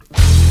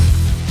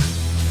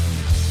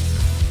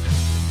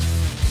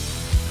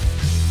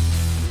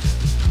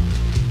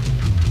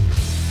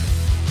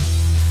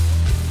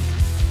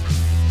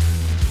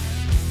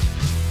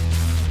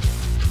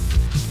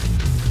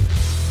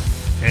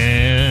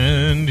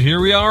here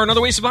we are,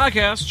 another Wasted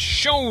Podcast,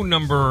 show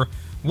number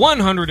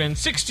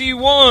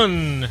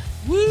 161.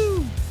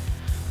 Woo!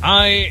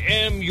 I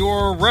am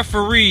your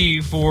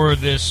referee for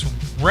this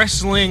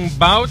wrestling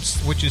bout,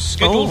 which is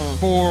scheduled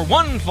for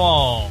one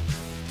fall.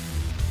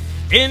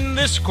 In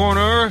this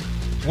corner,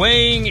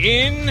 weighing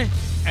in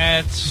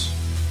at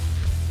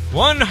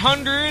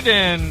 100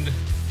 and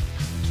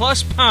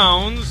plus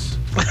pounds,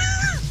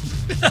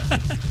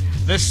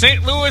 the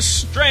St. Louis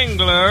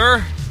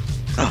Strangler,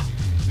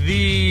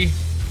 the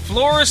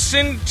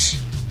fluorescent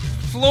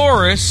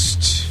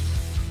florist,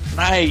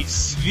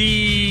 nice,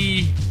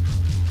 the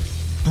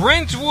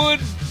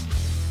Brentwood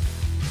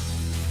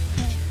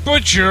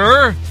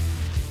Butcher,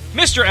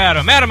 Mr.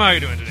 Adam. Adam, how are you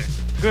doing today?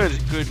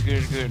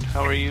 Good.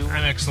 How are you?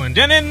 I'm excellent.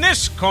 And in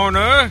this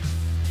corner,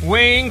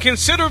 weighing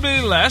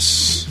considerably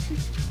less,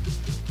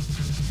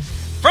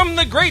 from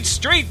the great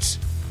states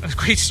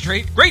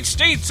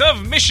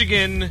of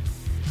Michigan,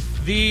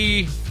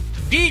 the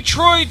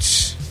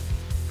Detroit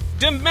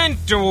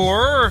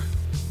Dementor,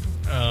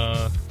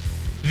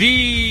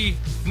 the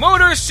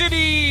Motor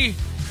City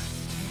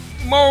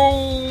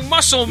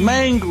Muscle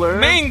Mangler,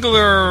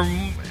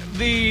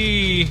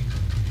 the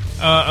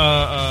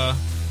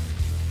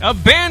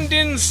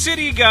abandoned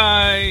city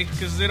guy,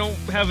 because they don't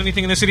have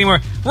anything in the city anymore.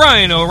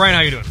 Ryan, how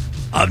you doing?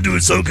 I'm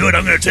doing so good,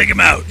 I'm going to take him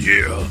out.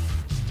 Yeah.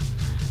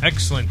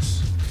 Excellent.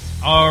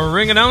 Our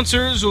ring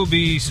announcers will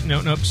be...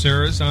 Nope,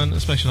 Sarah's on a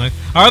special night.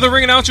 Our other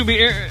ring announcer will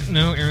be...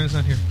 No, Aaron's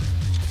not here.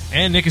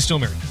 And Nick is still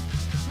married.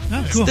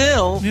 Oh, cool.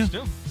 Still. Yeah.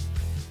 Still.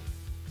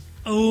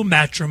 Oh,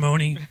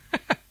 matrimony.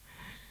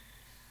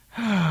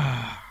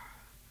 Sorry,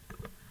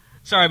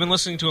 I've been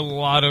listening to a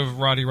lot of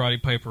Roddy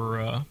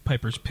Piper,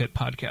 Piper's Pit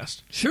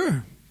podcast.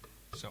 Sure.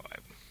 So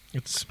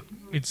it's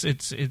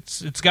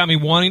got me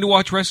wanting to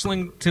watch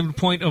wrestling to the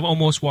point of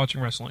almost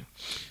watching wrestling.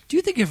 Do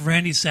you think if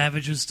Randy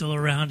Savage was still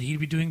around, he'd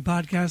be doing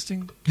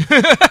podcasting?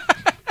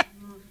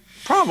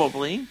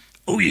 Probably.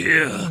 Oh,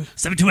 yeah.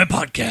 Step into my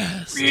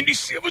podcast. Randy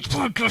Savage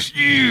podcast,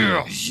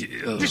 yeah.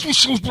 This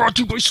was brought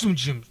to you by Slim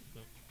Jim.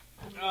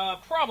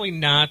 Probably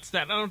not.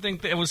 I don't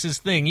think that was his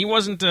thing. He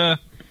wasn't. What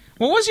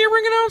was he, a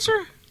ring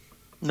announcer?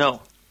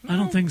 No, I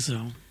don't think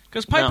so.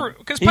 Because Piper,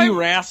 he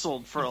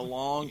wrestled for a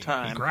long he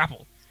time.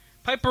 grappled.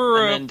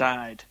 Piper And then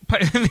died.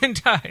 and then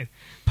died.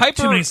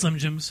 Piper, Too many Slim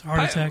Jims.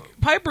 Heart attack.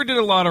 Piper did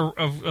a lot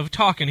of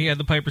talking. He had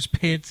the Piper's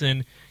Pits,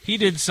 and he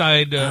did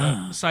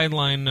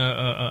sideline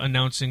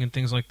announcing and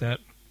things like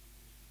that.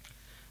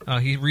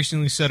 He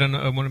recently said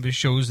on one of his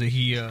shows that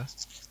he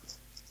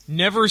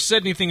never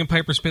said anything in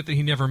Piper's Pit that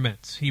he never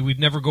meant. He would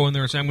never go in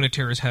there and say, "I'm going to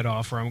tear his head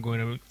off," or "I'm going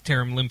to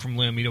tear him limb from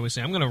limb." He'd always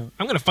say, "I'm going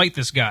to fight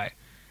this guy,"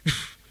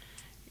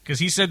 because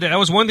he said that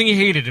was one thing he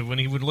hated when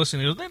he would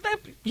listen.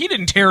 He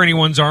didn't tear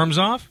anyone's arms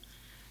off.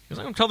 He was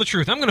like, "I'm going to tell the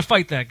truth. I'm going to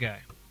fight that guy."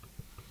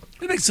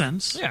 It makes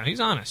sense. Yeah, he's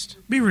honest.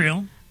 Be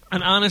real.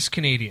 An honest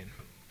Canadian.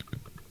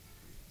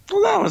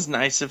 Well, that was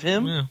nice of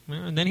him. Yeah,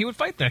 and then he would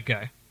fight that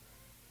guy.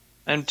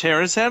 And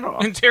tear his head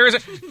off. And tear his...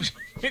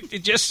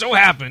 It just so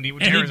happened he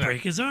would And tear he'd his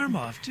break his arm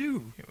off,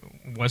 too.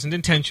 It wasn't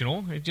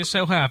intentional. It just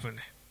so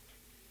happened.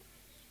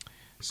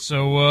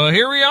 So,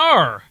 here we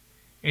are.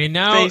 And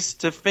now... Face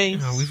to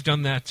face. Oh, we've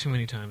done that too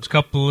many times.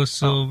 Couple of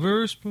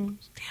silver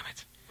spoons. Damn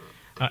it.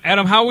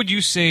 Adam, how would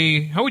you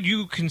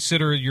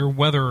consider your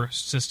weather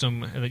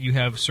system that you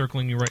have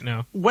circling you right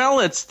now? Well,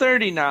 it's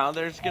 30 now.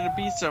 There's going to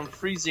be some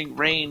freezing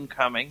rain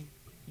coming.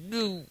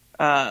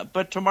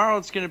 But tomorrow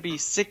it's going to be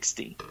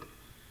 60.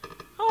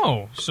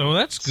 Oh, so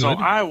that's good. So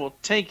I will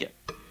take it.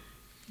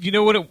 You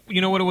know what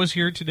it was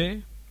here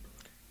today?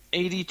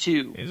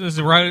 82. It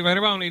was right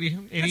around 80.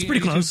 That's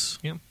pretty 82. close.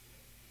 Yeah.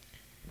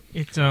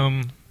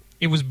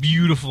 It was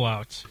beautiful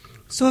out.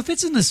 So if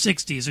it's in the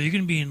 60s, are you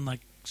going to be in, like,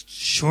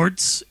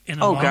 shorts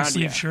and a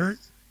long-sleeve shirt?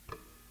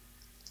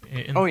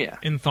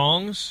 In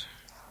thongs?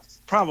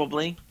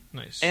 Probably.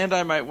 Nice. And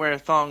I might wear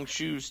thong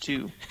shoes,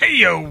 too. Hey,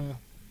 yo!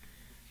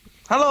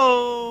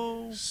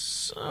 Hello!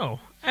 So,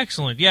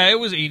 excellent. Yeah, it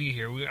was 80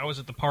 here. I was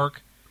at the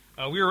park.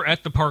 We were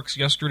at the parks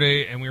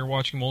yesterday, and we were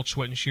watching Mulch,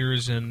 Sweat, and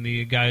Shears, and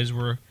the guys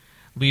were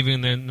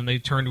leaving, and then they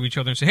turned to each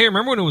other and said, "Hey,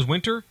 remember when it was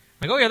winter?"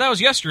 Like, "Oh, yeah, that was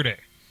yesterday."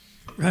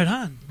 Right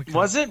on.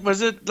 Was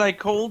it, like,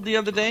 cold the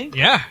other day?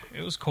 Yeah,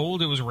 it was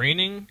cold. It was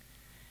raining.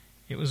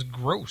 It was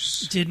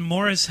gross. Did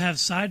Morris have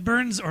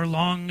sideburns or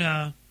long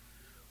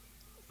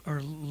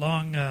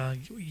blonde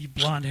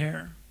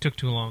hair? Took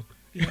too long.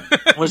 Yeah.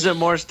 Was it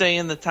more stay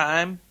in the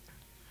time?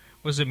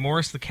 Was it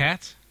Morris the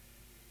cat?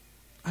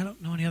 I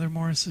don't know any other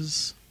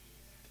Morrises.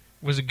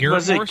 Was it Garrett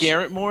Morris? Was it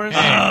Garrett Morris?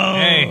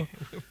 Hey,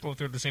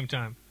 both were at the same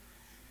time.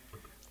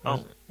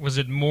 Was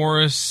it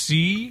Morris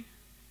C?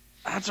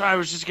 That's what I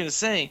was just going to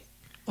say.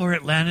 Or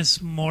Atlantis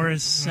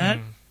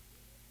Morissette?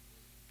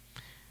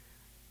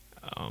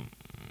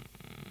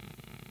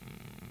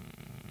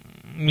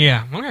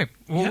 Yeah, okay.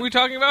 What were we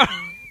talking about?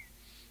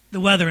 The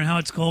weather and how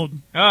it's cold.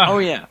 Oh,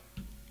 yeah.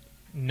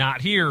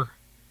 Not here.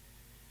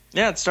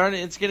 Yeah, it's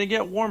going to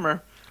get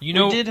warmer. We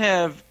did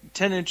have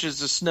 10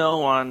 inches of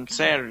snow on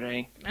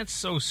Saturday. That's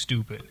so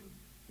stupid.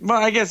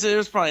 Well, I guess it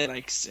was probably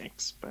like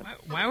 6. But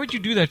Why would you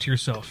do that to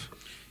yourself?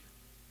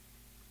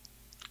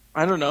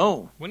 I don't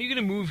know. When are you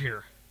going to move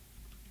here?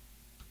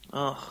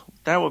 Oh,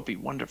 that would be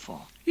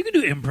wonderful. You can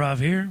do improv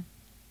here.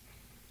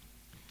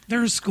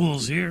 There are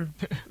schools here.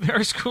 There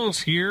are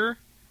schools here.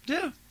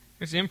 Yeah.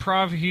 There's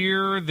improv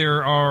here.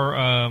 There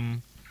are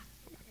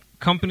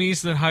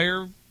companies that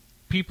hire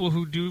people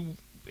who do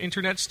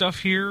internet stuff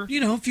here. You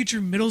know,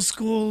 future middle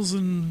schools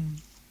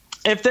and...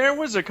 If there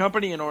was a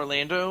company in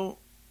Orlando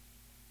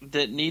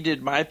that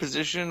needed my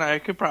position, I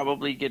could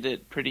probably get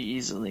it pretty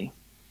easily.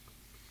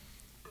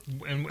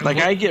 And Like,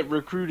 I get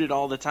recruited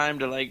all the time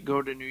to, like,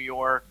 go to New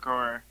York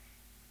or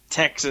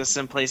Texas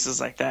and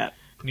places like that.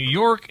 New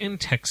York and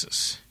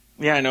Texas.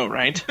 Yeah, I know,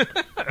 right?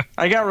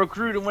 I got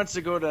recruited once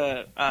to go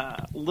to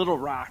Little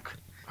Rock.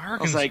 I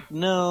was like,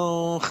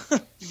 no.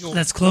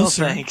 That's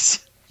closer. No,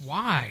 thanks.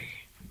 Why?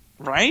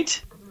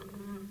 Right?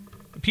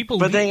 People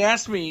But they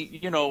asked me,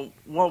 you know,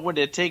 what would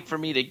it take for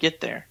me to get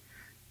there?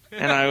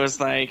 And I was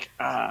like,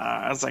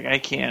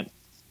 I can't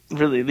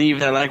really leave.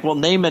 They're like, well,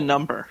 name a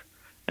number,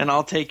 and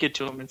I'll take it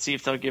to them and see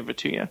if they'll give it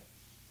to you.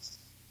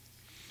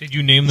 Did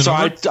you name the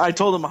number? So I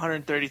told them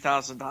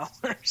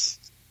 $130,000.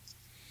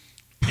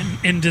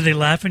 And did they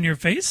laugh in your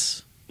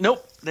face?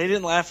 Nope, they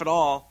didn't laugh at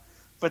all,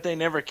 but they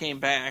never came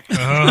back.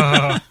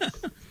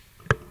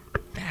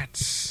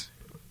 That's...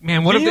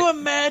 Man, what Can if you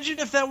imagine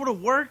if that would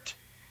have worked?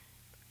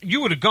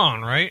 You would have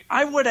gone, right?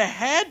 I would have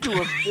had to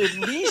have at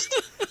least,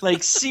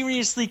 like,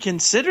 seriously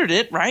considered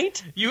it,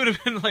 right? You would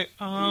have been like,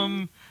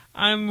 I'm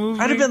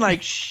moving... I'd have been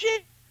like,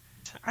 shit,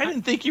 I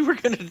didn't think you were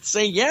going to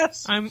say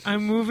yes.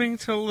 I'm moving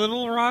to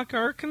Little Rock,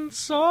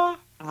 Arkansas?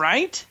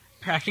 Right?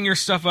 Packing your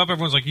stuff up,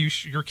 everyone's like,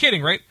 you're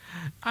kidding, right?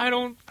 I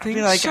don't think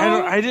I'd be like,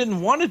 so. I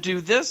didn't want to do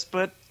this,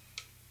 but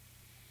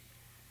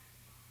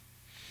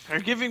they're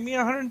giving me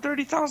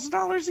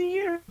 $130,000 a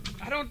year.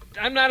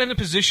 I'm not in a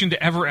position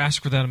to ever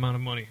ask for that amount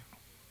of money.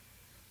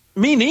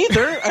 Me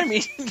neither. I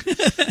mean,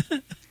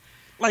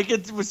 like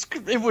it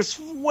was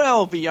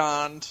well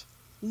beyond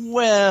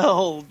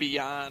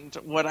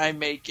what I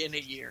make in a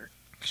year.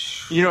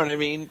 You know what I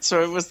mean?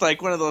 So it was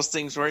like one of those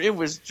things where it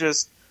was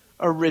just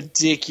a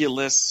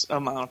ridiculous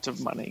amount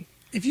of money.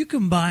 If you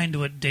combined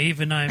what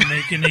Dave and I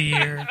make in a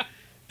year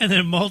and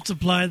then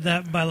multiplied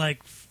that by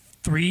like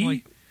 3...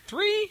 Like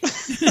 3?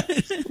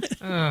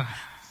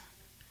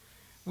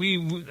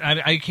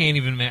 I can't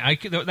even...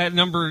 That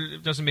number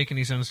doesn't make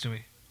any sense to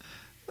me.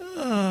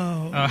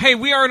 Oh. Hey,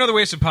 we are Another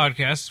Wasted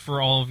Podcast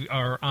for all of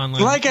our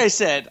online... Like I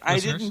said,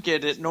 listeners. I didn't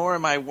get it, nor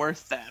am I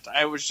worth that.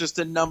 I was just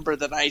a number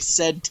that I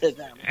said to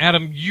them.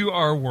 Adam, you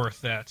are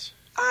worth that.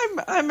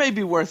 I may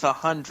be worth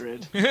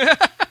 100.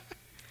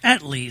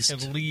 At least.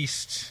 At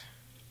least.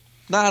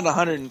 Not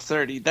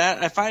 130.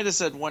 That if I'd have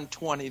said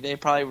 120, they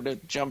probably would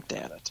have jumped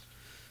at it.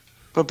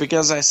 But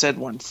because I said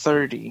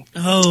 130...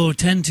 Oh,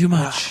 10 too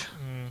much.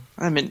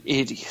 I'm an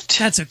idiot.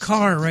 That's a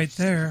car right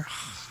there.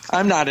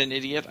 I'm not an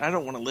idiot. I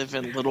don't want to live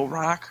in Little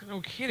Rock.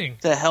 No kidding.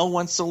 The hell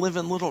wants to live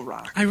in Little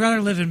Rock? I'd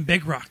rather live in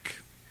Big Rock.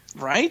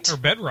 Right? Or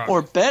Bedrock.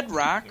 Or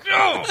Bedrock.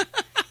 No!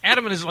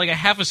 Adam is like a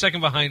half a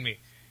second behind me.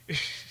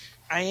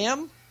 I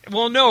am?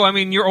 Well, no, I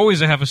mean, you're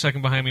always a half a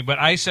second behind me, but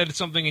I said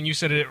something and you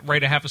said it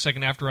right a half a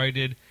second after I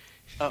did,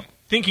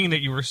 thinking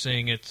that you were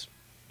saying it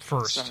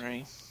first.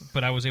 Sorry.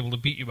 But I was able to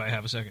beat you by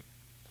half a second.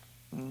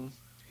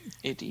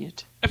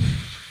 Idiot.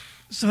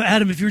 So,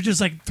 Adam, if you were just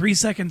like 3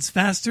 seconds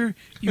faster,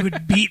 you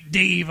would beat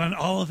Dave on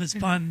all of his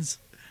puns.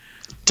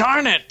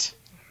 Darn it!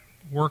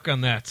 Work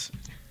on that.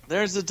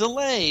 There's a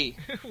delay.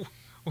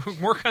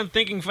 Work on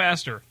thinking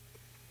faster.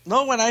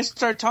 No, when I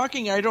start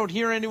talking, I don't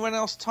hear anyone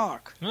else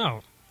talk.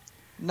 Oh.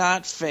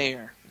 Not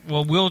fair.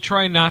 Well, we'll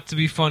try not to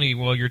be funny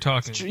while you're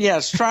talking.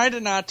 Yes, try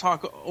to not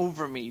talk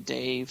over me,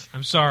 Dave.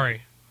 I'm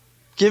sorry.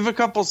 Give a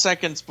couple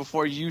seconds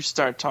before you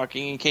start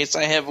talking in case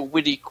I have a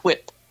witty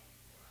quip.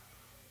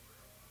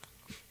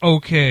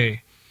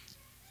 Okay.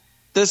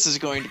 This is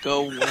going to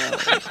go well.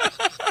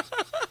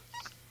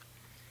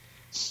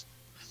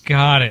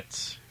 Got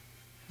it.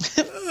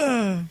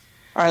 All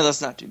right,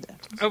 let's not do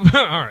that.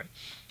 All right.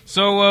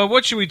 So,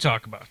 what should we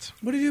talk about?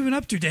 What have you been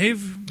up to,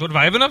 Dave? What have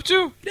I been up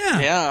to?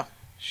 Yeah.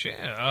 Shit.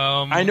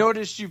 I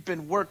noticed you've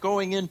been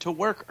going into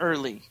work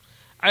early.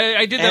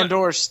 I did that. And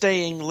or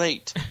staying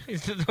late.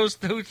 Those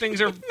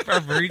things are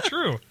very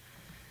true.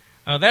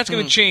 That's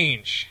going to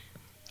change.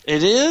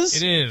 It is?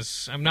 It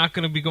is. I'm not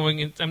going to be going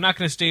in, I'm not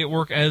going to stay at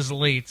work as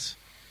late.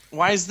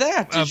 Why is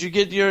that? Did you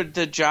get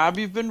the job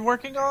you've been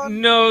working on?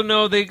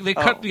 No, they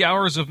cut the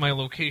hours of my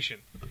location.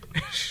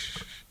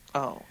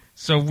 Oh.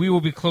 So we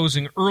will be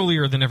closing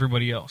earlier than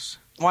everybody else.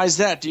 Why is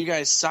that? Do you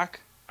guys suck?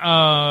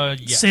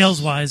 Yes.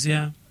 Sales-wise,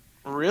 yeah.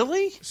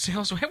 Really?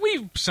 Sales?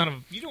 We son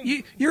of you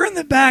don't. You're in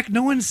the back.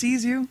 No one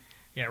sees you.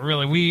 Yeah,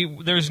 really.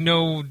 There's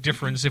no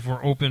difference if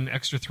we're open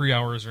extra 3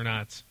 hours or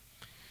not.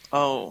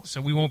 Oh.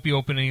 So we won't be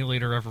open any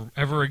later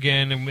ever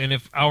again. And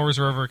if hours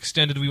are ever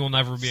extended, we will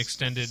never be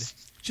extended.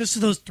 Just so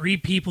those 3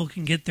 people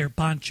can get their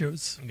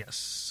ponchos. Yes.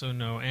 So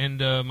no. And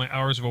my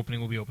hours of opening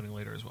will be opening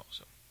later as well.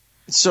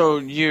 So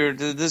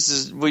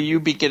will you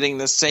be getting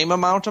the same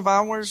amount of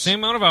hours? Same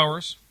amount of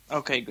hours.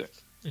 Okay, good.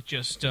 It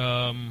just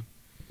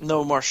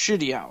No more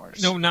shitty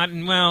hours. No, not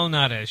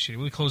as shitty.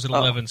 We close at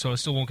 11, so I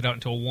still won't get out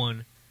until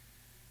 1.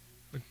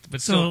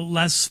 But So still,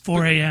 less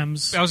 4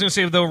 a.m.s. I was going to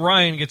say, though,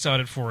 Ryan gets out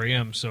at 4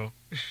 a.m., so...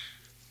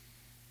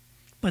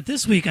 But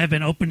this week I've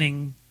been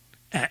opening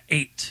at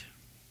 8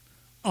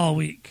 all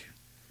week.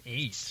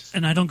 8?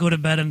 And I don't go to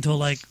bed until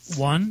like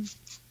 1.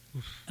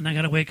 And I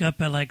got to wake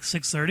up at like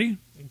 6:30.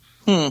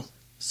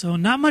 So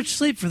not much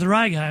sleep for the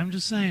Rye guy, I'm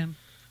just saying.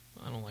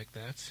 I don't like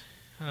that.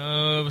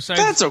 Besides,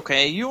 That's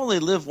okay. You only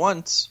live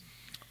once.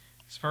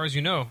 as far as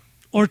you know.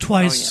 Or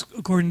twice,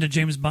 according to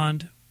James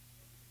Bond.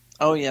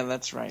 Oh, yeah,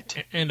 that's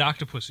right. And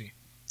Octopussy.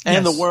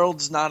 And Yes. the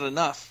world's not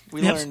enough.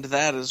 We Yep. learned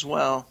that as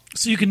well.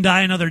 So you can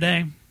die another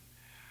day.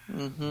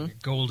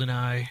 Golden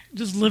Eye.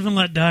 Just live and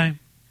let die.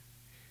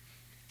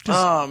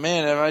 Oh,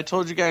 man, have I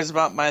told you guys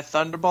about my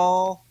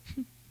Thunderball?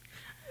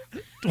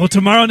 Well,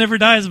 tomorrow never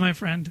dies, my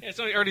friend. Yeah,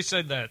 somebody already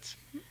said that.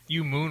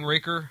 You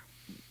Moonraker.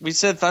 We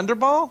said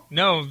Thunderball?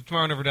 No,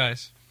 Tomorrow Never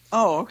Dies.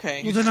 Oh,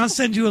 okay. Well, then I'll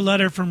send you a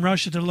letter from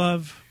Russia to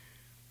love.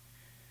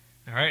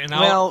 All right, and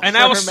Well, I for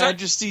will Her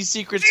Majesty's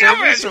Secret Damn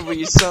Service, it! or will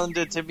you send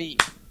it to me?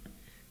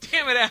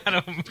 Damn it,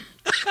 Adam.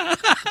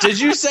 Did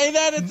you say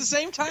that at the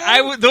same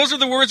time? Those are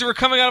the words that were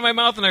coming out of my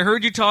mouth, and I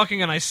heard you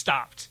talking, and I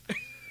stopped.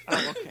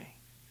 Oh, okay.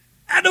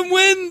 Adam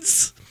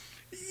wins!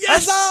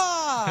 Yes!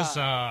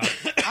 Huzzah!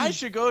 Huzzah. I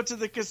should go to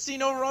the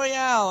Casino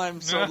Royale.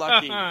 I'm so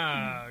lucky.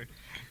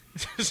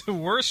 This is the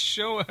worst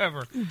show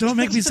ever. Don't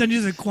make me send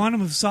you the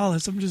Quantum of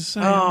Solace. I'm just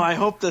saying. Oh, I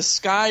hope the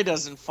sky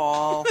doesn't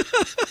fall.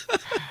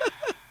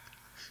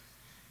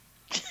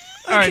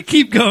 All right,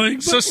 Keep going.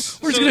 So-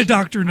 We're just going to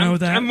doctor know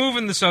that. I'm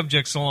moving the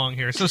subjects along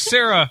here. So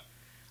Sarah,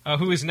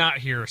 who is not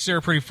here,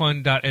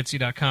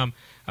 sarahprettyfun.etsy.com.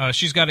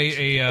 She's got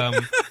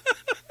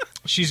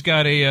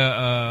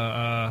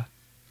a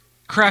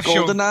craft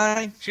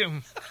Goldeneye? show.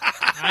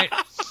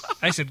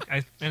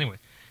 Anyway.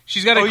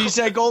 She's got Oh, you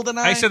said Goldeneye?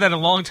 I said that a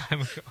long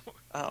time ago.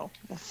 Oh,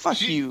 well,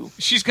 fuck you.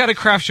 She's got a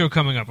craft show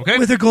coming up, okay?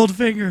 With a gold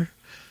finger.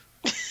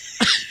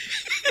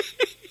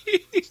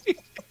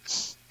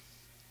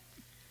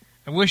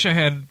 I wish I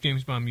had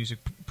James Bond music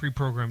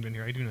pre-programmed in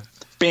here. I do not.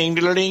 Bing,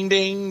 ding,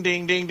 ding,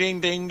 ding, ding, ding,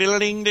 ding, ding,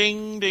 ding,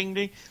 ding, ding,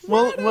 ding.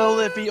 Will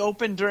it be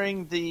open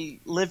during the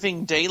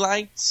living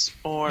daylights,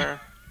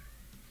 or?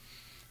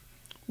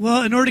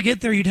 Well, in order to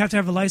get there, you'd have to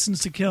have a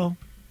license to kill.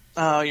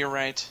 Oh, you're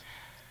right.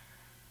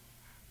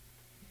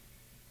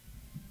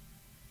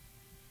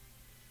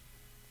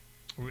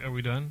 Are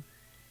we done?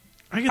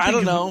 I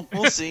don't know.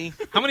 We'll see.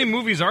 How many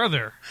movies are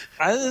there?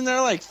 Isn't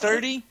there like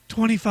 30?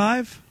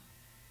 25?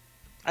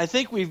 I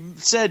think we've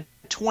said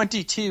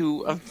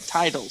 22 of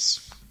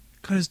titles.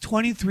 Because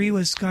 23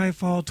 was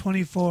Skyfall,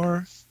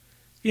 24.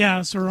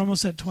 Yeah, so we're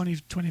almost at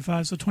 20,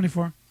 25, so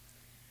 24.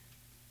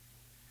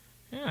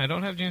 Yeah, I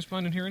don't have James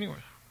Bond in here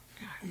anywhere.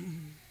 God.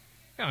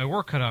 Got my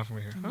work cut off from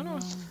here. Oh, no.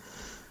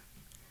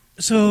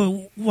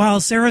 So while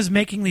Sarah's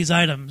making these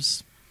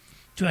items,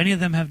 do any of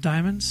them have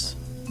diamonds?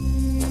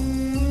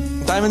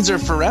 Diamonds are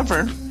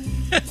forever.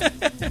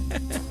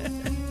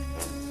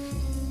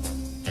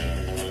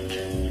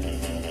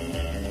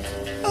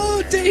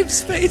 Oh,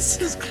 Dave's face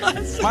is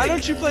classic. Why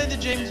don't you play the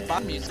James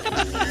Bond music?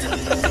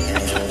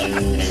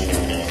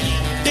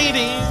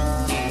 Dee-ding,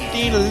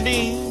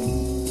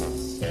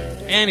 dee-ding.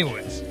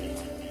 Anyways.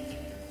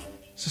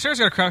 So Sarah's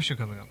got a craft show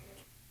coming up.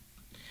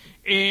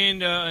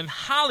 In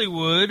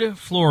Hollywood,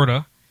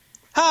 Florida.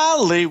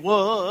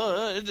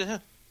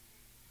 Hollywood.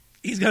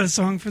 He's got a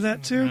song for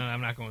that, too? No,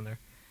 I'm not going there.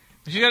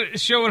 She's got a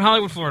show in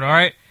Hollywood, Florida, all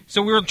right?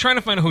 So we were trying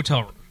to find a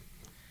hotel room.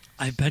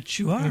 I bet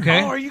you are.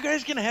 Okay. Oh, are you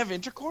guys going to have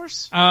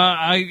intercourse?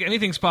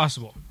 Anything's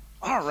possible.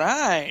 All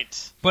right.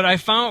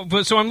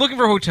 So I'm looking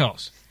for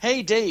hotels.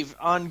 Hey, Dave,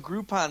 on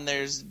Groupon,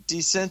 there's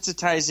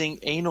desensitizing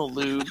anal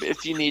lube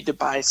if you need to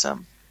buy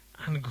some.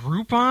 On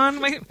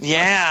Groupon?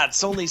 Yeah,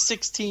 it's only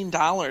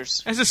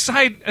 $16. As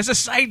a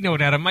side note,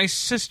 Adam, my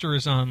sister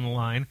is on the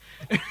line.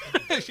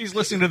 She's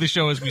listening to the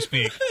show as we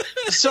speak.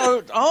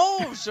 So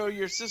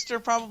your sister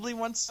probably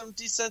wants some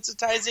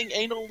desensitizing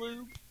anal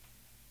lube?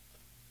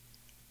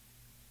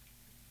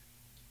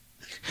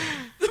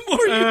 The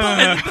more you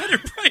buy, the better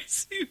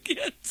price you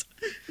get.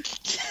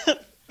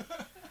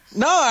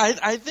 No,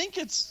 I think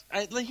it's...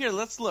 here,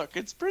 let's look.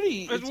 It's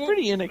pretty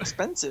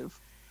inexpensive.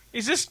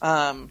 Is this...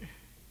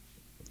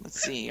 Let's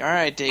see. All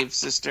right, Dave's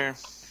sister.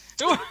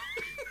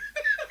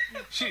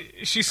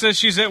 She says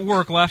she's at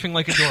work laughing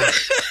like a dork.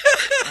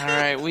 All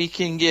right, we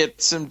can get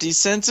some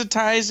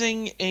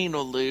desensitizing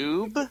anal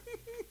lube.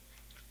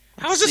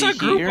 How is this on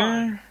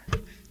Groupon?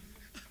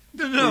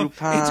 No, it's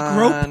Groupon.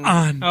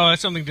 Grope-on. Oh,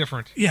 that's something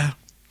different. Yeah.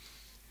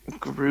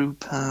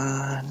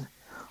 Groupon.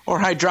 Or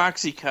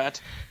Hydroxycut.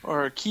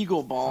 Or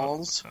Kegel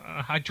balls.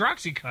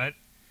 Hydroxycut?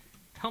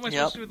 How am I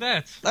supposed to do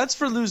that? That's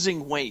for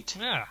losing weight.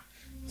 Yeah.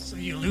 So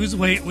you lose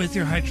weight with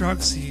your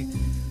hydroxy.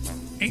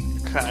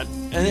 Cut.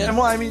 And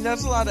well, I mean,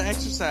 that's a lot of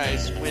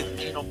exercise with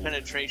anal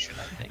penetration,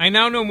 I think. I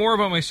now know more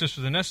about my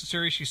sister than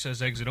necessary. She says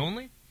exit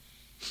only.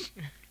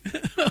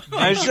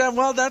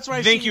 Well, that's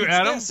why Thank she you, needs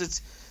Adam. this.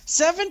 It's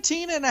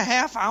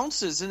 17.5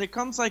 ounces, and it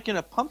comes like in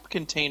a pump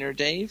container,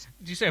 Dave.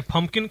 Did you say a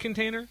pumpkin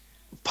container?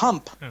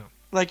 pump. Oh.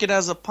 Like it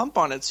has a pump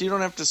on it, so you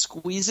don't have to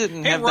squeeze it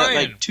and Hey, have Ryan.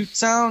 that like toot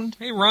sound.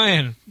 Hey,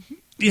 Ryan,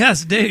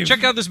 Yes, Dave.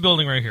 check out this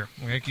building right here.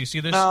 Okay, can you see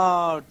this?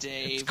 Oh,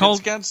 Dave, It's called-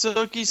 it's got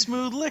silky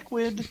smooth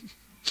liquid.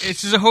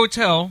 This is a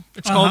hotel.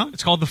 It's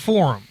called the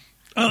Forum.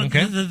 Oh,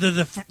 Okay.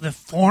 the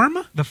form?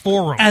 The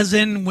Forum. As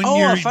in when Oh,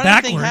 you're a funny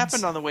backwards. thing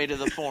happened on the way to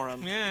the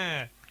forum.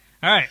 Yeah.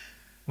 All right.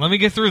 Let me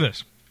get through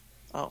this.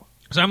 Oh,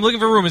 So I'm looking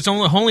for a room. It's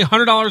only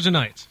 $100 a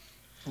night.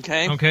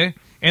 okay. Okay.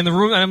 And the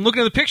room. And I'm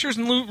looking at the pictures,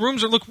 and the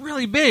rooms look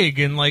really big,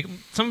 and like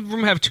some of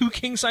them have 2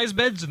 king-size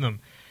beds in them.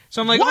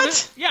 So I'm like,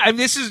 What? Yeah. And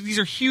these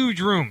are huge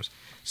rooms.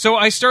 So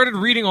I started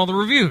reading all the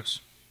reviews.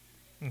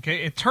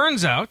 Okay. It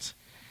turns out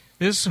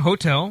this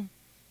hotel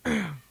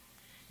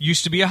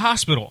used to be a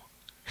hospital.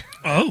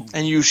 Oh.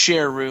 And you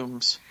share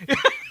rooms.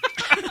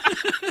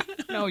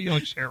 No, you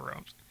don't share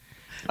rooms.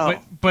 Oh,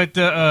 But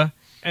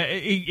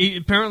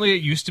apparently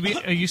it used to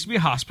be a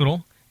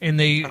hospital, and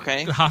the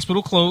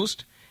hospital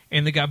closed,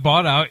 and they got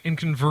bought out and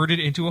converted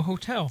into a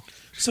hotel.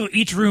 So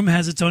each room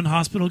has its own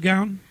hospital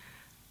gown?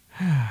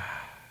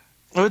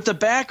 with the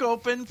back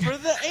open for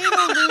the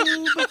anal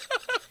lube.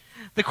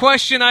 The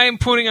question I am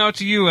putting out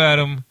to you,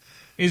 Adam,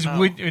 is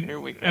here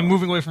we go. I'm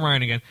moving away from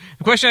Ryan again.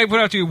 The question I put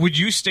out to you: would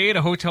you stay at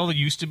a hotel that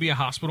used to be a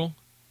hospital?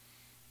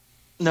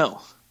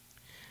 No.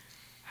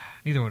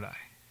 Neither would I.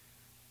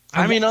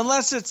 I mean,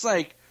 unless it's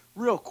like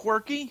real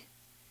quirky.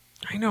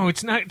 I know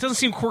it's not. It doesn't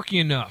seem quirky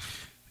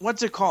enough.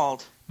 What's it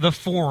called? The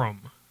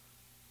Forum.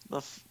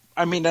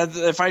 I mean,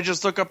 if I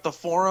just look up the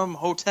Forum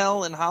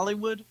Hotel in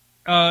Hollywood, you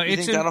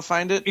It's think that'll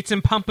find it? It's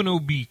in Pompano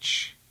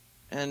Beach.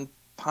 And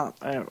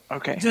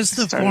okay, Just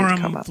the Starting to come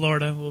Forum, up.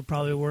 Florida will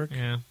probably work.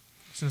 Yeah,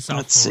 it's in South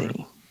Let's Florida.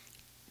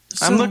 see.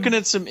 So, I'm looking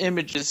at some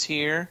images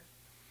here.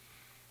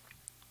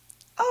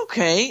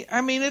 Okay, I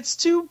mean it's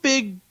 2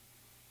 big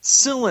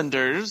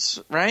cylinders,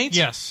 right?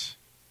 Yes.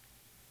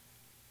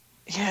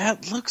 Yeah,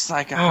 it looks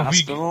like a Oh,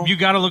 hospital. you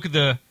got to look at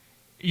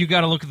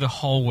the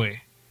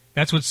hallway.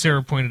 That's what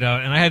Sarah pointed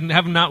out, and I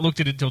have not looked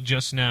at it until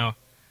just now.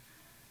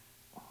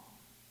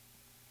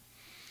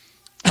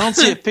 I don't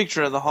see a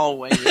picture of the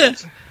hallway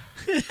yet.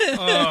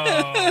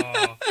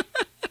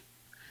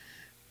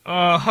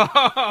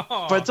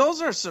 Oh. But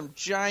those are some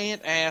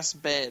giant ass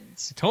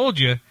beds. I told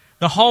you.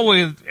 The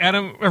hallway,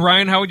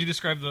 Ryan, how would you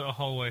describe the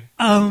hallway?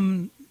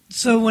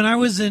 So when I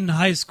was in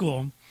high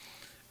school,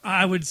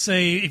 I would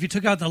say if you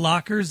took out the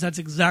lockers, that's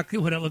exactly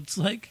what it looks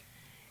like.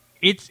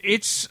 It's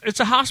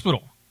a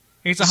hospital.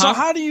 It's a So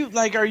how do you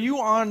are you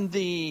on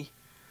the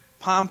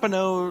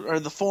Pompano or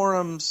the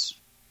Forum's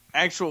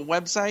actual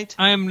website?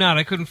 I am not.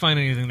 I couldn't find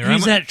anything there.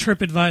 He's at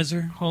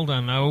TripAdvisor. Hold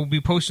on. I will be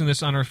posting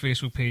this on our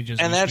Facebook page. And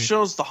that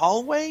shows the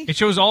hallway? It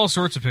shows all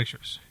sorts of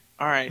pictures.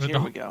 All right, But here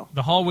we go.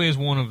 The hallway is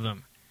one of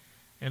them.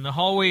 And the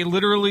hallway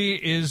literally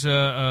is it's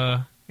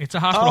a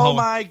hospital Oh hallway.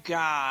 my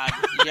god.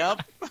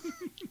 Yep.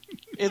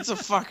 It's a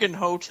fucking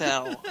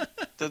hotel.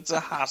 That's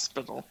a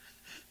hospital.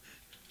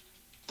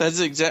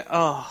 That's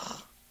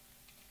oh.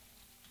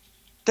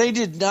 They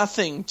did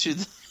nothing to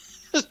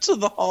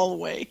the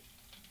hallway.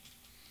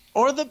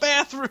 Or the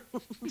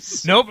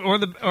bathrooms. Nope, or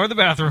the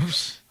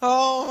bathrooms.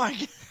 Oh my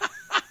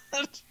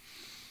god.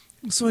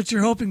 So what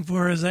you're hoping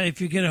for is that if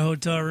you get a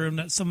hotel room,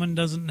 that someone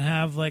doesn't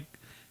have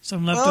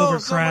some leftover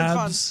someone found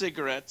crabs.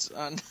 cigarettes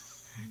on.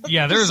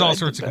 Yeah, there's all beside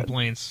sorts the of bed.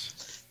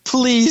 complaints.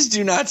 Please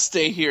do not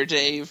stay here,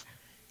 Dave.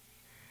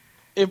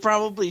 It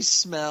probably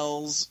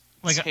smells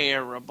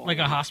terrible. Like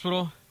a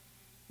hospital?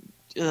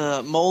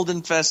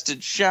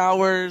 Mold-infested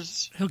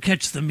showers. He'll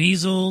catch the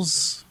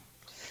measles.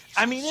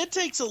 I mean, it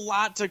takes a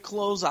lot to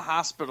close a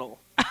hospital.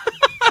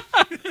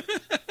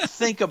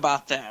 Think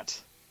about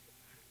that.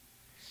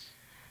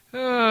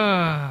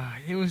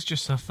 It was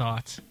just a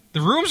thought.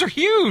 The rooms are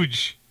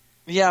huge.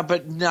 Yeah,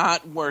 but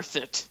not worth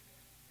it.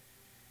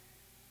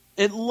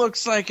 It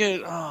looks like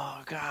it.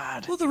 Oh,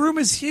 God. Well, the room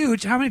is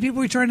huge. How many people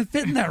are you trying to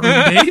fit in that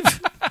room,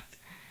 Dave?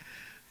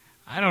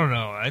 I don't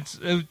know.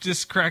 It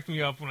just cracked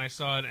me up when I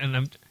saw it.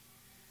 And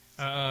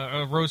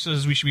Rose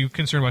says we should be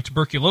concerned about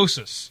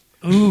tuberculosis.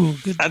 Ooh,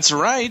 good. That's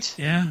right.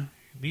 Yeah.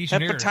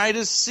 Legionnaires.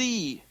 Hepatitis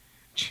C.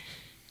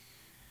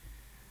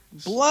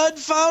 Blood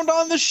found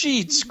on the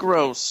sheets.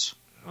 Gross.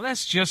 Well,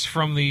 that's just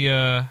from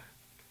the.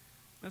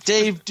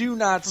 Dave, do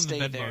not from the stay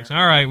bed there. bugs.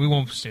 All right, we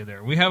won't stay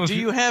there. We have Do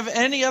you have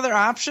any other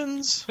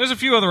options? There's a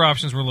few other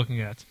options we're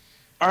looking at.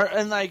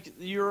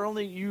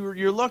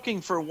 You're looking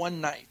for one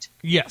night,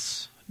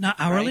 Yes, Not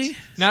hourly? Right.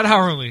 not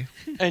hourly,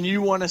 and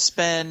you want to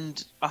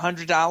spend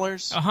 $100.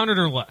 $100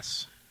 or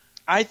less.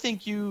 I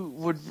think you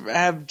would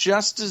have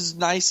just as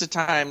nice a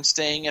time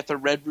staying at the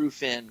Red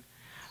Roof Inn.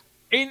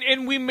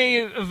 And we may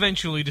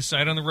eventually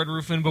decide on the Red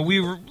Roof Inn, but we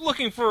were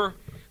looking for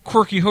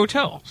quirky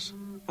hotels.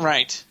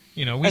 Right.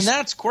 You know, And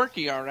that's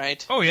quirky, all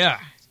right. Oh yeah,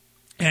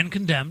 And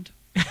condemned.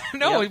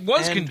 no, Yep. it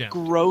was And condemned.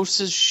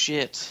 gross as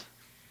shit.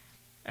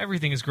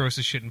 Everything is gross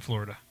as shit in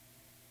Florida.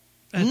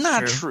 That's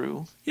Not true.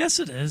 true. Yes,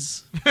 it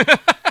is.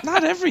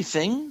 Not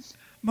everything.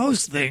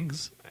 Most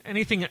things.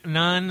 Anything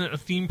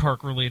non-theme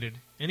park related,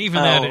 and even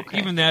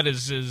okay. that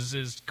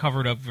is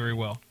covered up very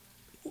well.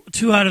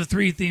 2 out of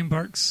 3 theme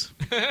parks.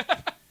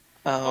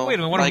 Oh, wait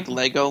a minute, like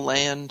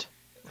Legoland.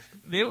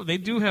 They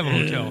do have a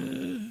hotel.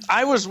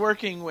 I was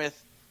working with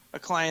a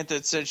client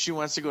that said she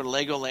wants to go to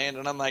Legoland,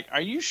 and I'm like,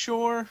 are you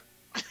sure?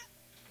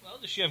 Well,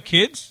 does she have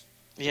kids?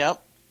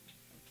 Yep.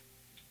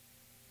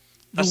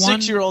 The A one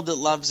 6-year-old that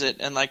loves it,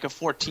 and like a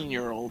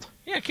 14-year-old.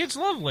 Yeah, kids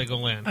love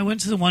Legoland. I went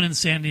to the one in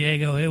San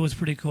Diego. It was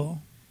pretty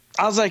cool.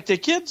 I was like, the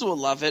kids will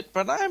love it,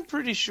 but I'm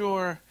pretty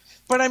sure.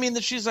 But I mean,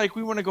 that she's like,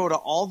 we want to go to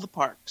all the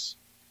parks.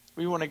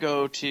 We want to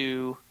go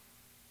to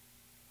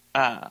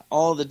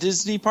all the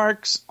Disney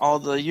parks, all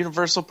the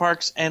Universal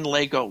parks, and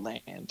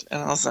Legoland.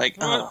 And I was like,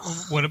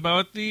 oh. What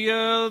about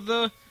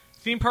the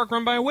theme park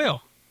run by a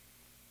whale?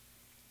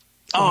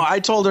 Oh, I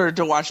told her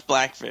to watch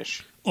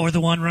Blackfish. Or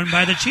the one run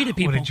by the cheetah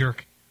people. What a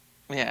jerk.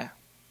 Yeah.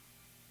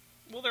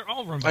 Well, they're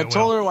all run by a I whale.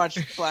 told her to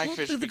watch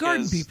Blackfish the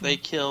garden because people. they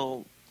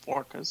kill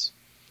orcas.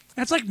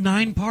 That's like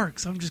 9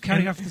 parks. I'm just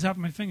counting off the top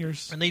of my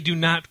fingers. And they do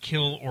not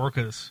kill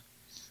orcas.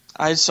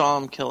 I saw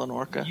him kill an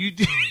orca. You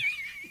did.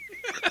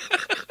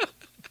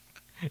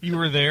 You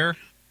were there?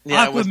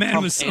 Yeah, Aquaman with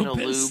pump was so anal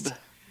pissed. lube.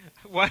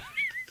 What?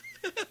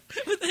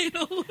 With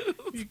anal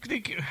lube.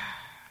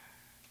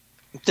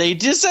 They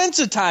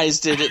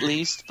desensitized it at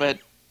least, but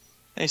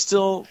they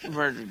still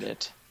murdered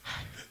it.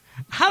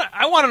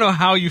 I want to know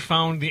how you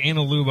found the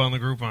anal lube on the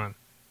Groupon.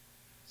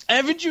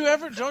 Haven't you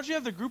ever? Don't you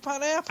have the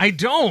Groupon app? I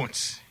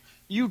don't.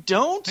 You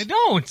don't? I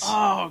don't.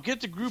 Oh,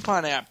 get the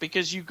Groupon app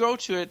because you go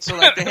to it so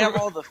like they have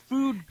all the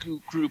food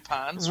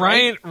Groupons.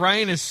 Right?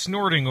 Ryan is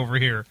snorting over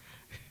here.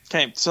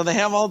 Okay, so they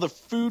have all the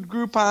food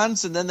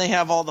Groupons, and then they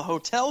have all the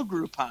hotel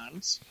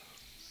Groupons,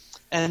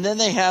 and then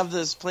they have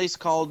this place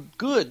called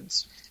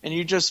Goods, and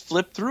you just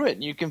flip through it,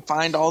 and you can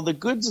find all the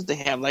goods that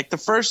they have. Like the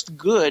first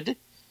good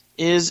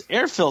is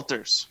air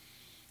filters.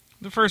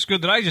 The first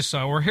good that I just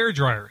saw were hair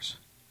dryers.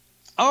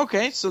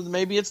 Okay, so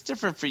maybe it's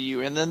different for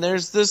you. And then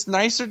there's this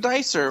Nicer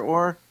Dicer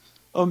or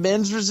a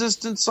men's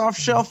resistant soft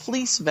shell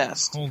fleece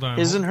vest. Hold on.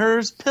 His and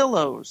hers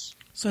pillows.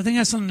 So I think it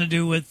has something to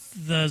do with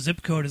the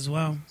zip code as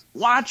well.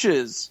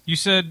 Watches. You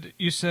said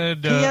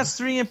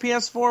PS3 and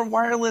PS4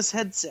 wireless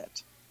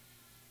headset.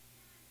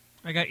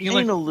 I got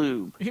Anal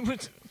lube.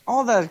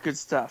 All that good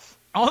stuff.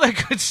 all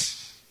that good.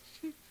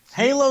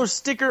 Halo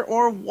sticker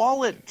or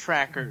wallet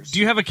trackers. Do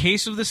you have a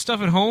case of this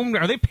stuff at home?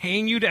 Are they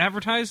paying you to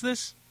advertise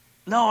this?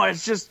 No,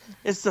 it's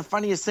the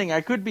funniest thing.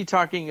 I could be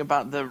talking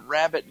about the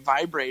rabbit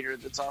vibrator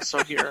that's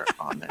also here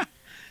on there.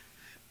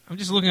 I'm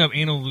just looking up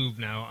anal lube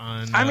now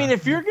on. I mean,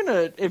 if you're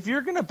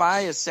gonna buy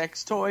a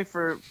sex toy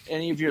for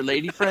any of your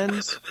lady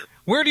friends,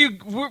 where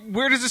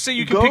does it say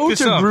you can go pick this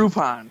to up?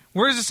 Groupon.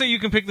 Where does it say you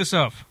can pick this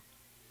up?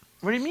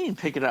 What do you mean,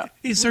 pick it up?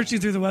 He's searching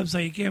through the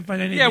website. You can't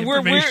find any Yeah,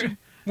 information.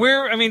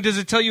 where? I mean, does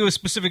it tell you a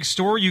specific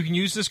store you can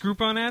use this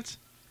Groupon at?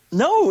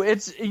 No,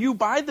 it's you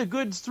buy the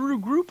goods through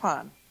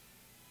Groupon.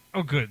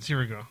 Oh, Goods. Here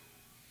we go.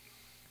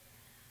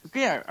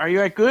 Yeah, are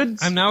you at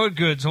Goods? I'm now at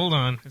Goods. Hold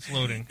on, it's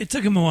loading. It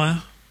took him a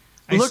while.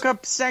 Look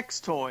up sex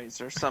toys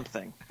or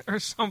something. Or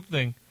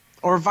something.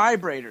 Or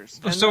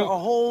vibrators. And So- a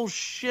whole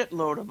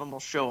shitload of them will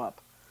show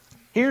up.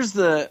 Here's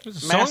the There's a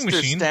sewing Master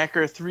machine.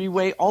 Stacker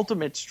 3-way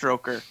Ultimate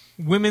Stroker.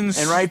 Women's.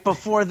 And right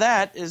before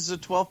that is a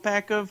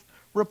 12-pack of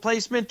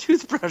replacement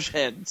toothbrush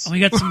heads. Oh, we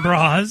got some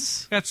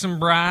bras. Got some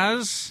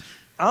bras.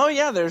 Oh,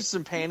 yeah, there's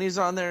some panties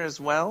on there as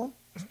well.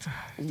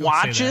 Don't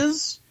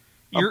Watches.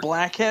 Ear- A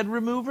blackhead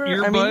remover.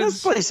 I mean, earbuds.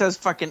 this place has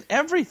fucking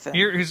everything.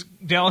 Here's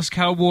Dallas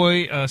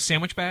Cowboy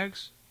sandwich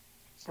bags.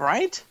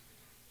 Right?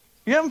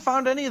 You haven't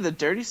found any of the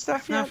dirty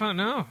stuff Not yet? found.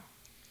 No.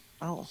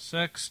 Oh.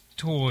 Sex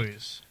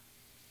toys.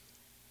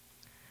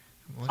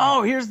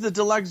 Oh, here's the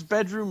deluxe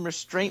bedroom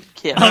restraint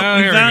kit Oh,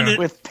 we here we found go. it.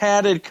 with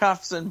padded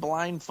cuffs and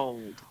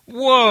blindfold.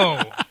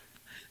 Whoa.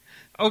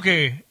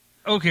 Okay,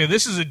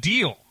 this is a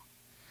deal.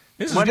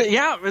 This is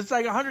Yeah, it's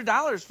like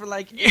 $100 for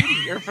like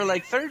 80 or for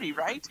like 30,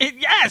 right?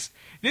 yes.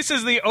 This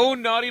is the Oh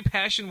Naughty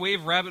Passion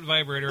Wave Rabbit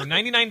Vibrator.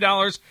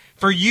 $99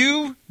 for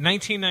you.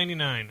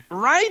 $19.99.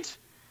 Right?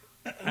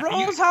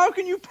 Rose, how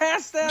can you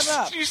pass that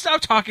up? You stop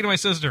talking to my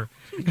sister.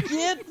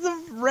 Get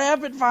the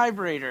rabbit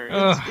vibrator. It's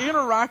Ugh.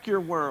 gonna rock your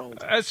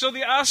world. So the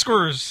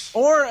Oscars.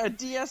 Or a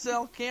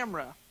DSL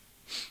camera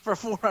for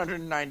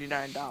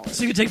 $499.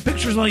 So you can take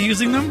pictures while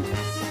using them?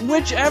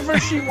 Whichever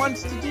she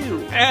wants to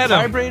do.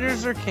 Adam.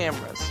 Vibrators or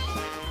cameras.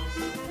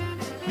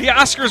 The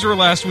Oscars were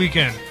last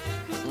weekend.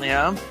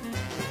 Yeah.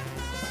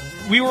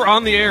 We were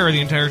on the air the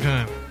entire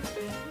time.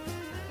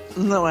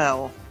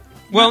 Well,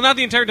 Well, not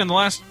the entire time. The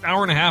last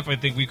hour and a half, I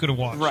think we could have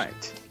watched.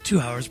 right. 2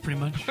 hours, pretty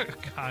much.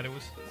 God, it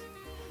was.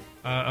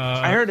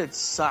 I heard it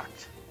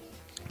sucked.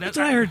 That's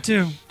what I heard,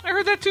 too. I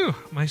heard that too.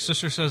 My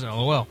sister says,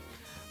 "LOL."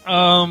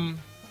 To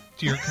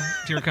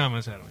your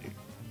comments, Adam, you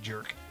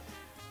jerk.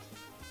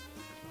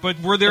 But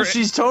were there?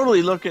 She's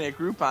totally looking at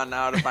Groupon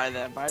now to buy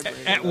that vibrator.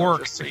 At though,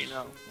 work. Just so you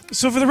know.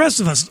 So for the rest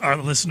of us, our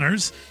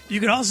listeners, you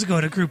can also go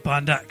to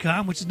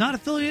Groupon.com, which is not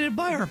affiliated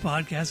by our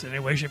podcast in any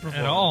way, shape, or form.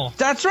 At all?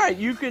 That's right.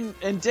 You can,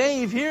 and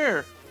Dave,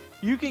 here,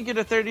 you can get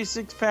a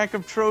 36-pack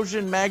of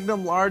Trojan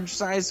Magnum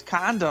large-size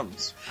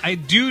condoms. I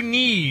do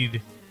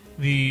need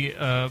the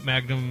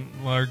Magnum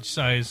large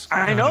size.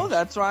 I know. condoms.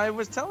 That's why I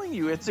was telling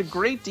you. It's a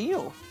great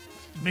deal.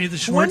 May the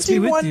Schwartz be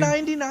with you.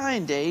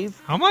 $21.99,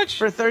 Dave, How much?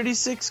 for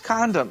 36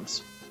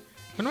 condoms.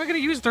 When am I going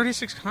to use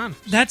 36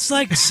 condoms? That's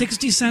like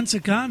 60 cents a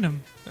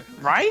condom.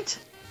 Right?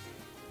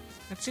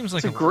 That seems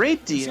like It's a great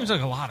It deal. seems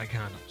like a lot of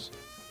condoms.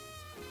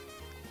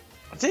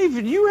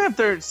 David, you have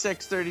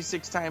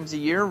 36 times a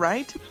year,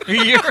 right?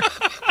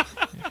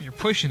 You're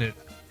pushing it.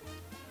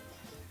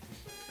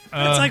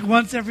 That's like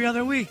once every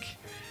other week.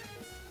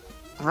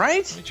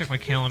 Right? Let me check my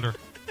calendar.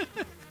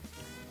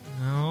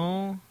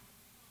 No.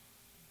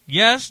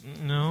 Yes.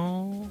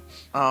 No.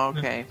 Oh,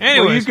 okay.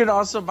 Anyways. Well, you could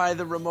also buy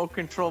the remote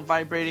control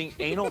vibrating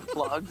anal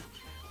plug.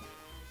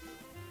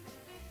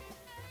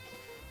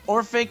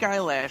 Or fake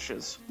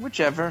eyelashes.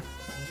 Whichever.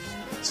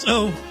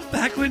 So,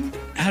 back when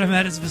Adam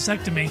had his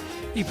vasectomy,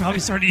 he probably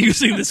started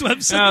using this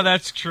website. No,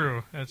 that's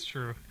true. That's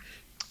true.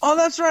 Oh,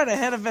 that's right. I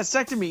had a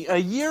vasectomy a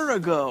year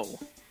ago.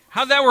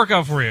 How'd that work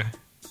out for you?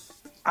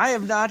 I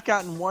have not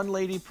gotten one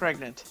lady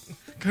pregnant.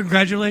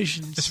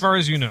 Congratulations. As far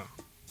as you know.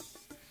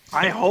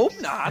 I hope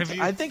not. Have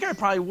you- I think I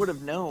probably would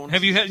have known.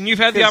 Have you had? And you've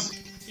had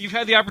you've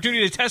had the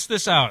opportunity to test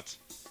this out.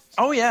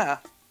 Oh, yeah.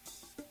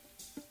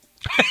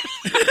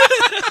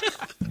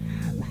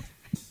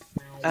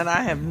 And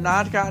I have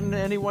not gotten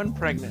anyone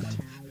pregnant.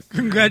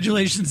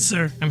 Congratulations,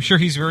 sir. I'm sure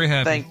he's very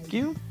happy. Thank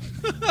you.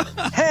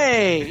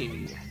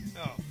 Hey!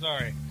 Oh,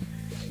 sorry.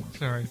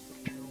 Sorry.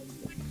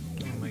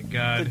 Oh my The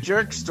God.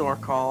 jerk store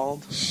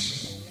called.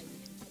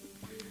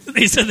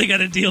 They said they got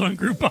a deal on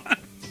Groupon.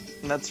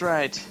 That's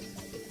right.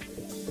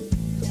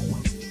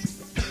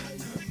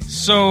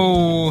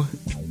 So,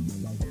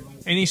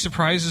 any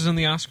surprises in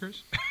the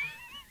Oscars?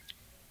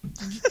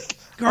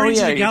 Guardians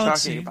oh, yeah, of the you're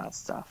Galaxy. talking about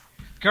stuff.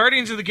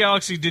 Guardians of the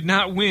Galaxy did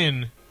not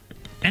win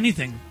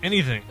Anything.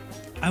 anything.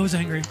 I was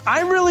angry.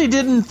 I really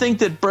didn't think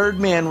that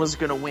Birdman was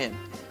going to win.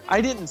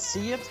 I didn't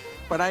see it,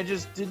 but I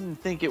just didn't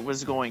think it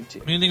was going to.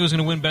 You didn't think it was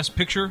going to win Best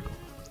Picture?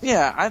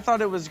 Yeah, I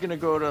thought it was going to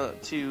go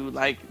to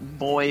like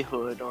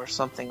Boyhood or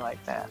something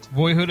like that.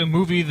 Boyhood, a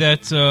movie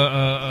that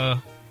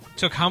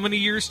took how many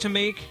years to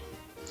make?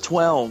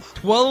 12.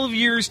 12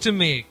 years to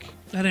make.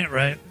 That ain't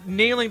right.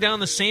 Nailing down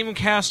the same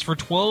cast for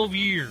 12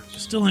 years.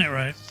 Still ain't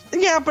right.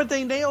 Yeah, but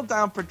they nailed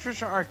down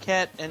Patricia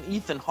Arquette and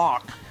Ethan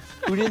Hawke,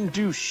 who didn't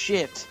do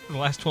shit. For the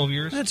last 12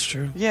 years? That's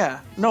true. Yeah,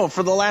 no,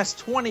 for the last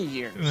 20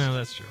 years. No,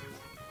 that's true.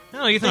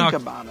 No, Ethan Think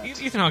Hawke, about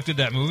it. Ethan Hawke did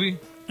that movie.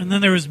 And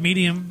then there was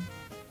Medium.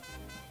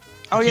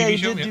 Oh yeah, TV he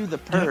show, did yeah. do The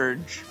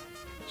Purge.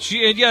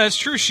 Yeah, that's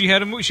true. She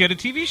had a movie. She had a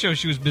TV show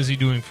she was busy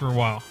doing for a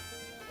while.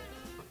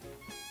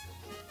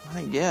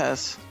 I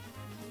guess.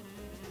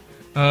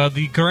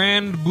 The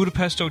Grand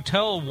Budapest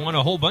Hotel won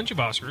a whole bunch of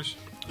Oscars.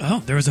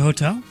 Oh, there was a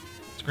hotel?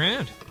 It's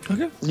grand.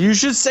 Okay. You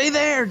should stay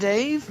there,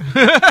 Dave.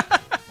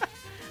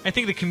 I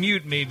think the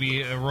commute may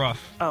be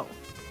rough. Oh,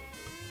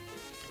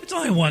 It's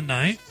only one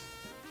night.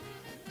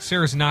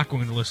 Sarah's not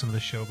going to listen to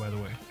this show, by the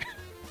way.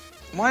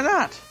 why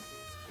not?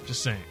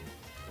 Just saying.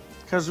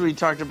 Because we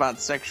talked about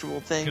sexual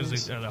Because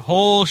things. the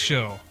whole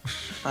show.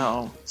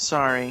 Oh,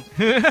 sorry.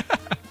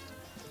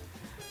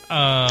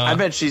 I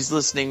bet she's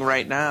listening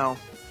right now.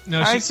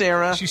 No, Hi,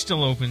 Sarah. She's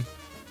still open.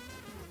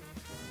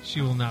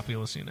 She will not be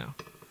listening now.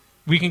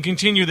 We can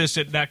continue this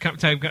at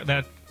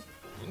that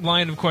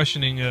line of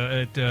questioning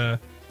at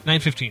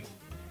 9:15,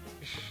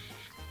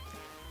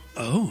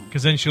 Oh.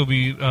 because then she'll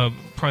be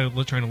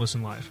probably trying to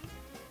listen live.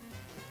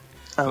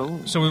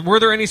 Oh, So, were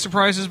there any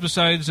surprises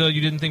besides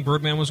you didn't think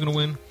Birdman was going to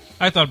win?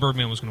 I thought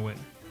Birdman was going to win.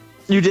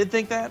 you did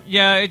think that?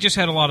 Yeah, it just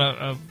had a lot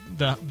of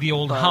the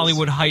old Buzz.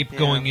 Hollywood hype Yeah.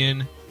 going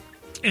in.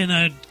 In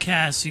a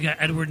cast, you got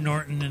Edward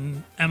Norton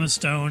and Emma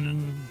Stone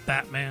and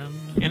Batman.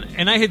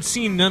 And I had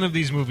seen none of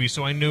these movies,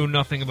 so I knew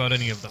nothing about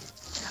any of them.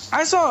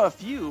 I saw a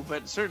few,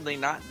 but certainly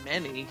not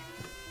many.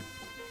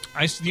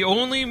 The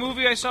only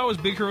movie I saw was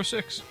Big Hero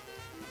 6.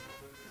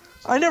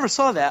 I never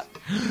saw that.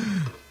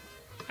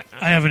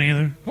 I haven't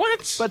either.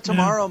 What? But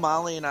tomorrow,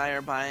 Molly and I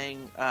are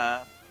buying the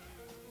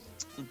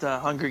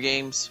Hunger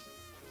Games,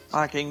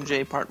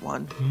 Mockingjay Part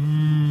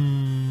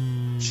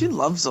 1. She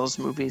loves those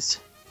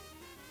movies.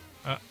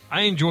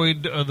 I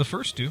enjoyed the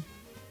first two.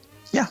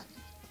 Yeah,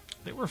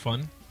 They were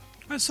fun.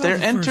 I saw they're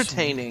the first one.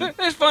 entertaining. They're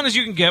as fun as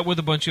you can get with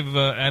a bunch of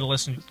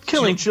adolescent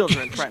Killing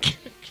children, right.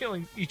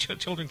 killing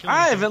children.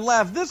 I haven't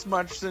laughed this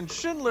much since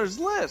Schindler's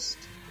List.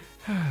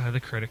 The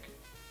critic.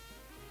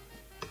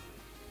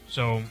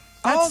 So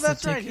Oh, the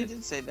that's right. He ticket.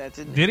 did say that,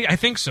 didn't he? did he? I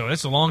think so.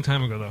 That's a long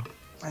time ago, though.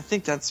 I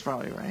think that's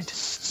probably right.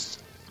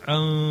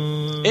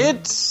 It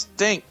It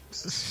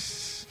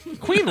stinks.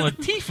 Queen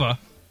Latifah.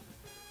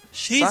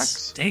 She Sucks.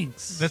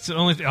 stinks. That's the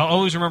only thing I'll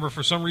always remember.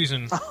 For some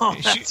reason, Oh,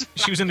 that's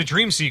she was in the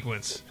dream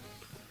sequence,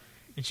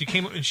 and she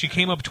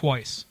came up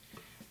twice.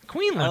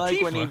 Queen Latifah. I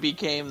like when he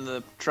became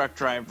the truck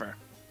driver.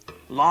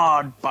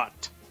 Lord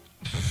Butt.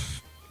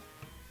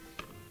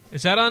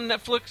 Is that on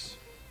Netflix?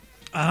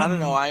 I don't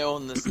know. I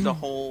own the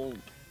whole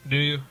Do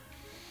you?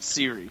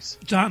 series.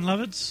 John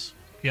Lovitz.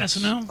 Yes.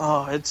 SNL.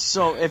 Oh, it's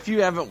so. If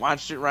you haven't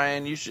watched it,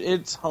 Ryan, you should.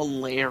 It's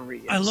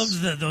hilarious. I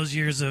loved those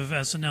years of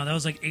SNL. That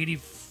was like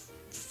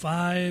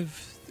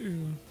 85,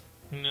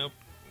 Nope.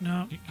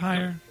 No,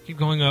 higher. Keep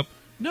going up.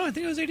 No, I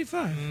think it was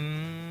 85.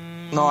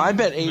 No, I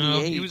bet 88. No,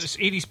 he was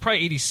 80s,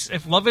 probably 80.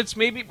 If Lovitz,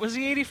 maybe was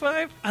he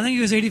 85? I think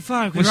he was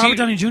 85 Was because he- Robert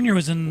Downey Jr.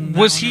 was in. That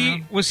Was one he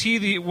around. was he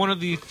the one of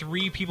the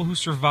 3 people who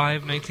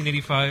survived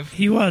 1985?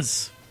 He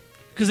was,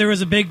 because there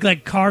was a big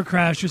like car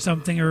crash or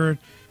something or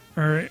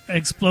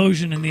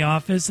explosion in the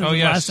office in Oh, the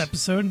yes. last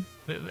episode.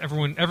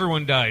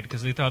 Everyone died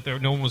because they thought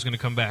that no one was going to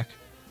come back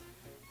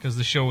because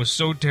the show was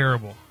so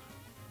terrible.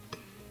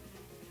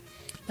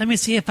 Let me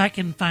see if I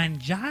can find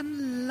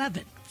John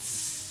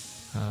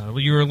Lovitz. Well,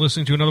 you are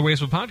listening to Another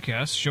Wasteful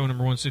Podcast, show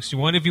number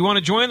 161. If you want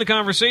to join the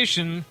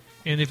conversation,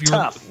 and if you're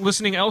Tough.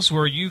 listening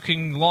elsewhere, you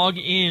can log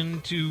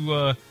in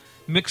to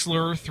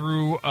Mixler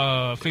through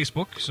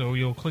Facebook. So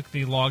you'll click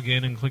the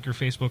login and click your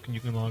Facebook, and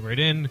you can log right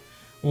in,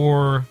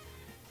 or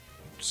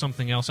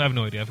something else. I have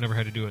no idea. I've never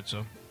had to do it,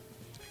 so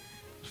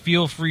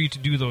feel free to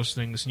do those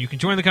things. And you can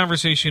join the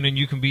conversation, and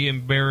you can be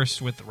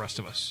embarrassed with the rest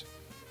of us.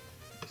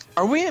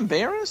 Are we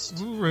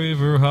embarrassed?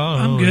 Raver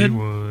I'm good.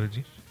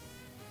 Hollywood.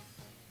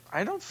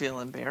 I don't feel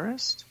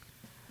embarrassed.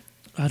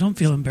 I don't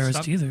feel embarrassed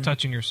Stop either.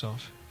 touching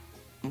yourself.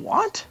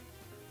 What?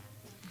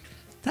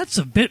 That's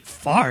a bit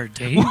far,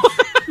 Dave.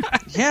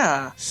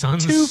 Yeah.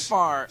 Sons, Too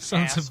far.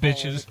 Sons of asshole.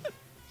 bitches.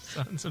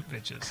 Sons of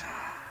bitches.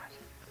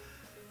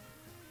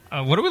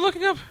 What are we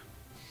looking up?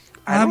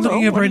 I I'm don't know.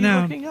 looking up What are right you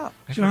now. looking up?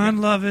 I John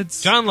forgot.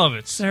 Lovitz. John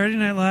Lovitz. Saturday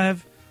Night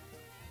Live.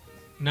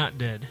 Not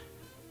dead.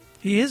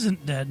 He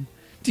isn't dead.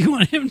 Do you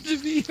want him to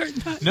be or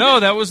not? No,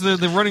 that was the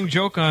running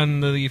joke on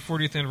the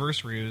 40th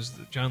anniversary was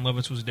that John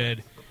Lovitz was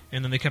dead.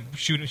 And then they kept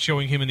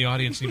showing him in the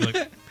audience. And he'd be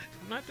like,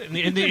 I'm not dead.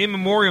 In the in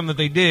memoriam that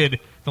they did,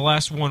 the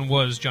last one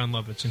was John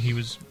Lovitz. And he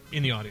was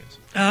in the audience.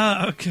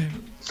 Okay.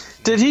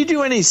 Did he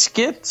do any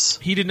skits?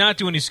 He did not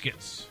do any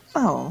skits.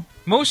 Oh.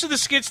 Most of the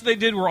skits they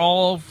did were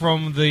all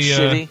from the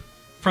Shitty.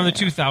 from the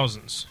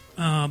 2000s.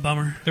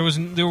 Bummer. There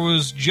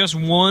was just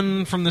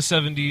one from the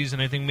 70s,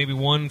 and I think maybe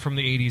one from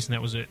the 80s, and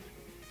that was it.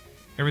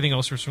 Everything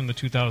else was from the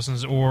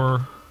 2000s, or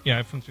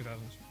from the 2000s.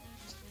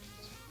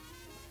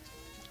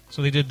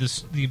 So they did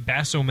the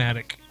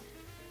Bass-O-Matic,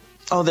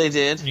 Oh, they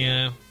did?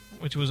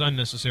 which was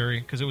unnecessary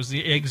because it was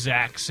the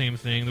exact same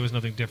thing. There was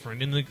nothing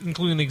different,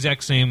 including the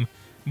exact same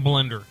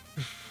blender.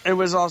 It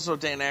was also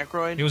Dan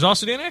Aykroyd? It was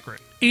also Dan Aykroyd.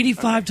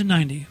 85 to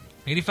 90.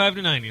 85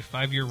 to 90, a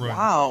 5-year run.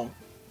 Wow.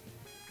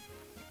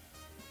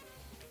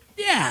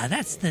 Yeah,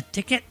 that's the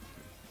ticket.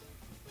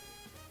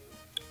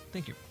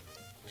 Thank you.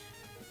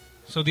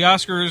 So the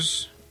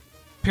Oscars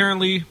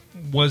apparently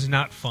was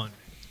not fun.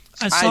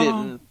 I I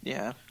didn't.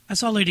 Yeah.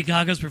 saw Lady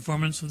Gaga's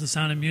performance with The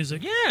Sound of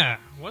Music. Yeah,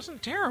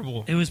 wasn't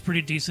terrible. It was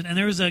pretty decent. And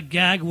there was a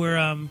gag where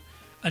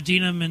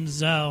Adina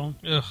Menzel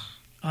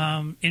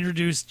Ugh.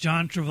 introduced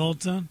John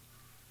Travolta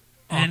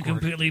and Awkward.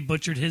 completely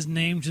butchered his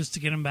name just to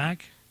get him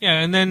back. Yeah,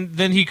 and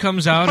then he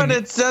comes out. But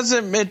and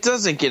it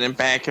doesn't get him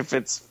back if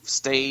it's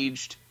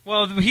staged.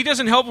 Well, he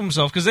doesn't help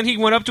himself because then he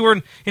went up to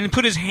her and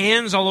put his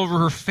hands all over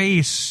her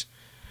face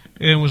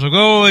and was like,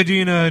 "Oh,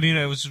 Adina."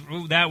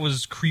 That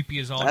was creepy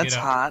as all That's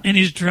get out. hot. And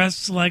he's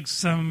dressed like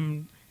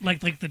some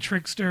like the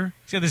trickster.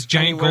 He's got this And he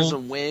giant wears a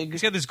gold. wig.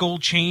 He's got this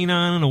gold chain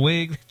on and a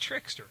wig.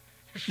 Trickster.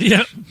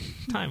 Yep.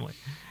 Timely.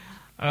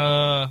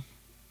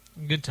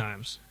 Good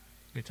times.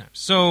 Good times.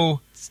 So,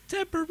 It's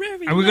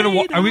temporary. are we gonna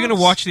lighthouse.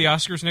 watch the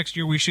Oscars next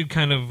year? We should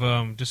kind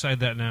of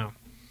decide that now.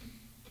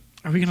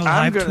 Are we gonna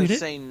I'm live going tweet to it?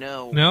 say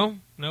no.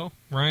 No,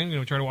 Ryan, you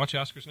gonna try to watch the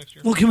Oscars next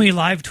year? Well, can we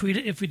live tweet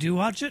it if we do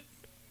watch it?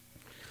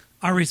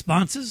 Our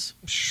responses?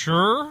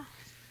 Sure.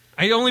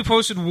 I only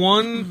posted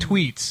one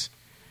tweet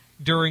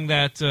during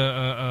that.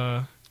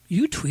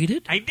 You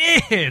tweeted? I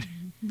did.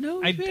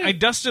 No. I shit.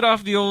 dusted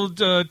off the old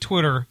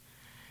Twitter,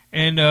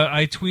 and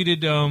I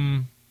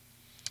tweeted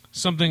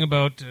something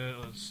about.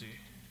 Let's see.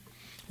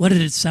 What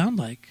did it sound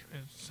like?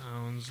 It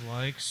sounds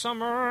like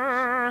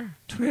summer.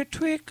 Twit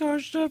twit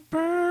goes the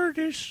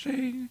birdies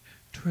sing.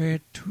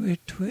 Twit twit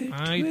twit.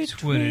 I twit,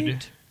 twitted.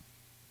 twit.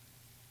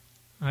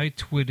 I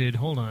tweeted.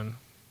 Hold on.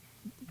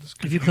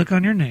 If you click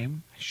on your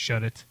name,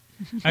 Shut it.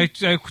 I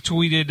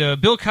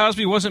tweeted, Bill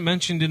Cosby wasn't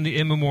mentioned in the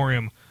in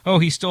memoriam. Oh,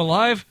 he's still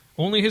alive?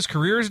 Only his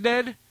career is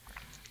dead?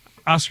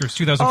 Oscars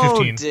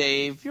 2015. Oh,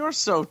 Dave, you're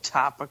so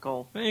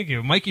topical. Thank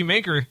you. Mikey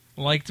Maker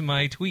liked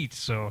my tweet,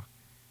 so.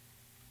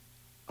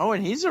 Oh,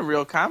 and he's a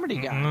real comedy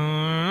guy.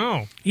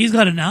 No. he's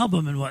got an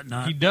album and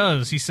whatnot. He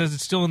does. He says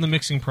it's still in the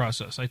mixing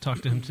process. I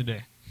talked to him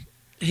today.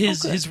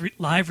 His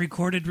live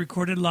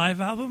recorded live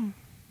album.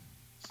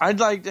 I'd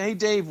like to, hey,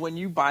 Dave, when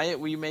you buy it,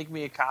 will you make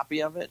me a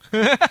copy of it?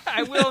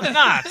 I will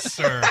not,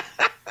 sir.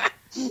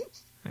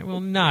 I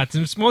will not.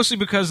 And it's mostly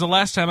because the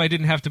last time I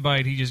didn't have to buy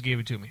it, he just gave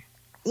it to me.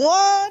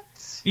 What?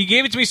 He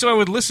gave it to me so I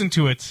would listen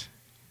to it.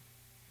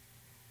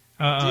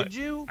 Did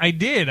you? I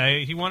did.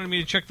 He wanted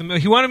me to check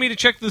He wanted me to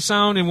check the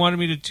sound and wanted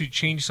me to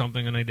change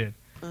something, and I did.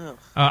 Ugh.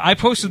 I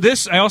posted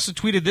this. I also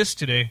tweeted this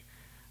today.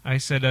 I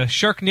said,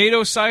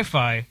 Sharknado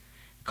Sci-Fi.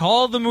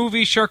 Call the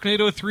movie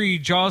Sharknado 3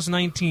 Jaws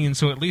 19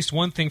 so at least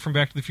one thing from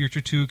Back to the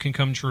Future 2 can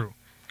come true.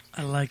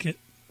 I like it.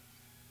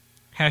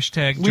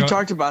 Hashtag We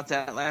talked about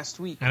that last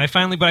week. And I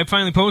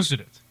finally posted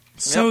it.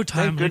 So Yep,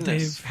 thank timely,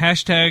 goodness. Dave.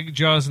 Hashtag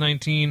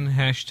Jaws19,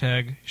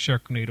 hashtag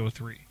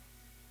Sharknado3.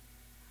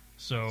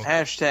 So,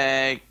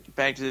 Hashtag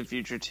Back to the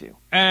Future 2.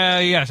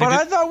 yes. But I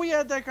I did, thought we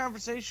had that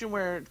conversation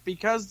where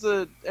because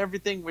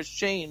everything was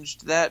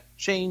changed, that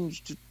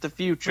changed the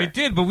future. it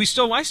did, but I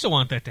still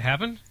want that to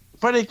happen.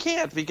 But it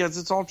can't because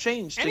it's all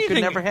changed. It Anything-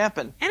 could never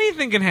happen.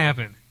 Anything can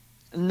happen.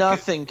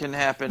 Nothing can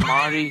happen,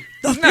 Marty.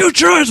 The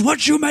future is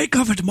what you make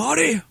of it,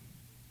 Marty.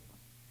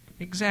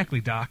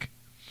 Exactly, Doc.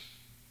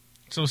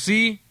 So,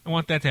 see, I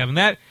want that to happen.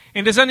 That,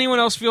 and does anyone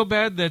else feel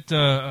bad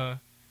that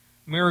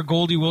Mayor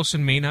Goldie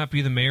Wilson may not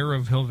be the mayor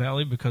of Hill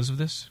Valley because of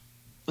this?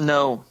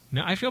 No.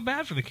 No, I feel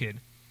bad for the kid.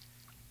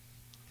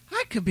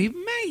 I could be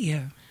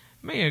mayor.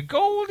 Mayor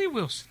Goldie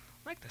Wilson.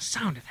 I like the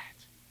sound of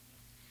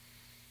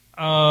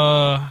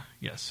that.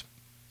 Yes.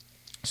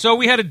 So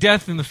we had a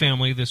death in the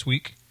family this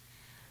week.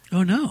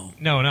 Oh, no.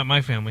 No, not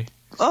my family.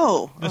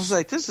 Oh, I This- was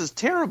like, this is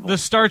terrible. The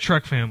Star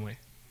Trek family.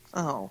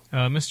 Oh.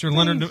 Mr.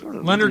 Thanks for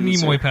the Leonard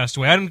loser. Nimoy passed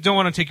away. I don't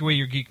want to take away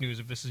your geek news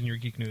if this is in your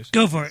geek news.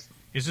 Go for it.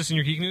 Is this in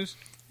your geek news?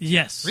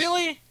 Yes.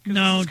 Really? 'Cause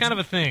No. It's kind of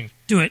a thing.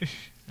 Do it.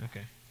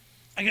 Okay.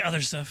 I got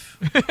other stuff.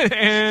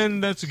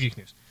 And that's the geek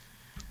news.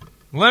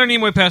 Leonard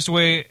Nimoy passed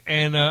away,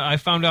 and I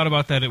found out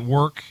about that at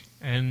work,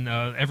 and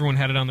everyone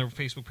had it on their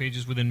Facebook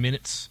pages within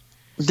minutes.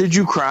 Did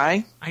you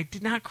cry? I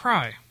did not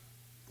cry.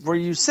 Were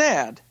you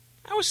sad?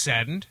 I was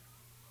saddened.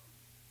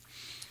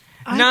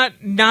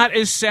 Not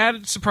as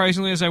sad,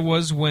 surprisingly, as I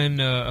was when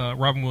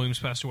Robin Williams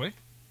passed away.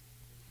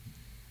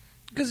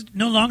 Because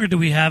no longer do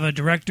we have a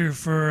director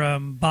for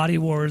Body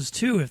Wars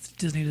 2 if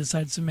Disney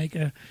decides to make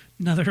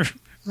another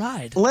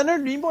ride.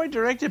 Leonard Nimoy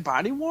directed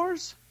Body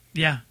Wars?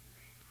 Yeah.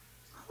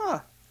 Huh.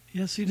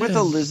 Yes, he did. With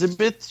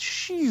Elizabeth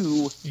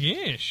Shue.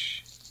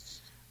 Yes.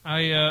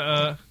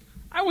 I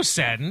was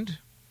saddened,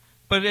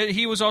 but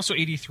he was also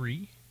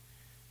 83.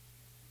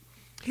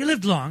 He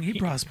lived long. He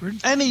prospered.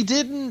 And he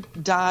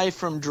didn't die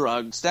from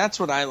drugs. That's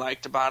what I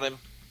liked about him.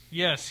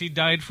 Yes, he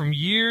died from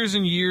years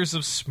and years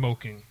of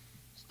smoking.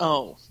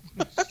 Oh.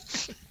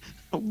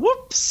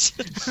 Whoops.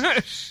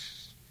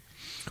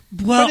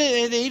 Well, But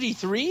at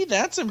 83,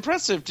 that's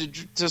impressive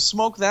to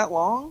smoke that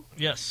long.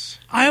 Yes.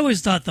 I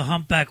always thought the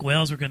humpback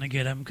whales were going to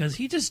get him because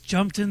he just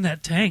jumped in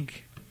that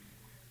tank.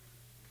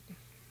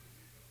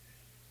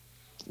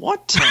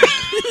 What tank?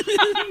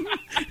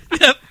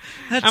 Yep.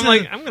 That's I'm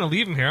going to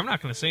leave him here. I'm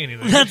not going to say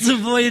anything. That's a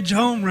Voyage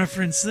Home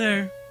reference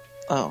there.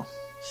 Oh.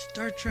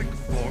 Star Trek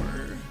 4.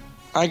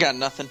 I got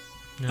nothing.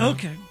 No.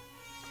 Okay.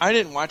 I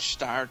didn't watch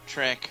Star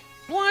Trek.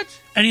 What?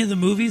 Any of the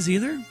movies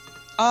either?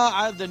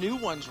 The new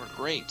ones were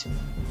great.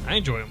 I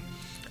enjoy him.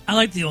 I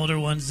like the older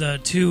ones,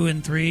 2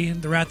 and 3,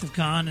 The Wrath of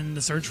Khan and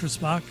The Search for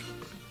Spock.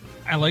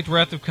 I liked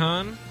Wrath of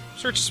Khan.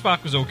 Search of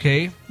Spock was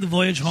okay. The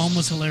Voyage Home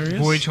was hilarious.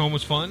 Voyage Home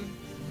was fun.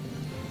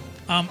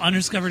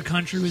 Undiscovered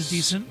Country was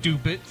decent.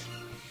 Stupid.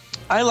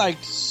 I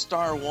liked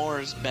Star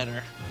Wars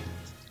better.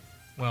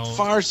 Well,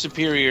 Far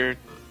superior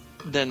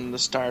than the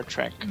Star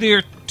Trek.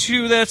 they're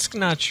two. That's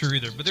not true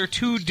either. But they're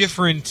two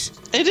different.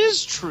 It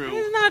is true.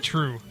 It's not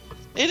true.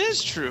 It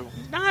is true.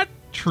 Not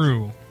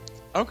true.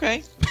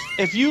 Okay.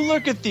 If you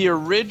look at the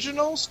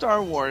original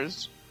Star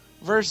Wars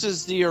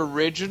versus the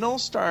original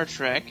Star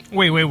Trek.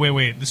 Wait.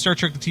 The Star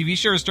Trek the TV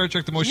show or Star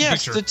Trek the motion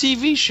Yes, picture? the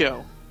TV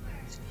show.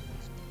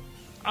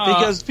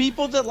 Because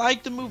people that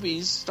like the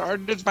movies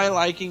started by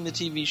liking the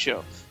TV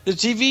show. The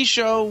TV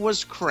show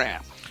was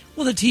crap,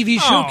 Well, the TV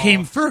show Oh.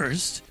 came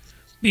first,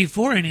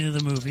 before any of the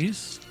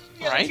movies.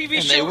 Yeah, right? The TV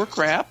and show, they were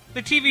crap.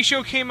 The TV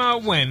show came out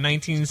when?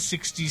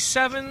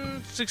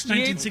 1967?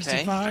 68?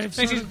 1965.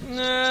 sort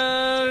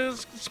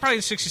of. It's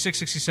probably 66,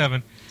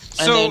 67. And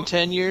So, then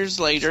 10 years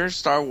later,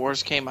 Star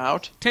Wars came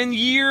out. 10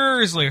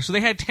 years later. So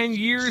they had 10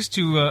 years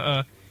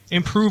to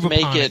improve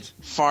Make upon it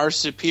far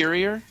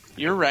superior.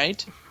 You're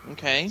right.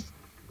 Okay.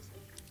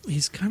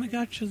 He's kind of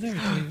got you there,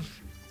 Dave.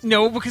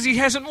 No, because he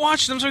hasn't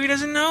watched them, so he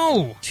doesn't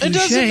know. It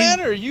doesn't Touche.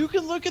 matter. You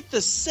can look at the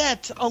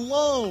set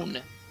alone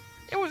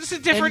It was a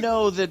and different...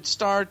 know that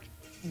Star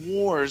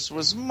Wars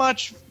was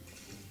much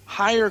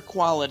higher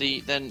quality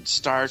than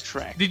Star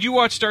Trek. Did you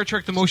watch Star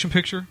Trek the motion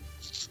picture?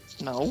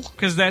 No.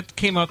 Because that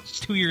came out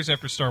 2 years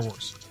after Star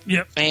Wars.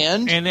 Yep.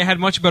 And And it had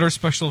much better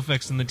special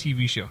effects than the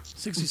TV show.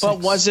 66. but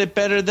was it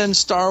better than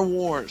Star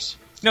Wars?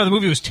 No, the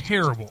movie was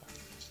terrible.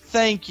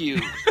 Thank you.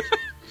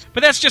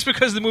 But that's just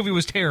because the movie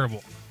was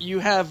terrible. You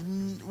have.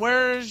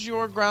 Where's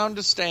your ground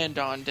to stand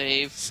on,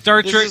 Dave?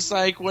 Star This Trek... is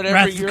like whatever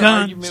Wrath of your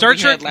Khan. argument Star we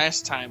Trek- had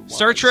last time was.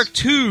 Star Trek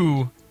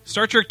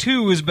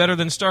 2 is better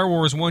than Star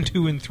Wars 1,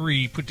 2, and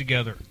 3 put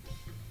together.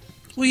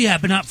 Well, yeah,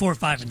 but not 4,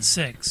 5, and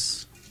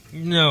 6.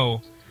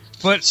 No.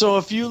 But So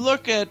if you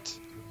look at.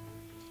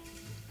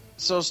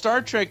 So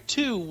Star Trek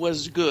 2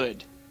 was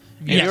good.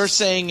 And Yes. you're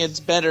saying it's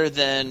better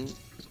than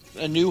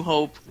A New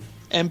Hope,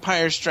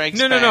 Empire Strikes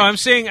no, Back. I'm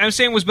saying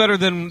it was better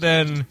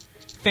than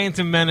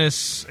Phantom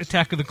Menace,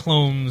 Attack of the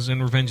Clones,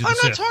 and Revenge of the I'm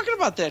not Sith. talking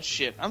about that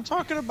shit. I'm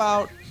talking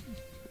about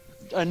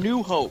A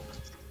New Hope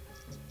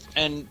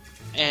and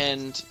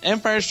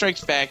Empire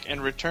Strikes Back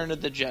and Return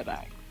of the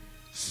Jedi.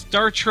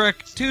 Star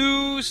Trek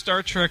 2,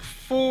 Star Trek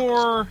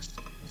 4.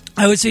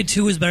 I would say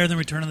 2 is better than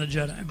Return of the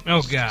Jedi.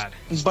 Oh God.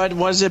 But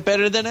was it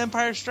better than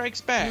Empire Strikes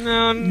Back?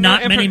 No,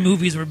 Not many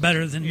movies were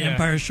better than Yeah.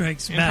 Empire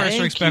Strikes Back. Empire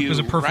Strikes Back was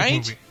a you, perfect right?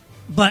 movie.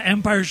 But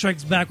Empire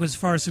Strikes Back was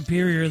far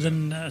superior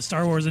than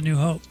Star Wars: A New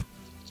Hope.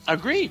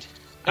 Agreed.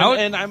 I would-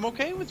 And I'm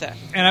okay with that.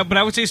 But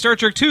I would say Star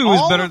Trek 2 is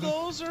All better. of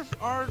those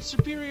are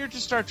superior to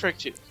Star Trek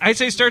 2. I'd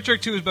say Star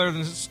Trek 2 is better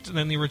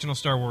than the original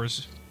Star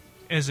Wars,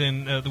 as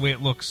in the way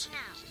it looks.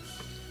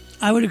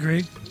 I would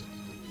agree.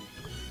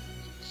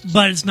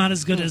 But it's not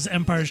as good as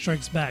Empire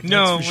Strikes Back.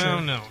 No, that's for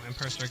sure. no.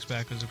 Empire Strikes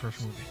Back is a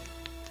perfect movie.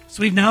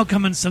 So we've now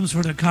come in some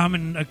sort of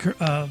common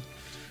Ground.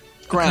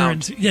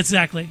 occurrence. Yeah,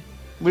 exactly.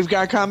 We've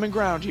got common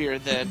ground here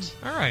that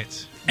All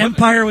right.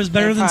 Empire was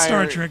better than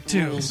Star Empire Trek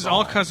too. This is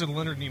all because of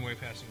Leonard Nimoy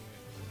passing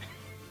away.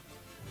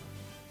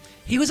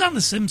 He was on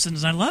The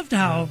Simpsons, and I loved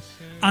how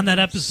on that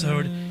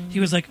episode he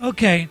was like,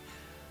 "Okay,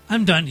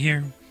 I'm done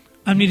here.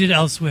 I'm needed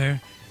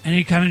elsewhere," and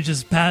he kind of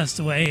just passed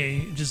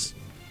away, just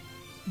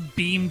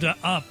beamed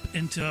up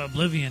into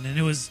oblivion, and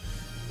it was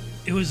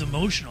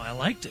emotional. I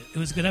liked it. It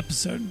was a good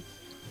episode.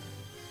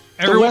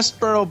 the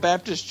Westboro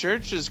Baptist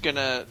Church is going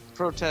to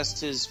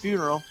protest his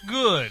funeral.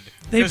 Good.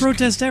 They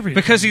protest everything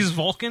Because he's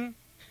Vulcan?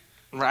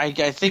 Right,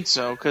 I think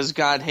so, because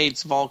God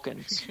hates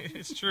Vulcans.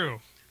 It's true.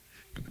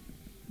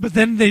 But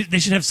then they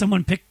should have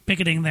someone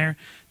picketing there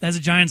that has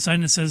a giant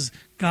sign that says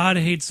 "God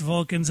hates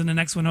Vulcans," and the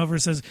next one over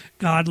says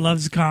 "God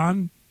loves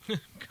Khan."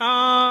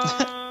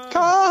 Khan.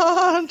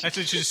 God! That's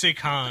what you should say,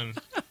 Khan.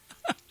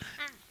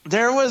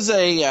 There was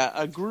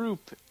a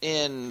group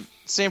in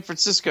San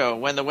Francisco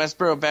when the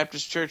Westboro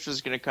Baptist Church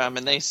was going to come,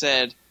 and they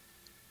said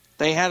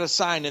they had a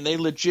sign, and they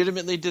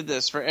legitimately did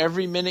this. For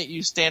every minute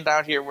you stand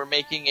out here, we're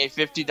making a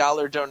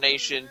 $50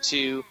 donation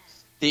to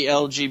the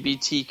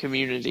LGBT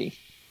community.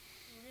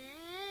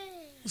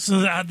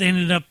 So they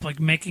ended up like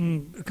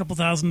making a couple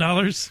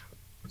 $1,000s.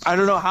 I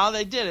don't know how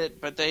they did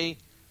it, but I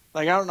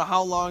don't know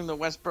how long the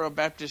Westboro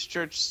Baptist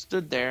Church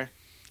stood there.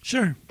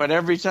 Sure. But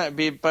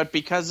but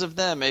because of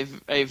them,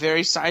 a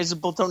very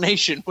sizable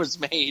donation was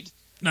made.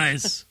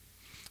 Nice.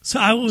 So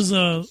I was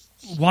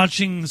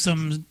watching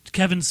some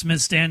Kevin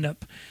Smith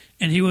stand-up,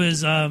 and he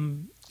was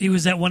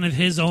at one of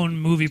his own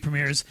movie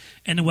premieres,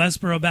 and the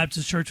Westboro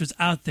Baptist Church was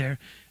out there,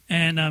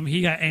 and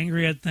he got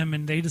angry at them,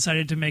 and they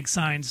decided to make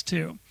signs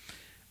too.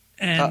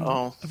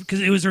 And because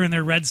it was during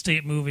their Red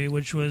State movie,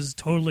 which was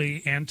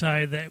totally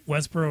anti the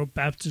Westboro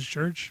Baptist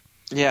Church.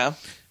 Yeah.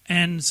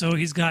 And so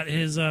he's got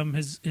his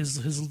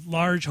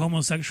large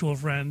homosexual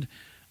friend,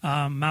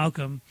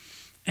 Malcolm,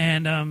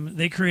 and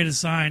they create a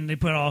sign. They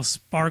put all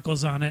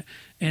sparkles on it,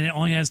 and it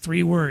only has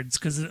 3 words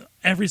because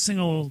every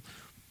single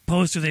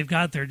poster they've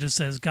got there just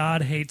says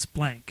 "God hates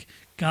blank."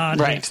 God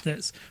hates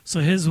this.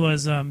 So his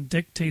was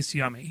 "Dick tastes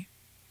yummy."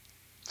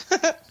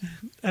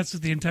 That's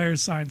what the entire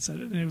sign said,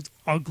 and it was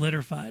all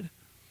glitterified.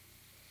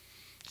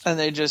 And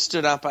they just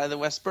stood out by the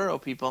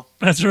Westboro people.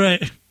 That's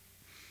right.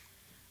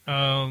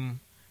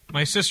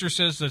 My sister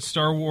says that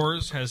Star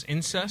Wars has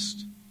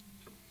incest.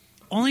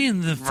 Only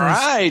in the first.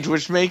 Right,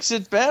 which makes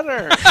it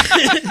better.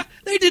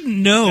 They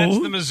didn't know.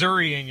 That's the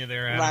Missouri in you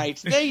there, Adam. Right,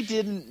 they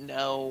didn't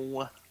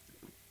know.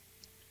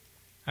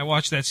 I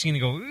watched that scene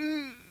and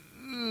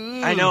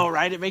go, I know,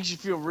 right? It makes you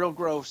feel real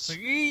gross.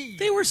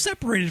 They were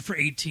separated for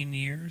 18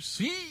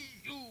 years.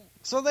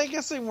 So I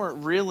guess they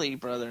weren't really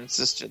brother and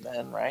sister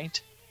then,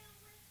 right?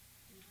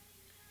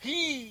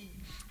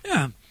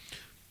 Yeah.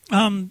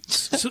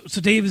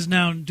 So Dave is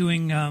now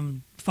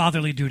doing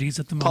fatherly duties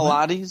at the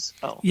moment. Pilates?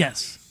 Oh.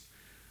 Yes.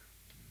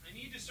 I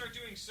need to start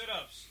doing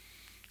sit-ups.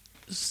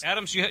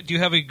 Adams, do you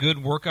have a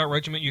good workout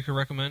regimen you can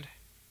recommend?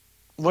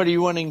 What are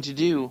you wanting to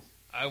do?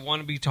 I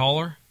want to be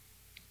taller.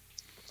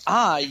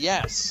 Ah,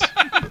 yes.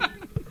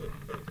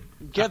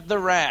 Get the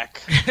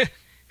rack.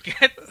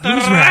 Get the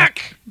Who's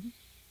rack.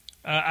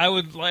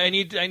 I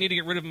need to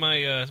get rid of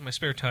my my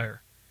spare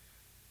tire.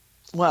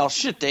 Well,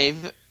 shit,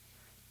 Dave.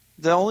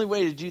 The only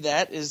way to do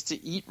that is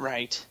to eat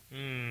right.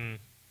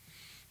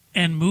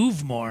 And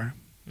move more.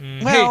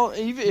 Well,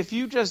 if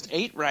you just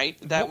ate right,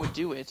 that would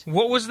do it.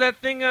 What was that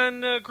thing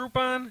on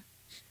Groupon?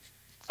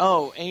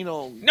 Oh,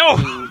 anal. No,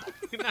 lube.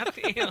 not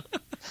the anal.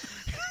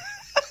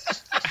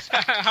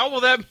 How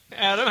will that,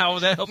 Adam? How will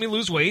that help me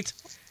lose weight?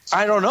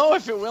 I don't know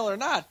if it will or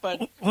not,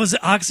 but Was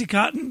it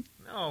Oxycontin?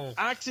 No,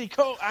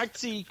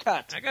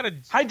 Oxycut. I got a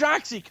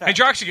Hydroxycut.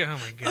 hydroxy. Oh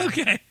my god.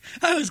 Okay.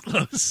 I was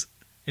close.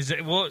 Is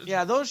it well?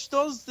 Yeah, those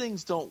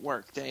things don't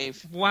work,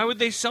 Dave. Why would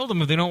they sell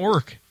them if they don't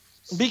work?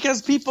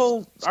 Because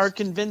people are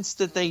convinced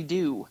that they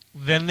do.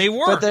 Then they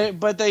work.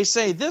 But they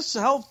say this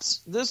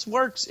helps, this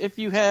works if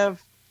you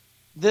have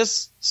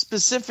this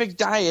specific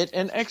diet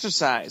and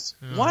exercise.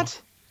 What?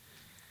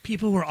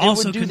 People were It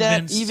also would do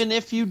convinced. that even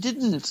if you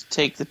didn't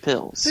take the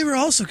pills. They were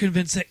also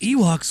convinced that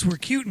Ewoks were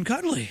cute and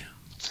cuddly.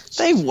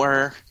 They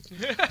were.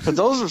 But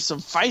those were some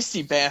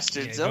feisty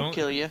bastards. Yeah, They'll don't-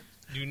 kill you.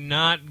 Do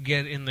not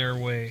get in their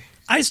way.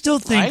 I still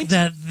think Right?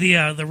 that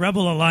the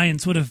Rebel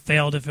Alliance would have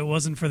failed if it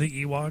wasn't for the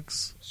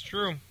Ewoks. It's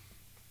true.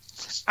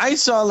 I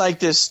saw like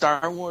this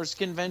Star Wars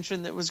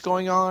convention that was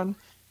going on,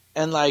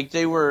 and like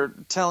they were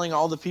telling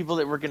all the people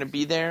that were going to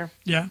be there,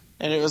 Yeah.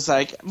 and it was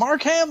like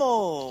Mark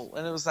Hamill,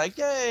 and it was like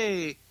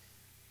yay,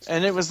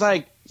 and it was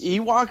like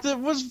Ewok that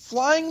was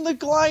flying the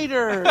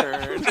glider.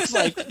 It's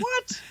like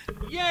what?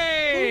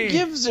 Yay! Who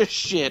gives a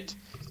shit?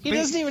 He But-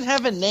 doesn't even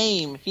have a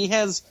name. He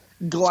has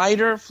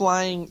glider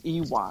flying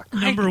Ewok.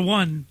 Number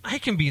one. I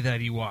can be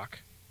that Ewok.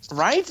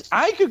 Right?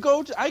 I could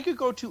go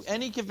to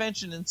any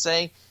convention and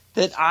say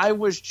that I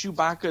was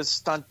Chewbacca's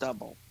stunt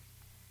double.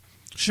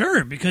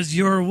 Sure, because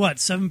you're what,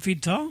 7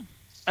 feet tall?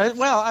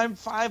 Well, I'm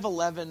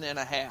 5'11" and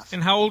a half.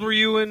 And how old were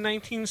you in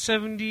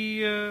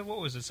 1970? What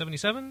was it?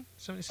 77?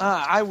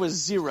 77? I was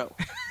 0.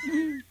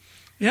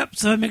 Yep,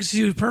 so it makes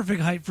you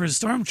perfect height for a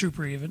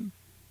stormtrooper even.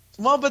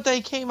 Well, but they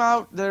came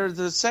out.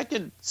 The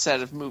second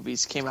set of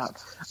movies came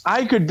out.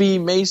 I could be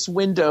Mace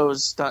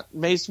Windu's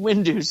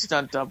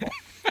stunt double.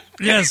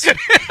 Yes.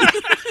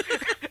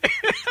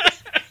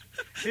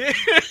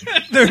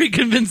 Very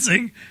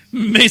convincing.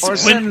 Mace Or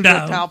Senator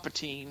Windu.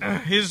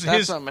 Palpatine. his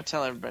That's what I'm gonna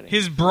tell everybody.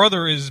 his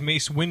brother is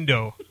Mace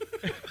Windu.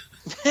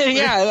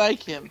 Yeah, I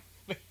like him.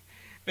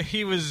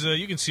 He was.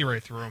 You can see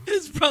right through him.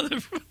 His brother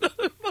from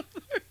another mother.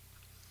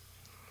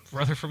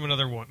 Brother from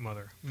another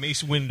mother.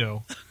 Mace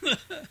Windu.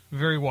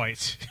 Very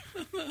white.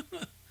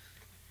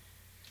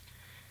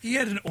 He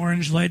had an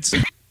orange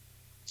lightsaber.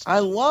 I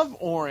love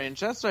orange.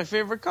 That's my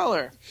favorite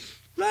color.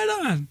 Right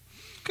on.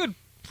 Good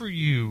for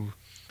you.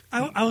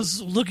 I was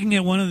looking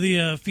at one of the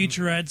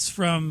featurettes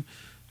from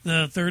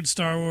the third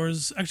Star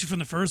Wars, actually from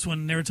the first one.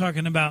 And they were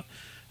talking about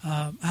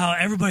how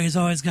everybody's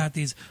always got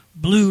these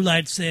blue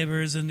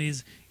lightsabers and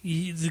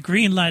the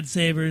green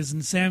lightsabers,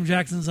 and Sam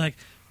Jackson's like,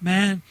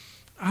 man,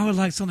 I would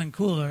like something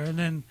cooler. And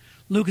then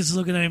Lucas is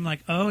looking at him like,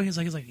 oh, and he's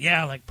like,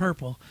 yeah, I like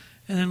purple.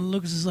 And then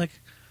Lucas is like,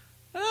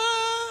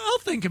 I'll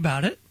think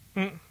about it.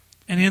 Mm.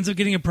 And he ends up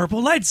getting a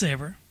purple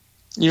lightsaber.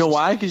 You know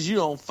why? Because you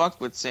don't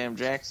fuck with Sam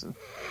Jackson.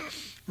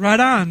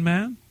 Right on,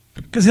 man.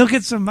 Because he'll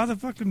get some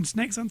motherfucking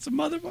snakes on some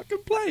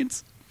motherfucking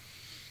planes.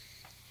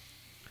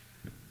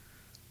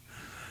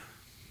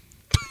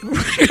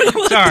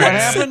 What Sorry.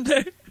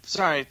 happened?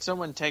 Sorry,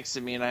 someone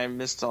texted me and I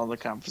missed all the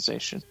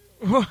conversation.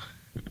 I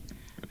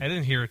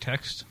didn't hear a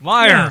text.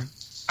 Liar. Yeah.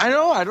 I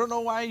know. I don't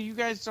know why you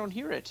guys don't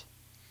hear it.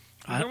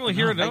 I don't really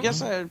hear it. I though.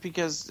 guess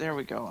because there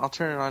we go. I'll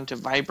turn it on to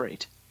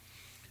vibrate,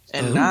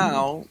 and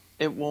now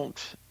it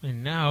won't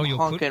And now you'll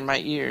honk put in my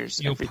ears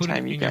you'll every put it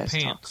time in you your guys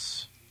talk.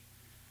 pants.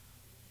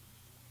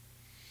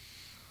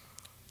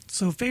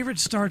 So, favorite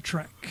Star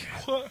Trek?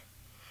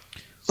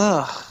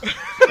 Ugh.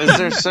 Is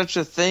there such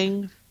a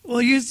thing?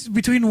 Well,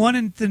 between one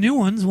and the new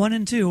ones, 1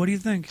 and 2. What do you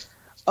think?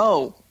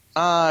 Oh,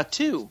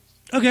 2.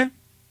 Okay.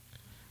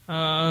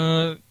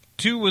 2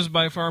 was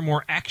by far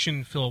more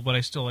action-filled, but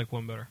I still like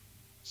 1 better.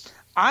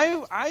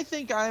 I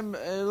think I'm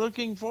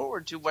looking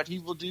forward to what he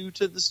will do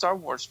to the Star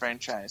Wars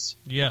franchise.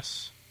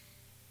 Yes.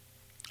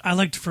 I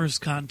liked First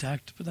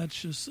Contact, but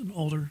that's just an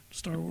older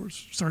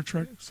Star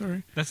Trek.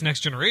 Sorry. That's Next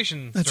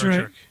Generation That's Star right.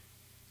 Trek.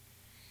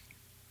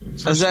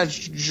 Is that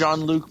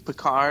Jean-Luc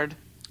Picard?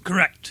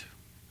 Correct.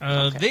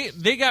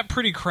 They got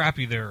pretty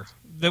crappy there.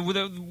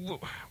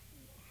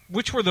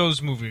 Which were those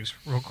movies,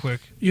 real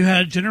quick? You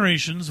had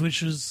Generations,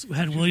 which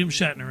had William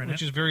Shatner in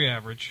Which it. is very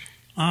average.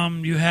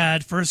 You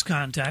had First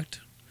Contact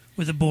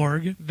with the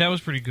Borg. That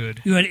was pretty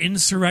good. You had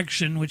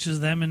Insurrection, which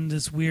is them in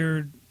this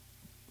weird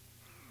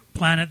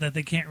planet that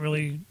they can't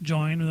really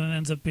join, and then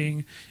ends up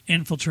being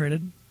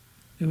infiltrated.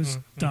 It was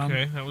dumb.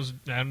 Okay, I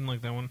didn't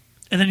like that one.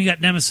 And then you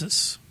got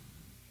Nemesis,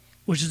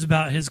 which is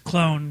about his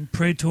clone,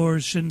 Praetor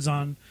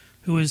Shinzon,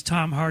 who is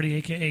Tom Hardy,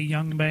 a.k.a.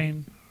 Young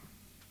Bane.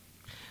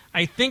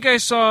 I think I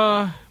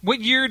saw... What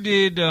year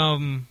did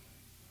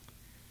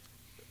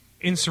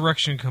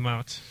Insurrection come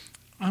out?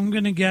 I'm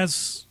going to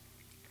guess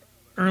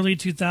early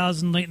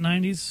 2000, late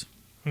 90s.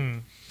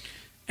 And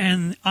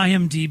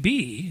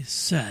IMDb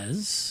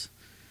says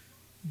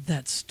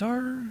that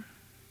Star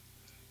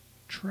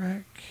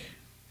Trek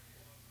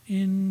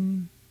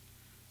Insurrection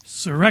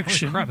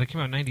Holy crap, that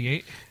came out in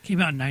 98? came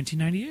out in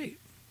 1998.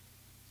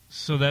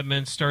 So that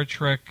meant Star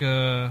Trek,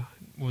 what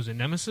was it,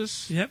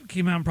 Nemesis? Yep,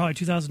 came out in probably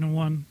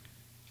 2001.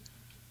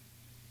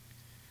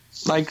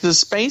 Like the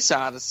Space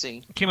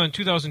Odyssey. It came out in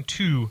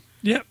 2002.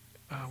 Yep.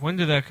 When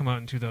did that come out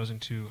in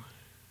 2002?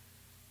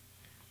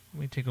 Let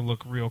me take a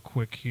look real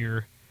quick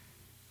here.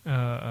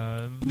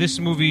 This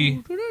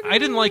movie... I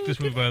didn't like this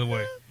movie, by the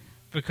way,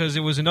 because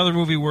it was another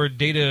movie where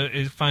Data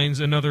finds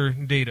another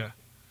Data.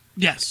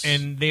 Yes.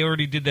 And they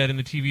already did that in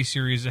the TV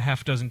series a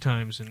half dozen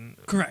times. And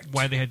Correct.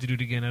 why they had to do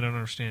it again, I don't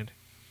understand.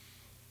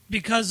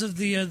 Because of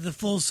the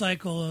full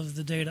cycle of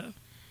the Data.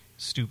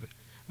 Stupid.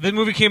 The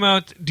movie came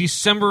out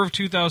December of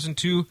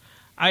 2002.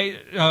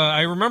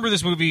 I remember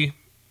this movie,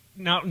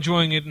 not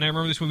enjoying it, and I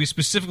remember this movie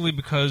specifically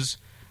because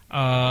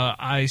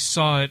I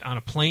saw it on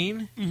a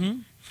plane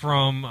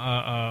from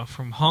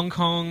Hong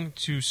Kong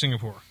to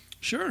Singapore.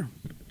 Sure. And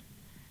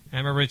I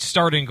remember it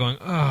starting going,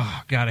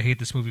 oh, God, I hate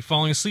this movie.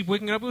 Falling asleep,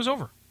 waking up, it was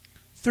over.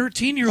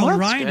 13-year-old Oh, that's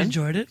Ryan good.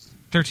 enjoyed it.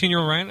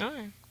 13-year-old Ryan, all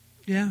right.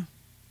 Yeah.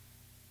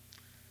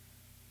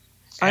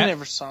 I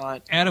never saw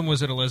it. Adam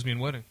was at a lesbian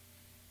wedding.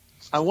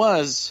 I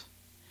was.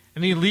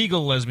 An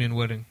illegal lesbian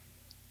wedding.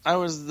 I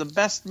was the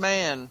best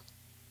man.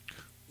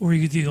 Were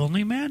you the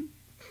only man?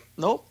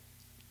 Nope.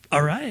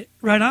 All right.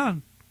 Right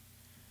on.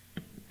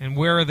 And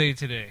where are they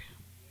today?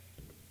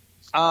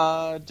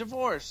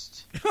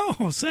 Divorced.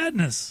 Oh,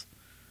 sadness.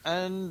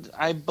 And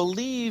I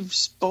believe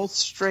both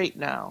straight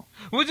now.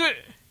 What's it?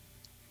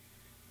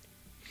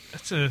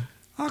 That's a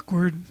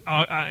Awkward.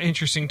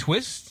 interesting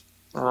twist.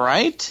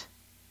 Right?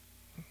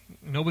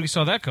 Nobody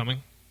saw that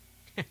coming.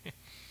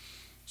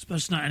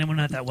 Especially not anyone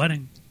at that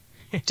wedding.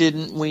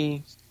 Didn't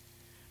we?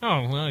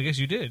 Oh, well, I guess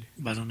you did.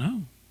 I don't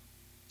know.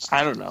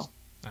 I don't know.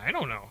 I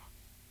don't know.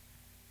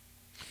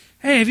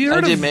 Hey, have you I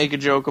heard did of... make a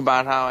joke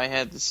about how I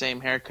had the same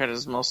haircut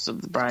as most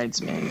of the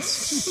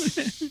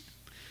bridesmaids.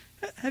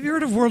 Have you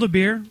heard of World of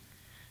Beer?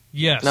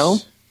 Yes. No?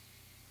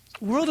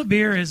 World of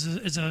Beer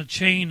is a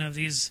chain of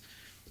these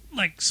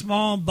like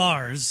small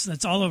bars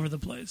that's all over the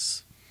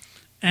place.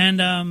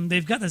 And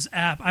they've got this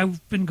app.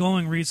 I've been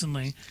going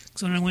recently.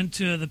 So when I went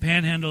to the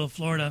Panhandle of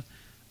Florida,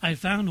 I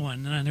found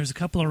one. And there's a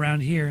couple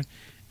around here.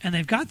 And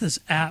they've got this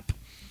app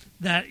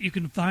that you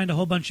can find a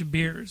whole bunch of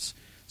beers.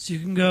 So you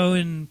can go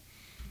and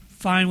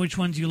find which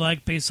ones you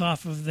like based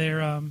off of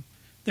their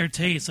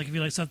taste. Like if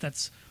you like stuff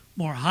that's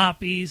more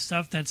hoppy,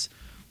 stuff that's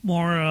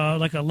more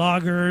like a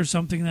lager, or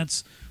something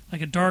that's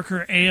like a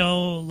darker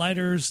ale,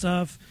 lighter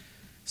stuff.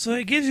 So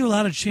it gives you a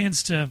lot of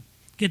chance to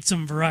get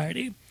some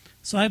variety.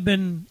 So I've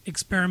been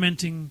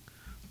experimenting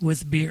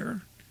with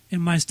beer,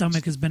 and my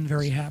stomach has been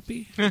very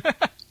happy.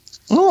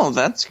 Oh,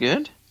 that's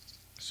good.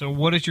 So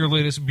what is your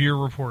latest beer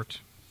report?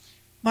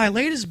 My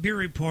latest beer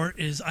report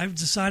is I've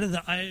decided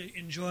that I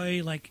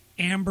enjoy like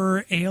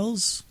amber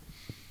ales.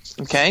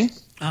 Okay.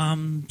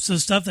 So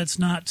stuff that's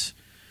not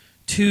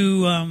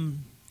too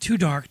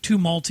dark, too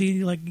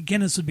malty. Like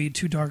Guinness would be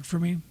too dark for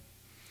me.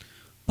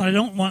 But I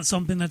don't want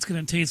something that's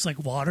going to taste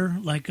like water,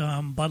 like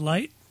Bud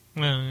Light.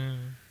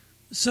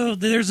 So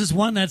there's this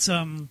one that's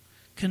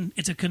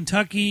it's a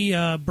Kentucky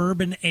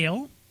bourbon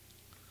ale.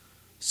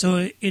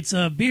 So it's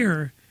a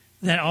beer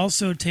that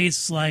also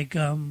tastes like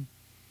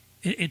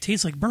it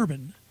tastes like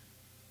bourbon.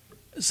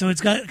 So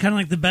it's got kind of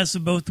like the best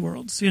of both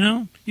worlds. You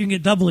know, you can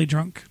get doubly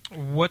drunk.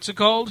 What's it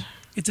called?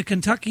 It's a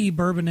Kentucky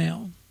bourbon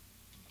ale.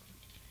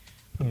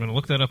 I'm going to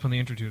look that up on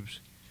the intertubes.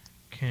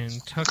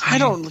 Kentucky. I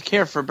don't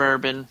care for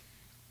bourbon.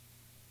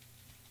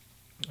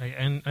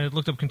 I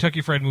looked up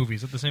Kentucky Fried Movie.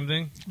 Is that the same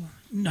thing?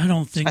 I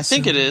don't think. I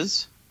think so. it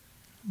is.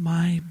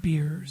 My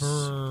beers.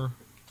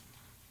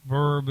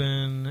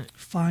 Bourbon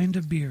Find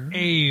a beer.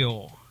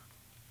 ale.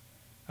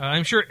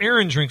 I'm sure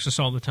Erin drinks this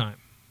all the time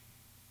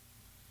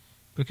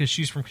because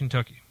she's from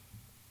Kentucky.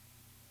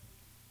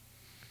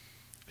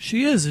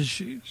 She is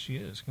she? She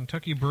is.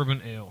 Kentucky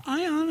Bourbon Ale.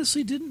 I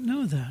honestly didn't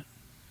know that.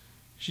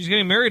 She's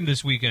getting married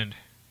this weekend.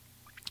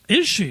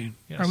 Is she?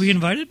 Yes. Are we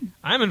invited?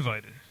 I'm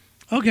invited.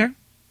 Okay.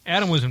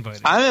 Adam was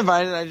invited. I'm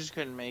invited. I just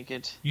couldn't make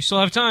it. You still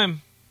have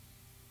time.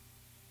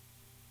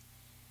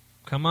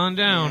 Come on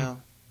down. Yeah.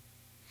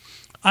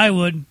 I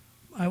would.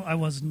 I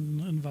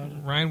wasn't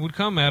invited. Ryan would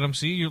come, Adam.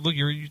 See,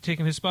 you're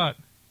taking his spot.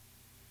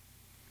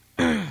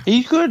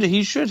 He could.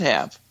 He should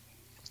have.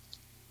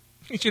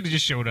 He should have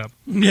just showed up.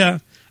 Yeah.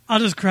 I'll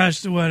just crash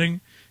the wedding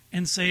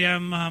and say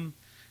I'm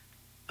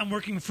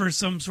working for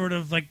some sort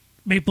of like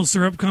maple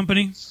syrup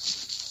company.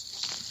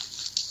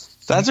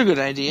 That's a good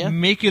idea.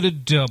 Make it a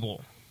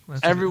double.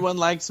 Everyone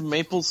likes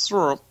maple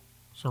syrup.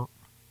 Syrup.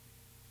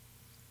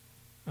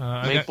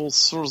 Maple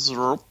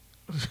syrup.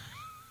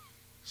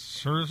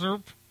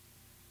 Syrup.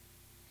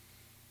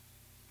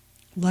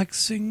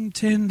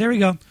 Lexington. There we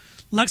go.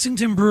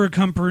 Lexington Brewer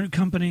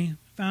Company.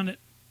 Found it.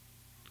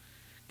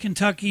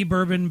 Kentucky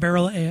Bourbon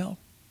Barrel Ale.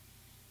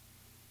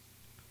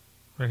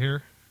 Right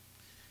here.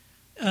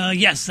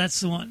 Yes,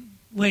 that's the one.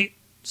 Wait,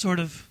 sort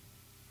of.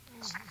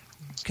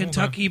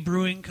 Kentucky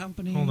Brewing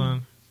Company. Hold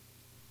on.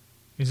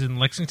 Is it in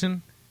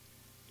Lexington?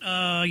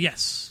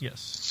 Yes.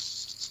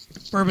 Yes.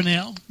 Bourbon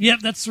Ale. Yep,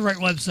 that's the right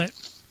website.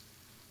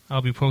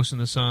 I'll be posting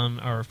this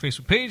on our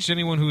Facebook page.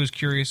 Anyone who is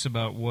curious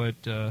about what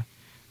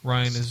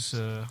Ryan is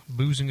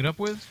boozing it up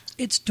with.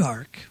 It's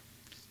dark.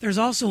 There's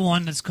also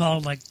one that's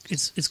called like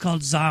it's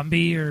called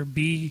Zombie or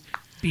Bee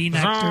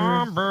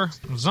Nectar.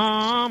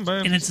 Zombie.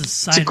 And it's a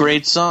cider. It's a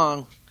great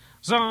song.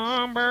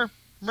 Zombie.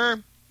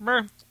 Burr,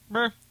 burr,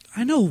 burr,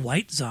 I know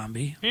White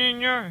Zombie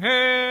in your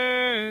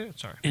head.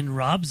 Sorry. and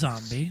Rob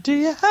Zombie. Do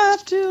you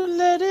have to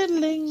let it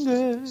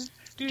linger?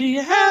 Do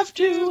you have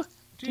to?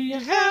 Do you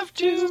have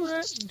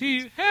to? Do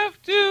you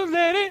have to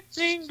let it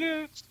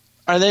linger?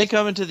 Are they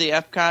coming to the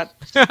Epcot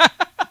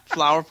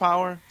Flower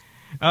Power?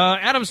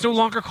 Adam's no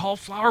longer called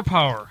Flower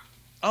Power.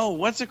 Oh,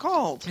 what's it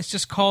called? It's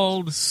just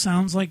called...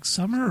 Sounds like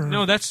summer. Or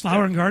No, that's...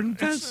 Flower and Garden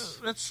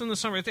Fest. That's in the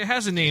summer. It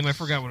has a name. I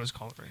forgot what it was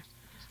called. Right?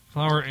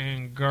 Flower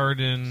and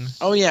Garden...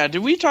 Oh, yeah.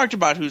 We talked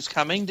about who's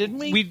coming, didn't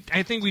we?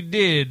 I think we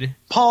did.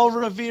 Paul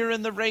Revere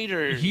and the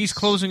Raiders. He's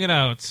closing it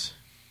out.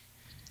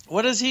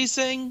 What does he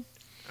sing?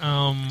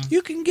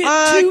 You can get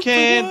I two for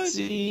can't one.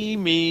 see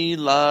me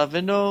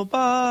loving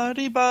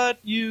nobody but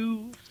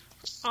you.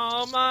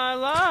 all my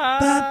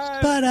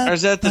life. Or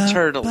is that the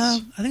Turtles? I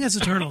think that's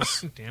the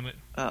Turtles. Damn it.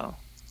 Oh.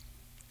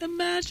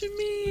 Imagine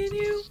me and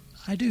you.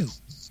 I do.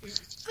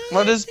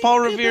 What does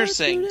Paul I think Revere about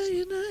sing? you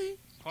day and night.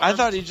 I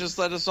thought he just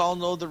let us all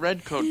know the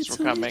Redcoats It's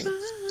were coming.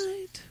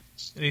 alright.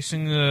 They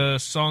sing a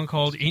song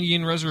called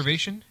Indian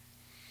Reservation.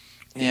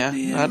 Yeah.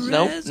 Indian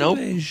Nope.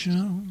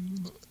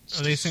 reservation.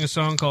 They sing a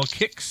song called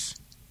Kicks.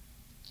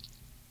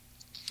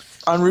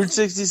 On Route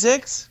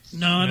 66?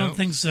 No, I No. don't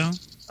think so.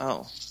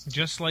 Oh.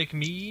 Just Like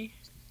Me.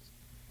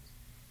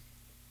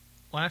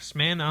 Last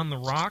Man on the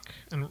Rock.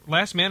 And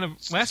Last Man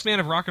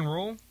of Rock and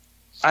Roll.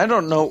 I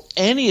don't know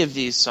any of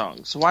these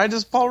songs. Why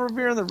does Paul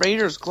Revere and the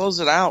Raiders close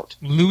it out?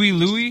 Louie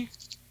Louie.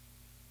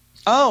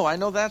 Oh, I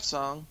know that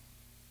song.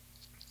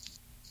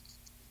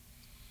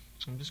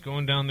 I'm just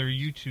going down their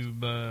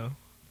YouTube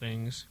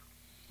things.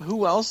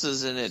 Who else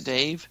is in it,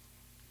 Dave?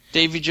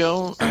 Davy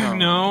Jones? Oh.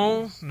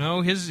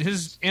 No.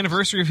 His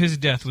anniversary of his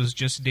death was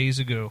just days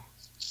ago.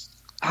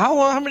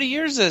 How many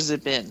years has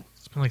it been?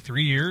 It's been like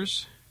 3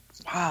 years.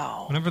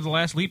 Wow. Whenever the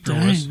last leap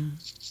year was. Dang.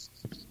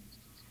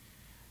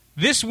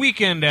 This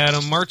weekend,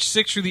 Adam, March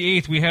 6th through the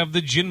 8th, we have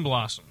the Gin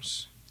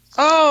Blossoms.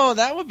 Oh,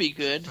 that would be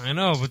good. I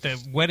know, but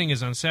that wedding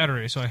is on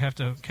Saturday, so I have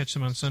to catch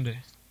them on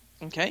Sunday.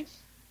 Okay.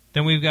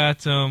 Then we've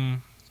got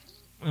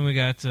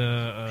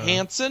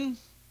Hanson?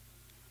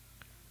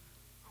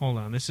 Hold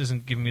on, this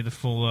isn't giving me the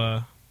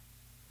full.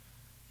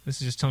 This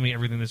is just telling me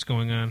everything that's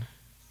going on.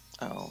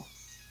 Oh.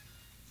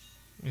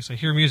 Yes, I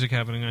hear music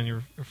happening on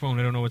your phone.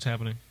 I don't know what's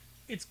happening.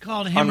 It's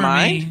called Him or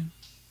mine? Me.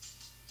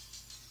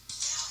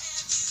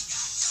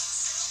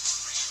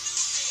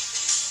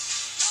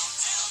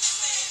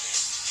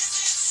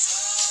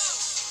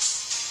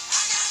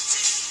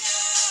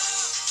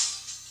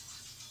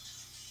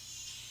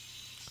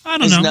 I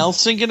don't Is know.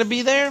 Nelson going to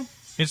be there?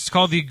 It's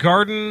called the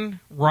Garden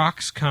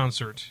Rocks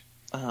Concert.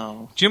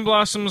 Oh. Jim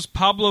Blossoms,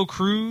 Pablo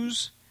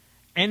Cruz,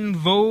 En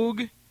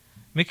Vogue,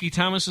 Mickey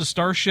Thomas's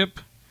Starship,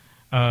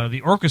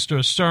 the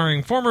orchestra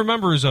starring former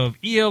members of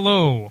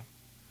ELO,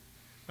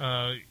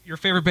 your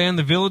favorite band,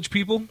 The Village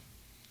People,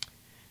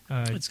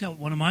 It's got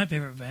one of my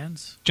favorite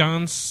bands.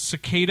 John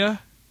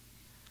Cicada,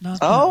 Not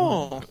that one.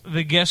 Oh.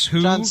 The Guess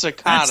Who, John That's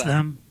Cicada.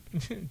 them.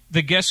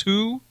 The Guess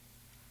Who,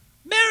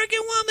 American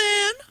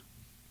woman,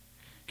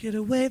 get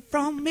away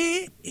from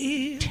me.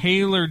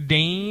 Taylor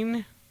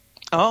Dane.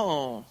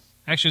 Oh.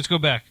 Actually, let's go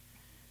back.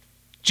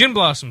 Gin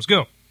Blossoms,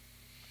 go.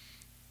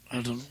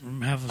 I don't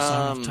have a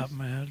song off the top of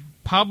my head.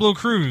 Pablo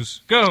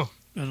Cruz, go.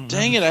 I don't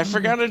Dang have it, I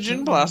forgot a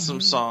Gin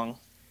Blossom song.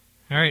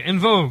 All right, En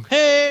Vogue.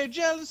 Hey,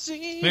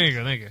 jealousy. There you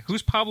go.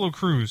 Who's Pablo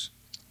Cruz?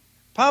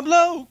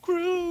 Pablo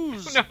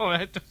Cruz. No,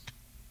 that.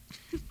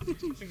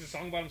 Sings a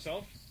song about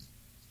himself.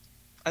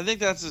 I think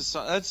that's his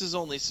song. That's his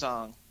only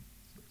song.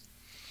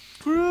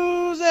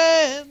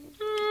 Cruising.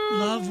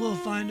 Love will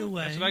find a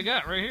way. That's what I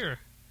got right here.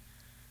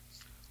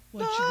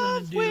 What you gonna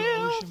Love do,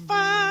 will Ocean Breeze?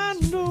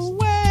 find a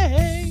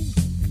way.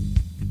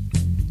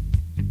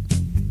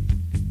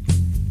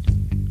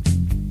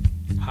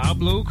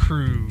 Pablo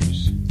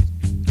Cruz.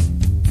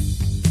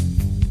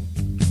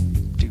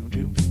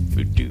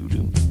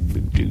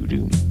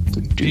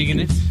 Digging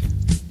it.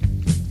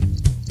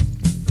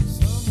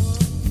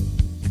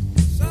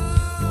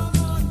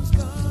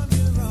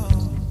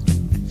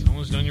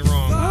 Someone's done you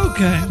wrong.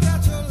 Okay.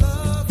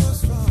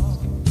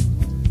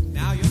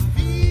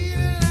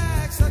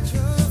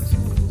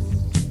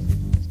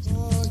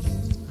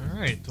 All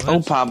right. Well, Oh,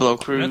 that's, Pablo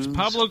Cruz. that's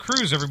Pablo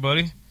Cruz,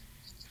 everybody.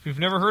 If you've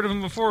never heard of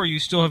him before, you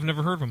still have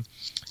never heard of him.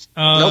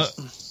 Nope.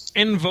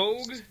 En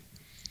Vogue.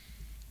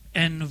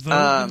 And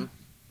Vogue.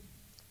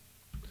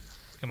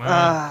 Come on.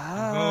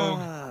 En Vogue.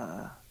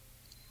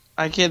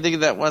 I can't think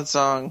of that one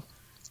song.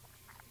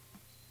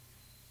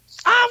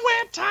 I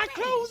wear tight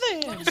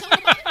clothing,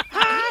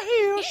 high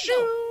heel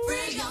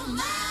shoes.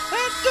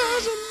 That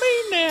doesn't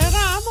mean that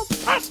I'm a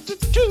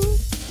prostitute.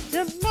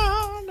 You know.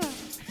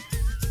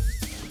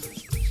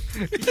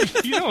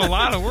 You know a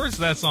lot of words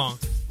to that song.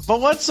 But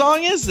what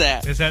song is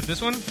that? Is that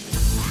this one?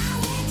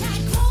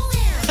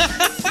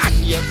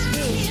 Yes, it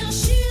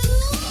is.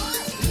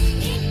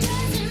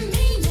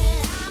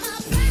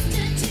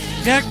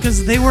 Yeah,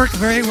 because they work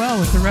very well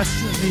with the rest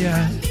of the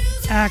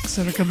acts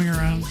that are coming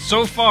around.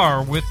 So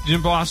far, with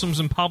Jim Blossoms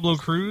and Pablo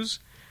Cruz,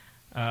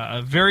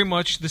 very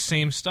much the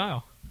same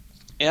style.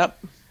 Yep.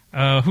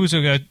 Who's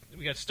we got?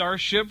 We got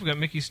Starship. We got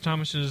Mickey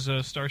Thomas's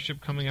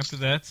Starship coming after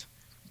that.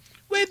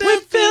 We We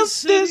built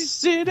this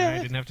city. I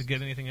didn't have to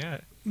get anything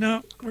at.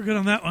 No, we're good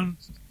on that one.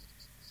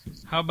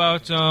 How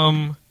about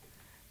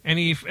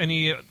any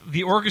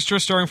the orchestra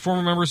starring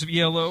former members of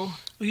ELO?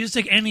 We just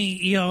take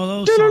any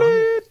ELO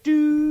song.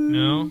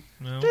 No.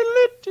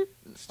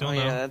 Still Oh no.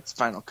 yeah, that's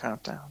Final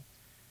Countdown.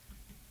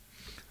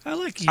 I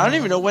like I don't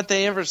even know what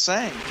they ever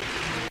sang.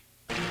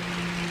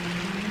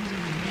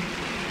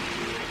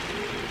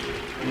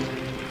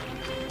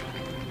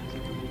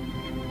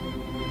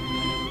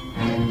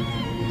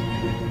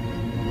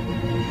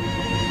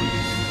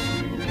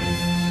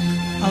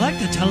 I like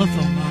the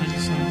Telephone Line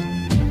song.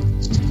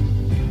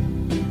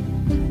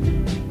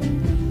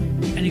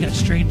 And you got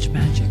Strange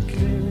Magic.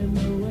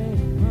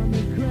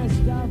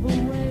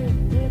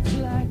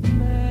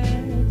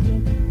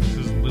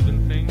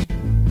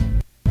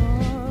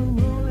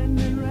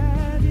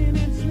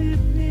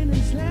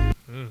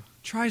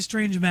 Try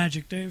Strange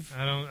Magic, Dave.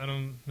 I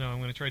don't know. I'm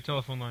going to try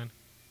telephone line.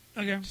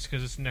 Okay. Just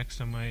because it's next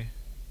on my...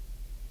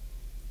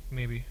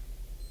 Maybe.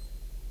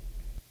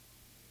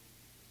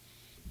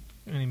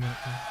 Any minute.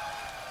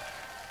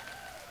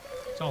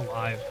 It's all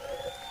live.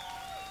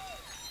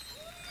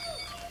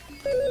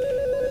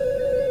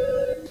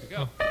 There we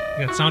go.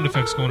 You got sound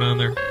effects going on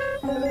there.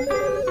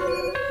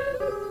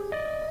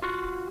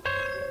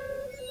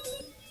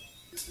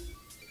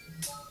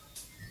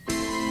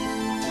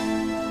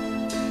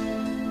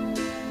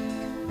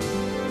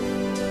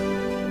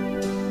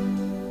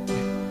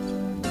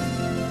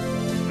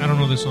 I don't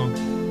know this song.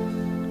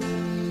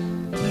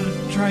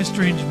 Try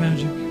Strange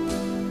Magic.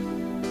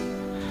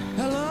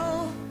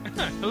 Hello?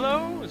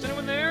 Hello? Is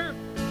anyone there?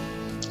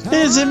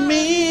 Is it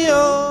me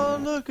you're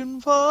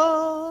looking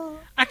for?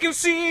 I can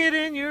see it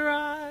in your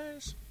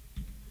eyes.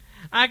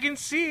 I can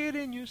see it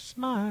in your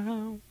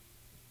smile.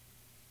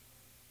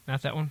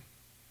 Not that one.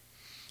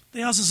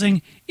 They also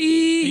sing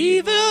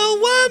Evil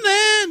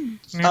Woman.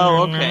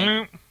 Oh,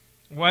 okay.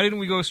 Why didn't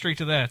we go straight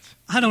to that?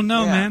 I don't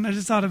know, Yeah. man. I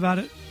just thought about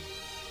it.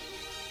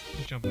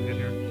 Let's jump ahead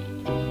here.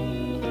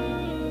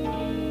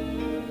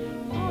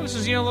 Oh, this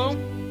is yellow.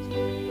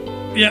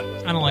 Yep.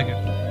 I don't like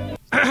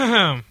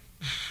it.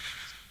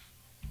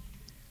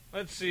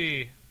 Let's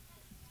see.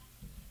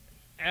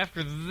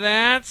 After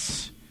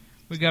that,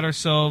 we got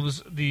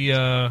ourselves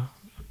the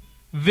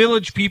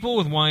Village People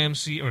with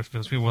YMC, or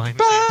Village People with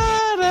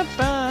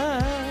YMC.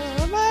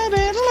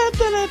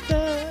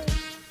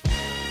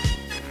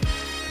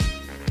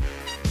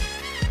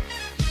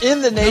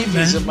 In the Navy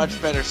is a man.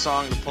 much better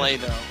song to play,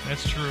 though.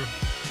 That's true.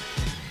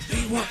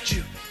 We want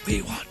you.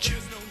 We want you.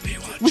 We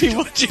want We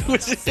want you.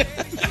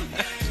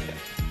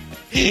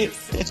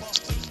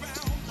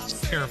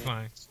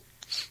 Terrifying.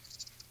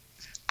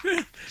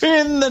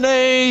 In the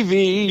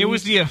Navy. It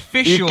was the You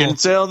official. can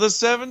sail the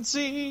seven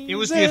seas. It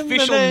was the in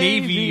official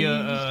Navy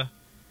Navy.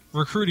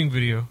 recruiting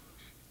video.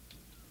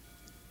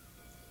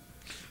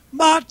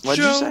 What'd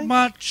you Macho, say?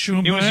 macho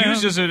It was man.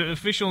 used as an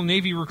official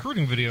Navy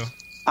recruiting video.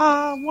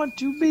 I want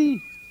to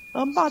be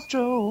a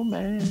macho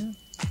man.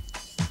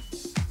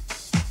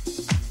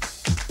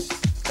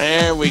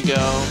 There we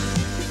go.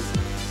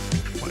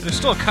 There's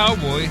still a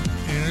cowboy,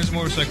 and there's a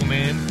motorcycle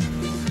man,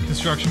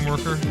 construction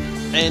worker,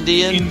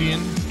 Indian. Indian,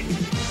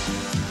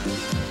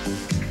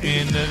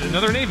 and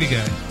another Navy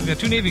guy. We got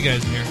two Navy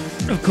guys in here.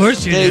 Of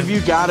course you Dave, do.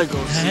 you gotta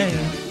go see Hey.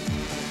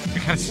 it.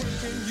 Because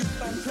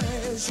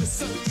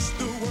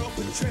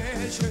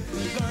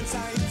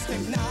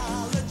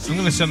I'm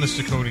gonna send this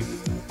to Cody.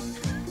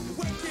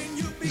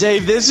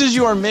 Dave, this is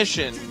your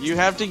mission. You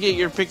have to get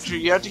your picture.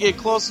 You have to get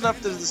close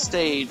enough to the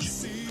stage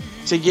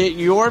to get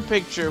your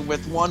picture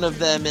with one of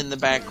them in the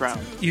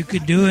background. You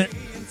could do it.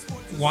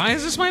 Why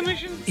is this my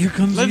mission? Here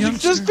comes the But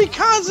youngster. just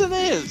because it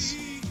is.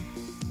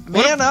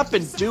 Man up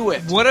and do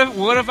it. What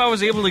if I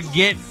was able to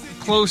get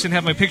close and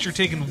have my picture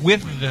taken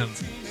with them?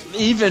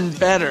 Even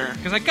better.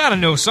 Because I gotta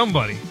know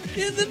somebody.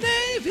 In the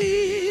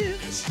Navy.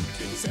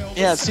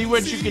 Yeah, see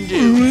what you can do.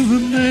 In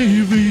the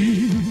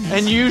Navy.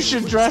 And you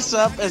should dress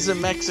up as a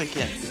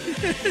Mexican.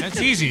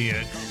 That's easy.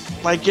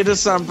 Like get a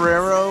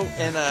sombrero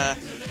and a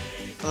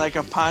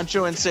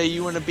poncho and say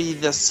you want to be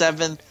the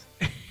seventh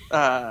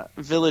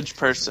village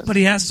person. But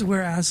he has to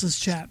wear assless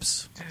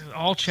chaps.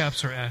 All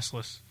chaps are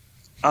assless.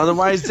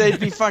 Otherwise they'd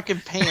be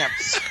fucking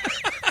pants.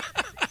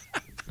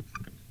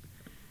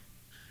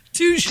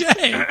 Touche.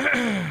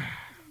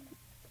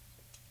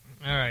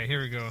 All right, here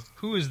we go.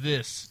 Who is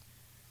this?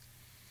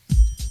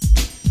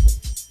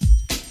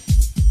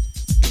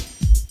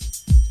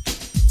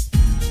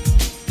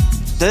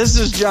 This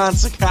is John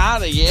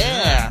Cicada,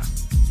 yeah.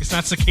 It's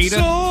not Cicada.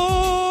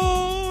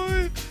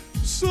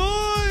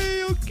 Soy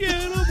yo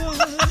quiero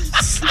más.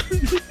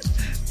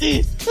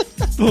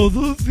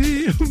 Todo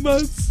bien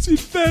más y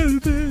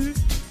verde.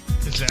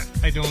 Is that?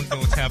 I don't know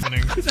what's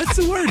happening. That's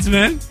the words,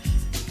 man.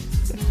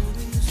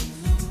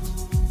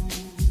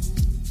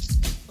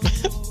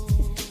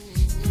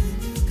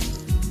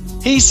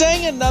 He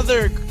sang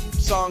another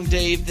song,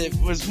 Dave, that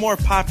was more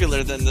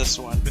popular than this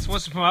one. This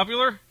wasn't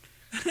popular?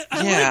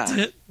 I Yeah. liked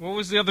it. What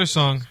was the other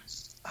song?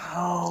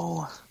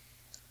 Oh.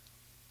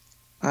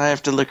 I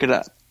have to look it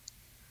up.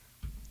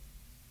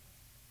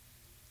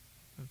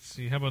 Let's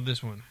see. How about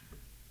this one?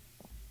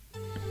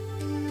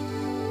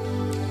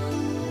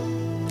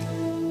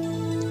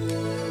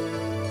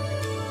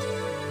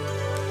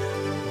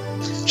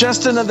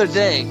 Just Another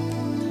Day.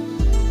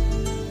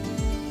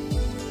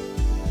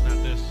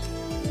 Not this.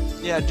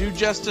 Yeah, do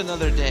Just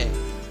Another Day.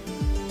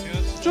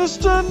 Just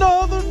Just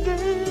another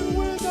day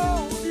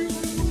without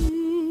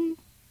you.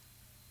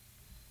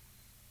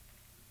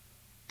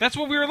 That's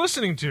what we were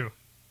listening to.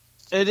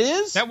 It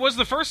is? That was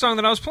the first song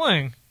that I was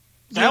playing.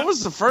 That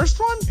was the first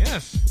one?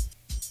 Yes.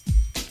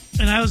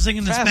 And I was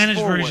singing the Fast Spanish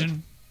forward.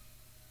 version.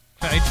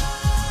 Right.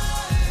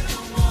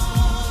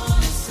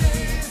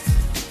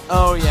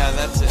 Oh, yeah,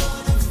 that's it.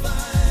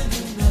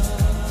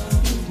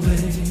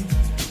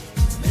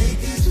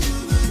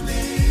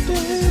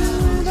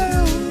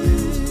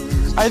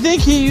 I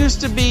think he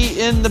used to be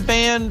in the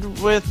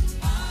band with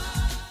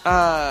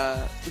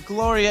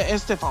Gloria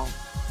Estefan.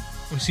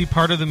 Was he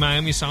part of the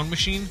Miami Sound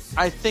Machine?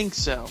 I think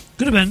so.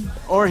 Could have been.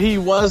 Or he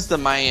was the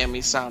Miami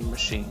Sound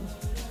Machine.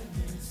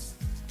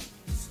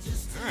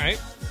 All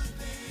right.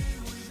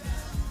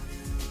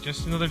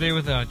 Just another day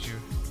without you.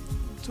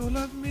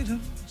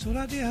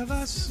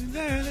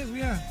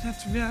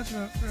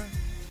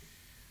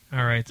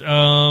 All right.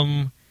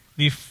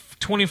 The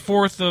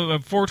 24th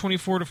of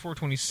 424 to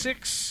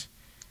 426.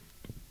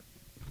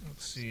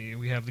 Let's see.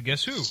 We have the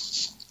Guess Who.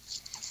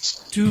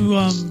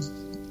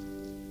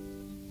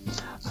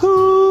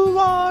 Who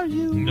are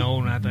you?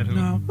 No, not that Who.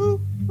 No.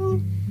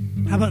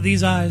 How about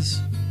These Eyes?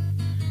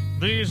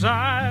 These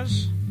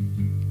Eyes.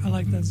 I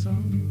like that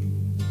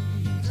song.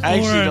 I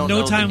actually Or don't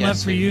No know Time the Left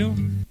Guess for Who. You.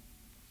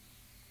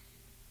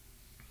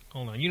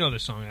 Hold on. You know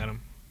this song,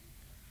 Adam.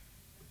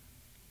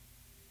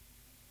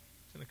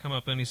 It's going to come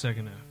up any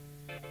second now.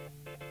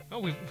 Oh,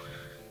 we've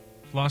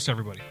lost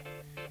everybody.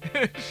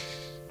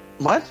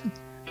 What?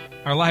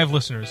 Our live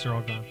listeners are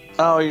all gone.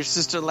 Oh, your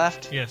sister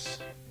left? Yes.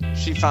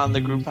 She found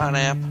the Groupon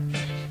app.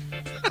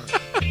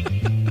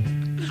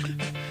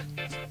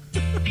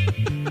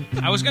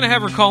 I was going to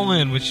have her call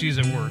in, but she's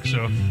at work,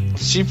 so...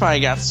 She probably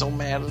got so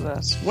mad at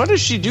us. What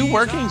does she do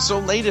working so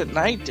late at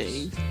night,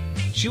 Dave?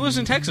 She lives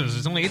in Texas.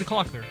 It's only 8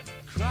 o'clock there.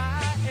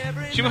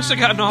 She must have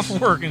gotten off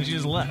work and she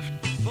just left.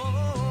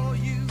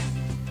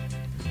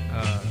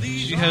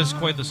 She has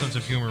quite the sense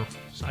of humor.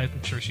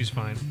 I'm sure she's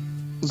fine.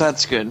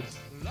 That's good.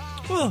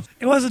 Well,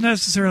 it wasn't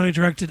necessarily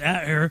directed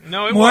at her.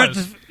 No, it More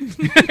was.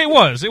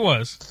 It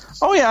was.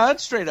 Oh, yeah, that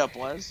straight up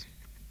was.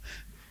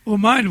 Well,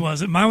 mine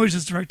wasn't. Mine was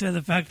just directed at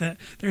the fact that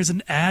there's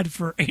an ad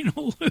for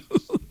anal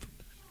lube.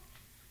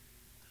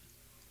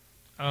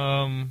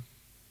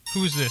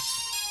 Who's this?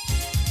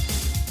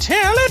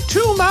 Tell it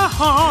to my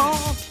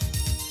heart.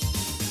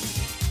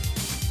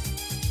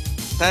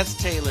 That's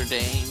Taylor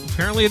Dane.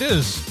 Apparently it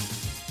is.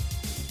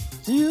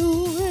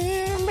 You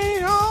and me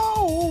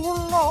all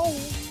alone.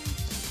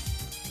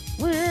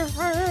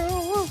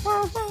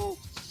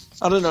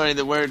 I don't know any of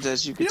the words,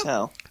 as you can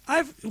tell.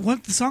 The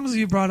songs that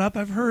you brought up,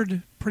 I've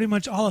heard pretty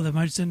much all of them.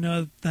 I just didn't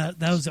know that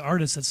was the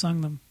artist that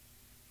sung them.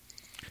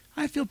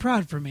 I feel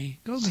proud for me.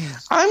 Go me.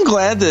 I'm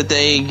glad that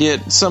they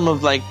get some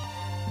of like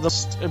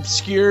the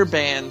obscure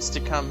bands to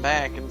come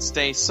back and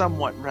stay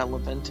somewhat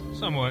relevant.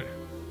 Somewhat.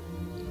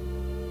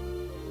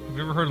 Have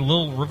you ever heard of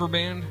Little River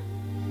Band?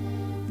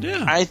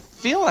 Yeah. I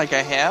feel like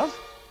I have.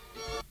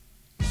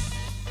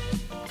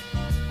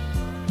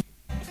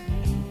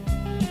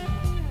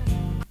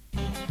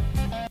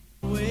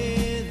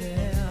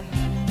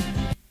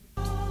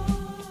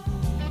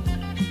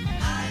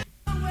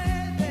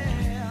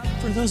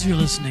 For those of you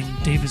listening,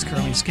 Dave is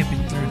currently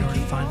skipping through in order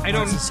to find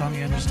the song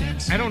he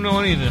understands. I don't know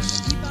any of this.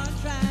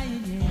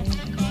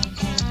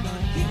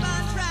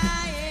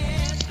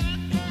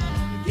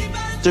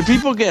 Do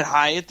people get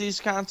high at these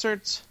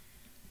concerts?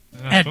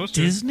 They're not At supposed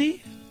to.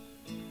 Disney?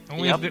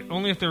 Only, Yep.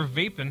 only if they're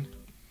vaping.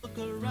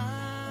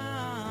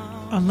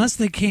 Unless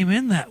they came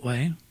in that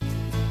way.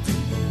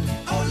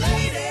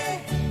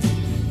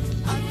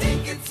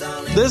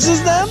 This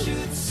is them?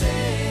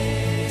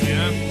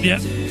 Yeah.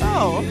 Yep.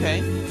 Oh,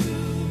 okay.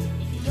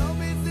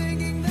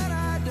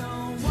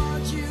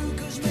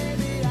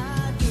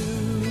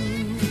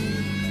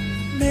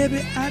 Maybe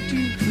I do.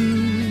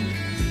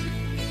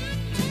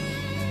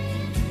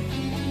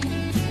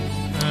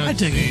 I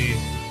dig it.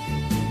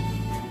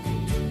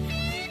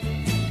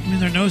 I mean,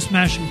 they're no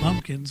Smashing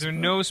Pumpkins. There are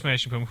no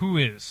Smashing Pumpkins. Who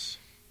is?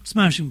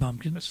 Smashing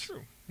Pumpkins. That's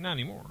true. Not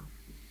anymore.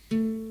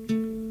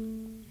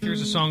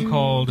 Here's a song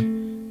called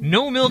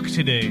No Milk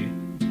Today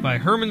by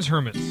Herman's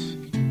Hermits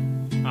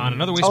on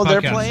Another Waste Oh,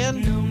 podcast. they're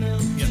playing?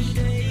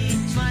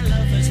 Yes. My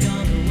love has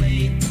gone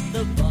away.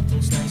 The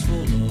bottle stands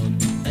forlorn,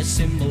 a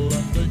symbol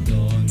of the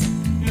dawn.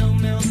 No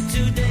milk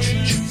today.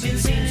 It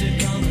seems a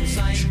common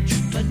sight,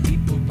 but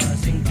people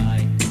passing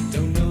by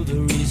don't know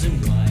the reason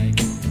why.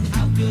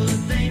 How could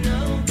they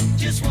know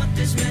just what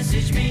this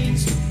message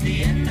means?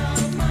 The end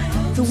of my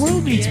hopes. The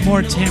world needs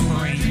more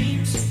tambourine.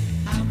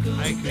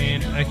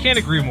 I can't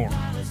agree more.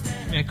 I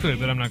mean, I could,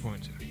 but I'm not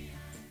going to.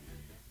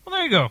 Well,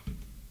 there you go.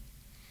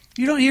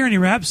 You don't hear any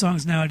rap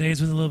songs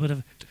nowadays with a little bit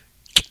of...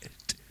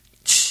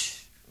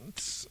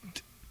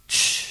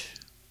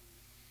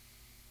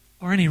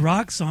 Or any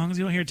rock songs.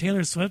 You don't hear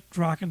Taylor Swift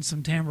rocking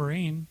some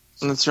tambourine.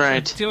 That's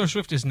right. Taylor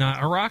Swift is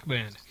not a rock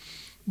band.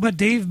 But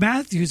Dave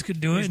Matthews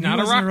could do it, He's and not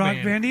he a wasn't rock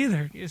band. band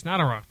either. He is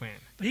not a rock band.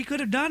 But he could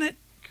have done it.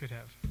 Could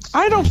have.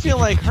 I don't feel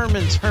like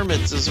Herman's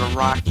Hermits is a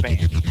rock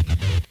band.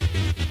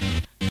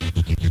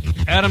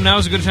 Adam, now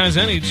is a good time as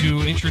any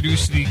to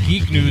introduce the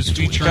Geek News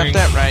featuring Got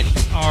that right.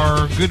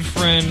 our good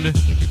friend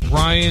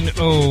Ryan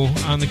O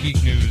on the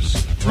Geek News.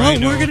 Well,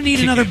 Ryan we're O, going to need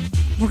kick another... it.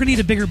 We're going to need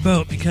a bigger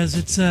boat because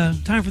it's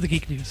time for the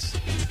Geek News.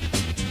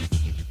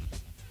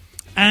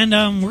 And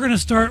we're going to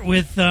start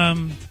with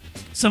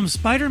some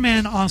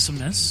Spider-Man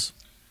awesomeness.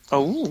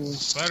 Oh.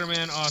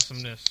 Spider-Man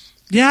awesomeness.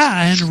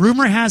 Yeah, and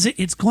rumor has it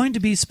it's going to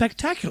be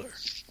spectacular.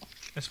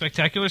 A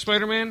spectacular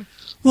Spider-Man?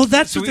 Well,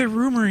 that's So what they're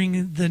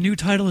rumoring the new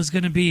title is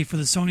going to be for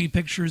the Sony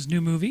Pictures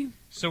new movie.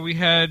 So we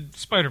had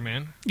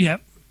Spider-Man,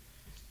 Yep.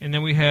 and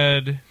then we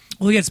had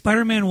We had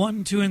Spider-Man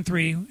 1, 2, and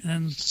 3,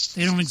 and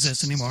they don't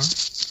exist anymore.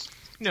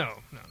 no.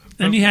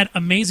 Then you had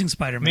Amazing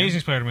Spider-Man.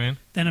 Amazing Spider-Man,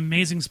 Then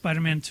Amazing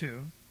Spider-Man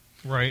 2.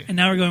 right? And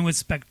now we're going with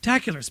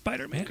Spectacular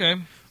Spider-Man. Okay.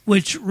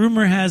 Which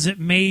rumor has it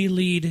may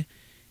lead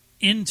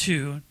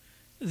into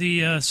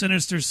the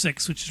Sinister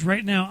Six, which is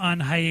right now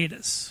on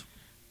hiatus.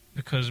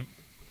 Because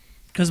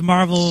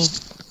Marvel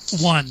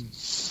won.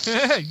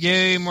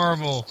 yay,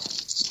 Marvel!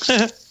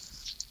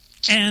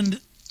 And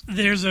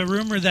there's a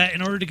rumor that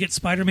in order to get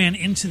Spider-Man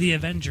into the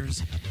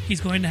Avengers,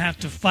 he's going to have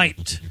to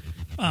fight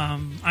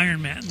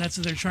Iron Man. That's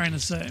what they're trying to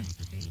say.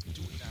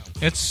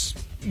 It's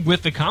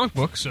with the comic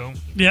book, so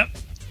Yep.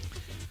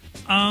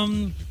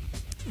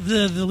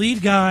 The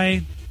lead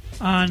guy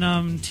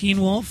on Teen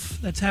Wolf,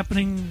 that's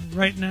happening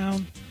right now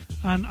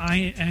on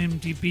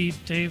IMDb,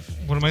 Dave.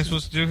 what am I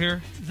supposed to do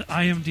here? The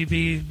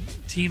IMDb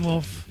Teen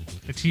Wolf.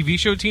 The TV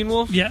show Teen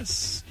Wolf?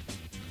 Yes.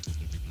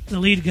 The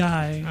lead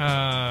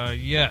guy,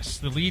 Yes,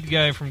 the lead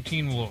guy from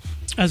Teen Wolf.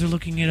 as we're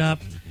looking it up,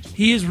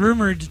 he is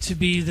rumored to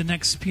be the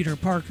next Peter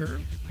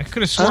Parker. I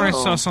could have sworn I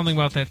Oh. saw something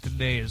about that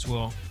today as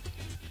well.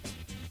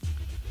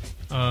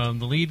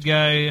 The lead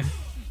guy,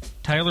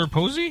 Tyler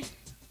Posey?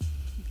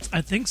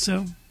 I think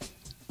so.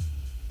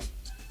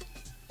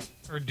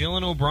 Or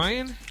Dylan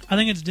O'Brien? I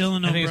think it's Dylan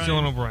O'Brien. I think it's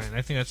Dylan O'Brien.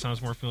 I think that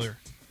sounds more familiar.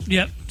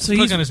 Yep. So Click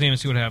he's, on his name and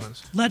see what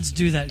happens. let's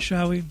do that,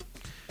 shall we?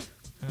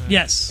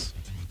 Yes.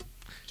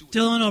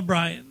 Dylan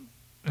O'Brien.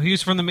 He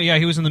was from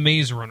he was in the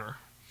Maze Runner.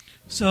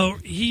 So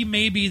he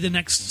may be the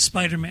next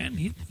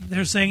Spider-Man.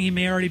 They're saying he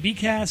may already be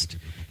cast.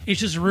 It's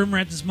just a rumor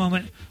at this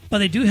moment. But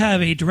they do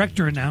have a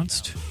director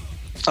announced.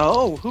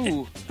 Oh,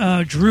 who?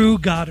 Drew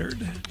Goddard.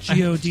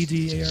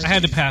 Goddard. I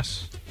had to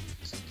pass.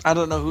 I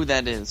don't know who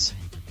that is.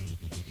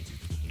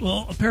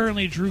 Well,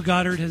 apparently Drew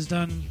Goddard has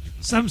done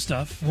some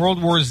stuff.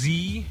 World War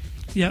Z.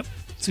 Yep.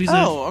 So he's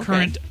Oh, a okay.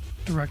 current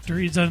director.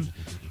 He's done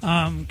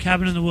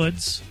Cabin in the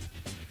Woods,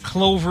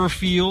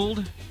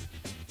 Cloverfield.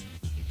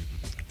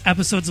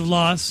 episodes of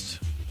Lost.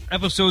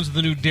 Episodes of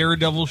the new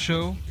Daredevil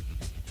show.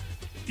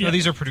 Yeah. No,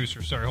 these are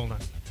producers. Sorry, hold on.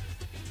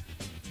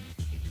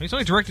 He's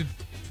only directed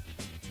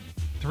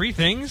 3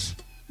 things?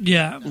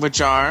 Yeah. Which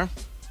are?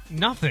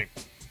 Nothing.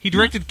 He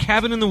directed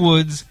Cabin in the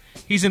Woods.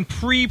 He's in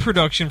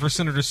pre-production for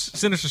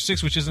Sinister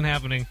 6, which isn't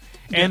happening.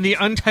 And the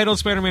Untitled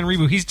Spider-Man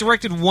reboot. He's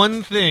directed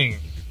 1 thing.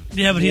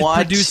 Yeah, but he's What?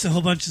 produced a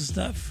whole bunch of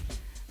stuff.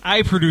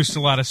 I produced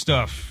a lot of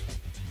stuff.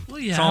 Well,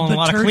 yeah, It's all in but a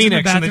lot of turds Kleenex in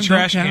the bathroom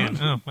trash don't can.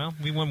 count. Oh, well,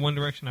 we went one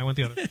direction. I went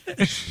the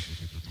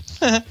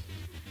other.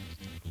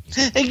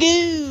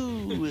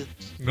 Goo!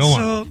 Go on.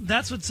 So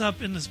that's what's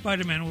up in the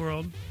Spider-Man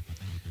world.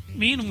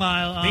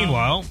 Meanwhile,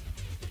 Meanwhile,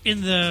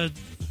 in the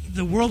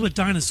world with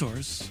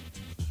dinosaurs,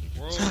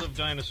 World of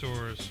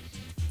Dinosaurs.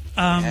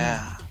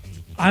 Yeah.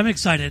 I'm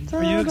excited.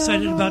 Are you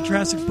excited about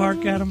Jurassic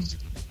Park, Adam?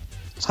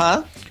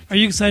 Huh? Are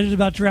you excited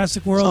about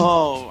Jurassic World?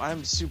 Oh,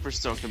 I'm super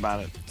stoked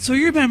about it. So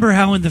you remember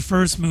how in the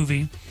first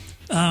movie,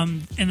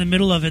 in the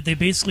middle of it, they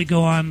basically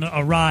go on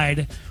a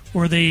ride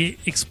where they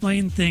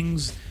explain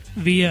things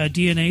via a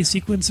DNA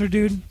sequencer,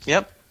 dude,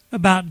 Yep.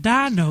 about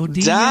Dino DNA.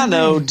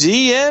 Dino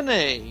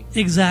DNA.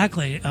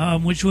 Exactly,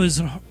 which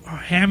was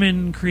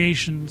Hammond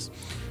Creations.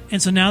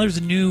 And so now there's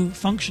a new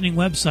functioning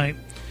website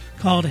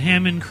called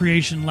Hammond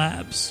Creation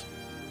Labs.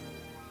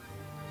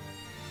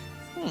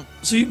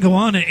 So you can go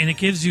on it, and it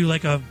gives you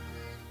like a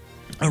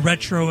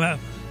retro,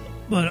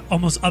 but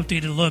almost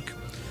updated look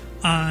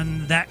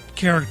on that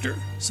character.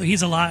 So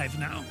he's alive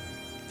now,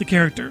 the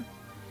character,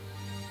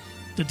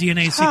 the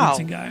DNA How?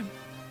 sequencing guy.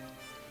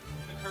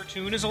 The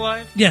cartoon is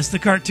alive? Yes, the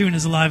cartoon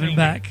is alive and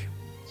Thank back.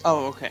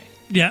 Oh, okay.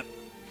 Yep.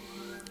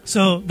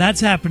 So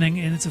that's happening,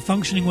 and it's a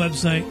functioning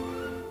website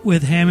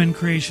with Hammond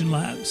Creation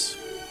Labs.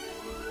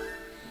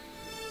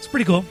 It's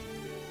pretty cool.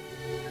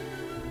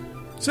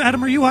 So,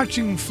 Adam, are you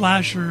watching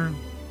Flash or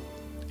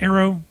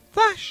Arrow?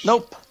 Flash.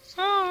 Nope.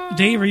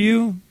 Dave, are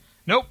you?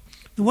 Nope.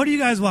 What are you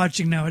guys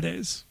watching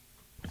nowadays?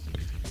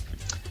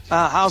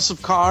 House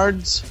of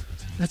Cards.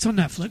 That's on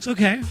Netflix.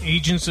 Okay.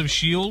 Agents of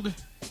S.H.I.E.L.D.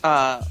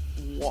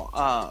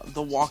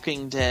 The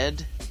Walking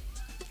Dead.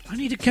 I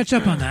need to catch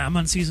up on that. I'm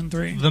on season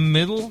 3. The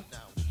Middle.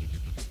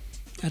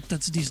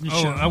 That's a decent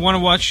Oh, show. I want to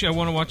watch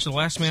The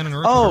Last Man on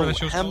Earth. Oh, whatever that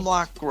show's called.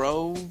 Hemlock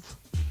Grove.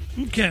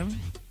 Okay.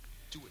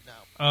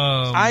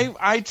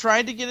 I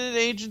tried to get it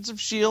Agents of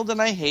S.H.I.E.L.D.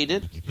 and I hate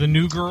it. The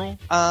New Girl.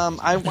 I a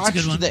good one.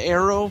 watched The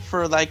Arrow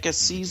for like a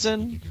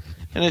season,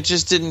 and it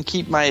just didn't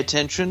keep my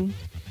attention.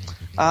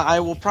 I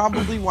will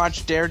probably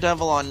watch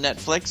Daredevil on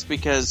Netflix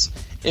because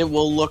it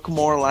will look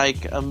more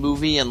like a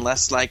movie and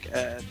less like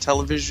a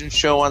television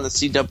show on the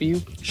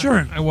CW.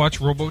 Sure. I watch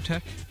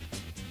Robotech.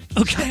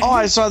 Okay. Oh,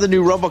 I saw the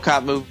new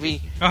RoboCop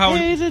movie. Oh, how-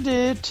 Hated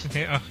it.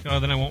 Okay,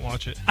 then I won't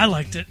watch it. I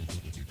liked it.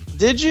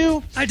 Did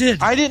you? I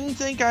did. I didn't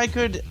think I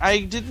could.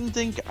 I didn't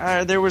think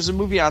there was a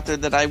movie out there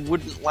that I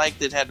wouldn't like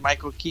that had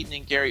Michael Keaton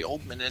and Gary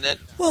Oldman in it.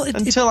 Well, it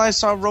until I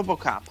saw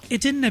RoboCop.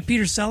 It didn't have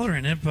Peter Sellers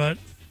in it, but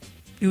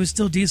it was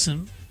still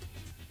decent.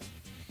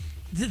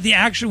 The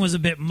action was a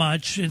bit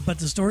much, but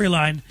the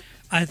storyline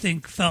I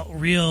think felt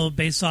real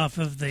based off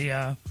of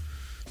the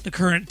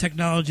current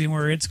technology and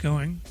where it's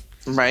going,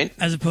 Right.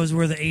 as opposed to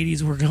where the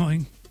 80s were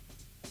going.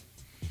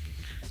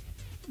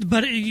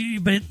 But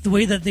the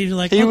way that they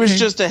like, He was okay,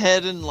 just a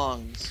head and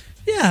lungs.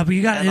 yeah, but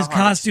you got and a his heart.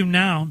 costume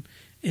now.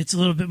 It's a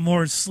little bit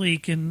more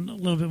sleek and a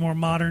little bit more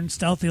modern,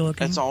 stealthy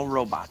looking. That's all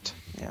robot.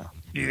 Yeah.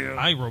 Yeah.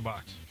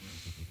 iRobot.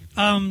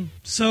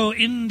 So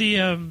in the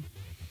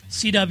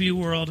CW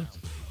world,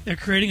 they're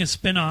creating a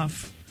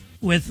spin-off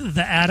with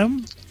the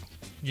Atom,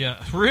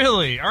 Yeah,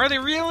 really? Are they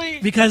really?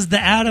 because the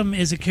Atom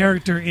is a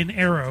character in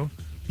Arrow,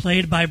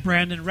 played by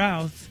Brandon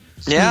Routh.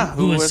 Yeah.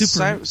 Who was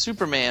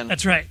Superman?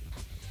 That's right.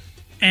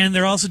 And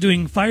they're also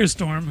doing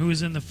Firestorm, who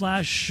is in the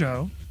Flash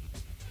show.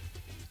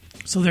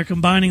 So they're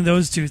combining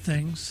those two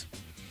things.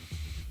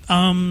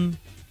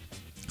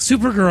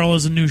 Supergirl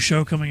is a new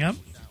show coming up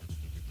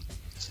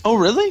Oh,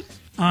 really?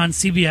 on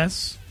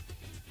CBS.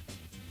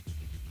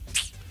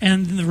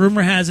 And the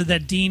rumor has it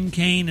that Dean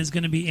Cain is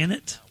going to be in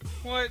it.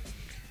 What?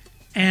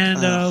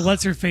 And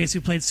what's her face, who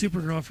played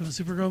Supergirl from the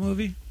Supergirl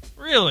movie?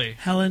 Really?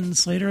 Helen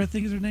Slater, I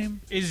think is her name.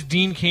 Is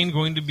Dean Cain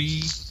going to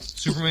be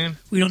Superman?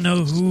 We don't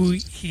know who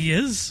he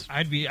is.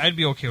 I'd be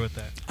okay with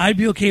that. I'd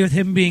be okay with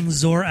him being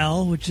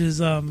Zor-El, which is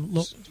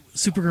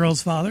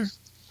Supergirl's father.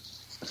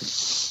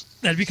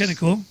 That'd be kind of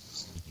cool.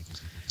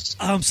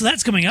 So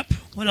that's coming up.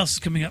 What else is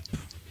coming up?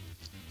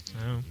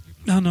 Oh.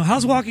 I don't know.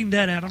 How's Walking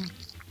Dead, Adam?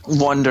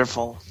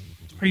 Wonderful.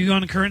 Are you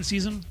on the current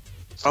season?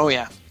 Oh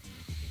yeah.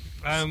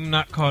 I'm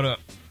not caught up.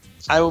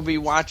 I will be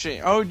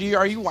watching. Oh,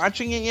 are you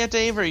watching it yet,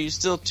 Dave? Or are you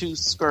still too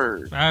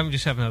scared? I'm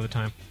just having another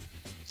time.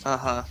 Uh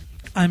huh.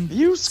 I'm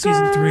You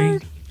season 3.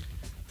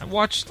 I've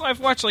watched like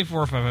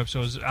 4 or 5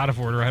 episodes out of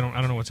order. I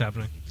don't know what's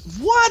happening.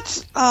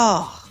 What?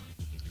 Oh.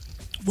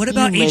 What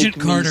about you Agent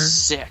make me Carter?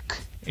 sick.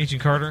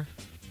 Agent Carter.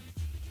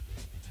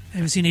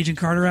 Have you seen Agent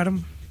Carter,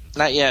 Adam?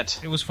 Not yet.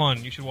 It was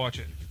fun. You should watch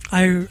it.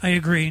 I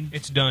agree.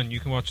 It's done. You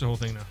can watch the whole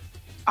thing now.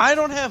 I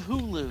don't have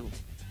Hulu,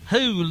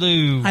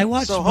 Hulu. I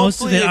watched so most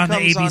of hopefully it on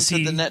the comes ABC.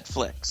 onto the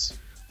Netflix.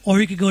 Or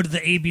you could go to the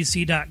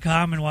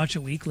abc.com and watch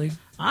it weekly.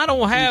 I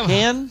don't have. You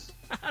can?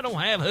 I don't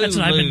have Hulu. That's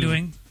what I've been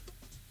doing.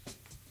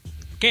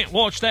 Can't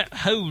watch that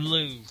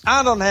Hulu.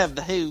 I don't have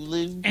the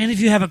Hulu. And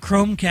if you have a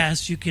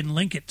Chromecast, you can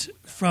link it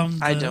from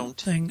the I don't.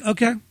 thing.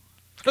 Okay.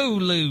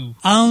 Hulu.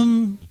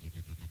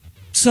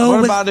 So What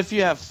with- about if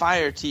you have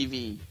Fire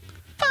TV?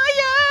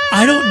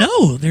 I don't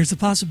know. There's a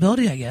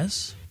possibility, I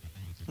guess.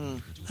 Hmm.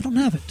 I don't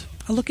have it.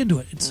 I'll look into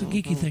it. It's a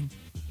geeky thing.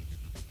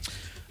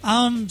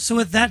 So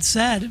with that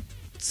said,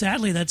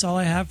 sadly, that's all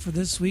I have for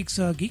this week's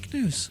geek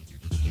news.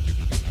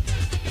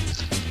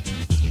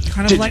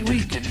 Kind of light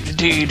week.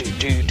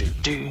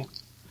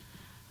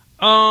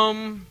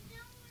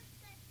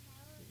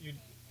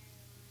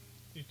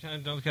 You kind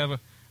of don't have a. All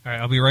right,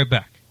 I'll be right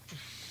back.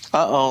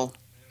 Uh-oh.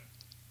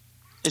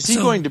 Is he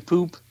So- going to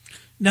poop?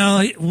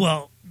 No,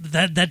 well,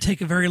 that'd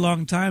take a very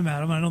long time,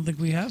 Adam. I don't think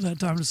we have that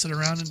time to sit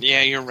around and.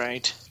 Yeah, you're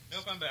right.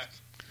 Nope, I'm back.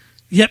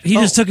 Yep, he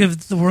just Oh. took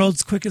the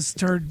world's quickest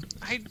turd.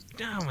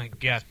 Oh my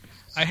god!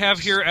 I have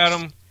here,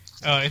 Adam.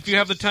 If you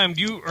have the time,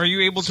 are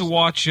you able to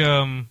watch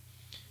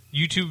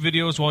YouTube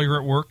videos while you're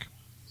at work?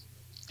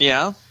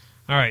 Yeah?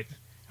 All right.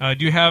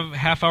 Do you have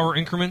half-hour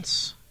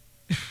increments?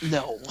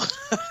 No.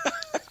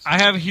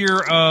 I have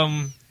here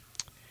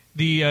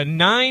the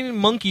 9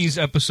 Monkeys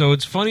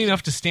episodes, funny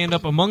enough to stand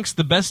up amongst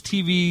the best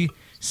TV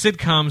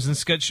sitcoms and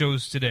sketch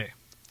shows today.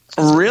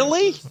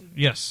 Really?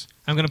 Yes,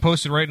 I'm going to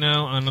post it right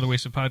now on Another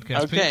Wasted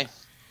Podcast Okay. page.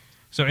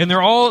 So,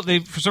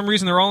 and for some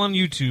reason they're all on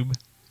YouTube.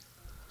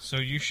 So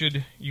you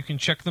can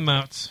check them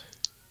out.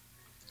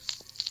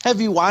 Have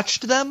you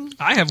watched them?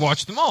 I have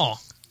watched them all.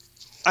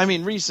 I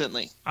mean,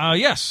 recently.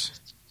 Yes.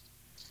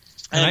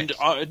 And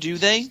And do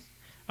they?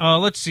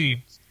 Let's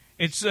see.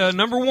 It's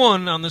number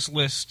 1 on this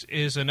list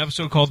is an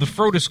episode called The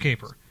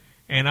Frodescaper,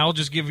 and I'll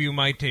just give you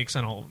my takes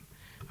on all of them.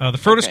 The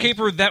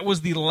Frodescaper, that was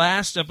the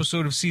last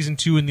episode of season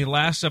 2 and the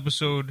last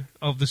episode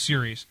of the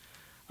series.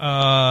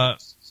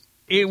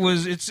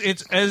 It's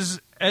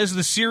as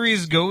the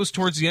series goes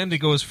towards the end, it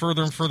goes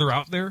further and further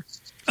out there.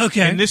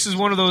 Okay. And this is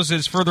one of those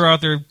that's further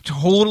out there,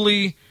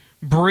 totally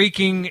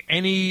breaking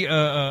any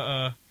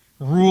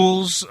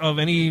rules of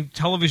any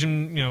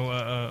television,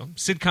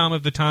 sitcom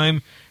of the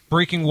time,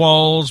 breaking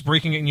walls,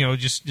 breaking,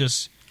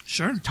 just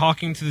Sure.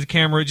 talking to the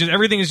camera. Just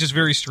everything is just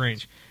very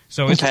strange.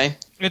 So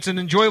it's an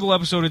enjoyable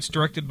episode. It's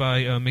directed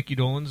by Mickey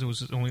Dolenz. It was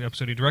the only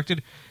episode he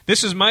directed.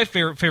 This is my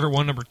favorite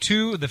one, number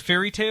 2, The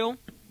Fairy Tale.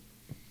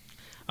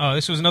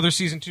 This was another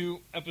season 2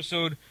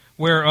 episode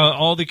where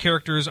all the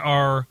characters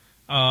are.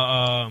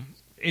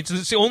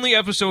 It's the only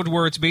episode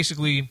where it's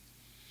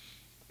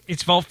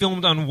all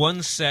filmed on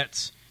one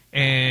set,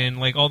 and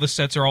like all the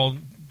sets are all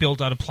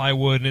built out of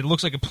plywood, and it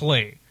looks like a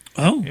play.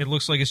 Oh. It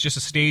looks like it's just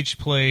a staged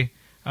play.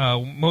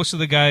 Most of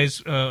the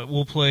guys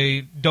will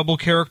play double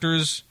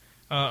characters.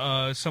 They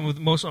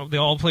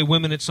all play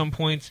women at some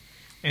point,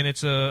 and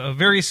it's a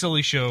very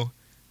silly show.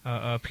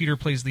 Peter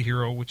plays the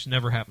hero, which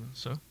never happens.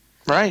 So.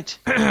 Right.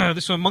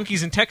 This one,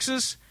 Monkeys in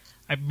Texas.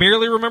 I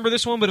barely remember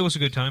this one, but it was a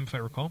good time, if I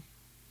recall.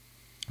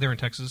 They're in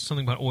Texas.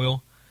 Something about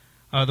oil.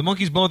 The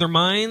Monkeys Blow Their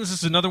Minds. This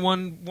is another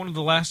one of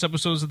the last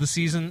episodes of the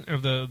season,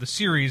 of the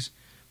series,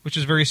 which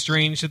is very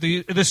strange.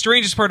 The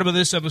strangest part about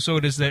this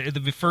episode is that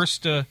the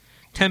first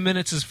 10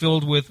 minutes is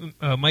filled with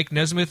Mike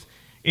Nesmith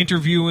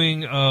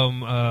interviewing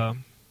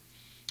Frank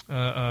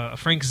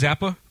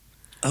Zappa.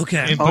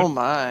 Okay. Oh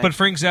my! But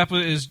Frank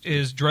Zappa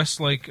is dressed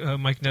like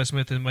Mike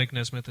Nesmith, and Mike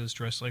Nesmith is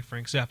dressed like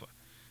Frank Zappa.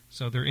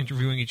 So they're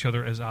interviewing each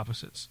other as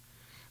opposites.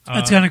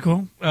 That's kind of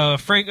cool.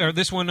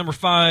 This one, number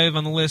 5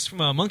 on the list,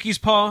 Monkey's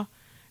Paw.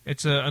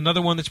 It's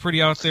another one that's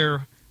pretty out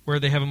there, where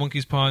they have a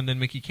monkey's paw and then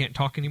Mickey can't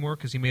talk anymore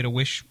because he made a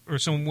wish, or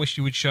someone wished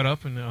he would shut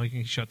up, and now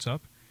he shuts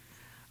up.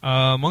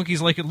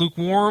 Monkeys Like It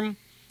Lukewarm.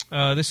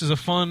 This is a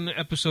fun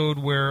episode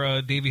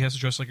where Davy has to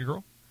dress like a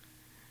girl.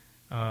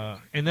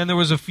 And then there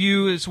was a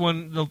few. It's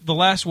the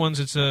last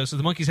ones. So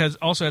the Monkeys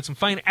also had some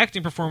fine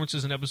acting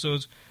performances in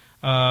episodes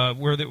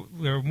where they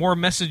were more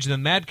message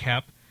than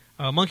madcap.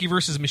 Monkey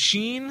vs.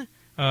 Machine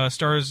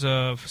stars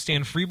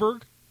Stan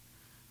Freberg.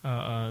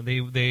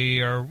 They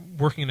are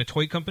working in a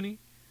toy company.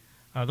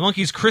 The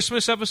Monkeys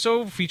Christmas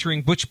episode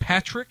featuring Butch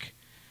Patrick,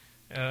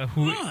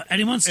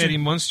 Eddie Munster. Eddie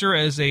Munster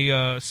as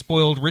a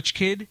spoiled rich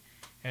kid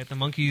at the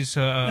Monkeys.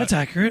 That's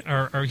accurate.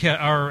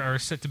 Are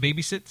set to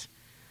babysit.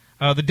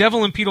 The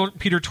Devil and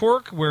Peter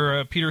Tork,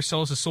 where Peter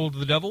sells his soul to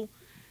the devil,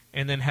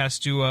 and then has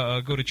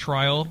to go to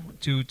trial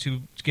to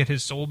get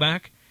his soul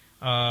back.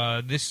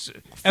 From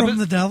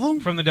the devil?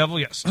 From the devil,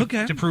 yes.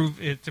 Okay. To prove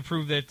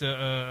that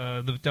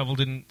the devil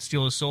didn't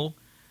steal his soul.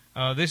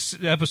 This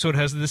episode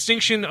has the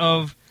distinction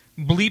of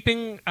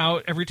bleeping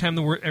out every time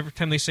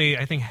they say,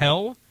 I think,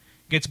 hell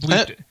gets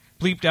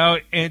bleeped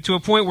out, and to a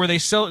point where they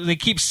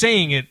keep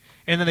saying it,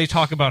 and then they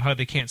talk about how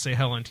they can't say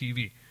hell on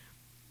TV.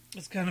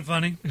 That's kind of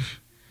funny.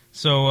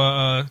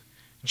 So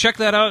check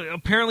that out.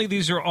 Apparently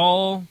these are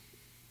all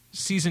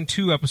season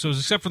 2 episodes,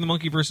 except for the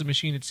Monkey vs.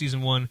 Machine. It's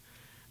season 1.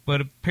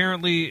 But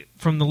apparently,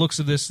 from the looks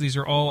of this, these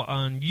are all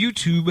on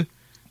YouTube.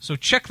 So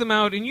check them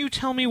out, and you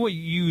tell me what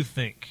you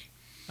think,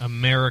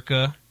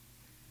 America.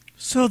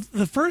 So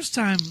the first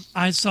time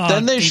I saw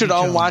Then they Davy should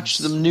all Jones- watch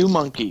the New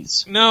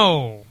Monkeys.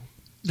 No.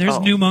 There's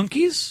New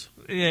Monkeys?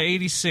 Yeah,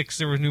 86,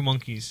 there were New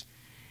Monkeys.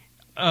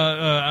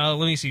 Let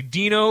me see.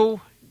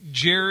 Dino,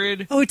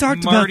 Jared, Oh, we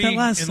talked about Marty, that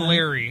last and time.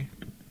 Larry.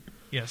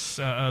 Yes,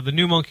 the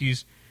New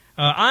Monkeys.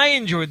 I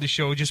enjoyed the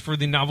show just for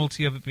the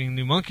novelty of it being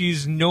New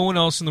Monkeys. No one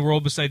else in the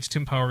world besides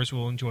Tim Powers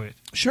will enjoy it.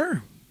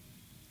 Sure.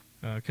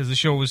 Because the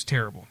show was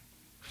terrible.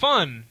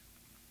 Fun,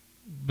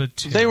 but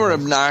terrible. They were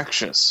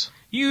obnoxious.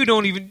 You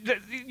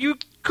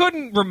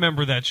couldn't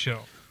remember that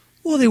show.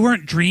 Well, they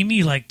weren't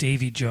dreamy like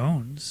Davy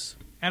Jones.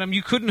 Adam,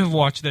 you couldn't have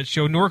watched that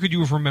show, nor could you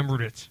have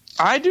remembered it.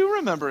 I do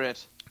remember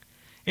it.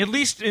 At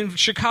least in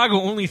Chicago,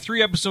 only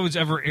 3 episodes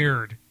ever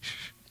aired.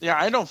 Yeah,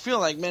 I don't feel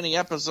like many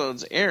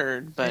episodes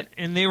aired, but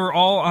And they were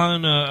all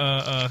on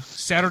a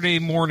Saturday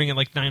morning at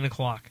like 9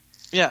 o'clock.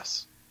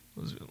 yes.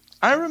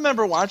 I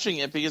remember watching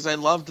it because I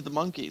loved the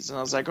Monkeys, and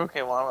I was like,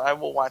 okay, well, I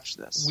will watch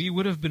this. We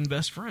would have been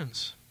best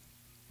friends.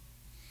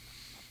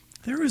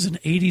 There was an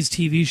 80s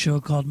TV show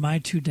called My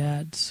Two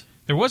Dads.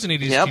 There was an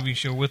 80s Yep. TV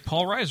show with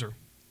Paul Reiser.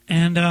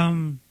 And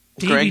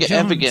Davy Greg Jones.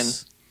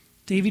 Evigan.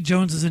 Davy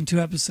Jones is in 2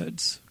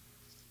 episodes.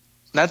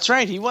 That's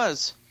right, he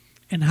was.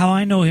 And how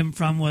I know him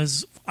from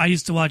was I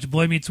used to watch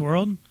Boy Meets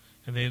World.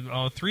 And they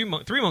three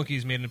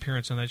monkeys made an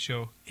appearance on that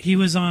show. He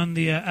was on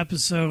the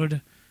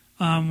episode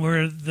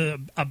where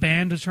a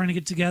band was trying to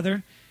get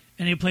together,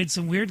 and he played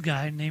some weird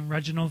guy named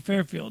Reginald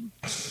Fairfield.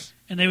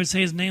 And they would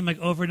say his name like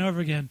over and over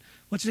again.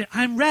 What's your name?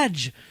 I'm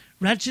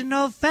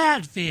Reginald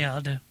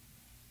Fairfield.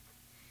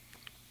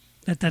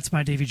 That's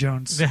my Davy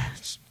Jones.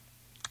 That's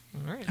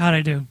all right. How'd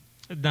I do?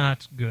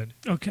 Not good.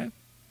 Okay.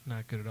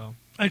 Not good at all.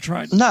 I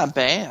tried. Not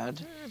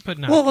bad. But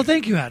not Well, good.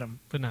 thank you, Adam.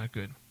 But not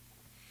good.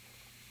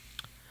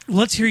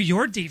 Let's hear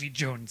your Davy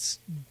Jones.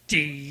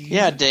 Dave.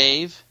 Yeah,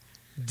 Dave.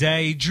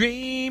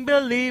 Daydream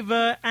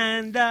believer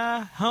and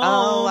a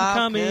Oh, how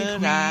homecoming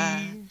could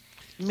I queen.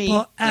 meet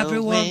Well, the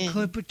everyone wind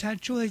could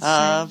potentially say.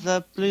 of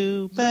the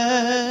bluebird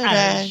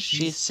as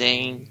she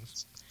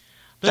sings.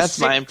 The That's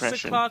my 6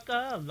 impression. o'clock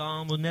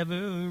alarm will never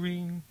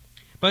ring,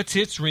 but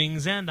it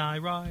rings and I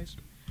rise.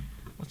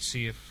 Let's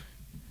see if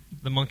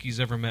the Monkeys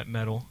ever met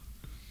metal.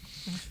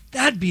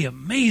 That'd be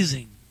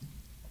amazing.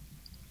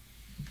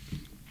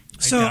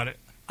 I So, doubt it.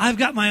 I've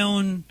got my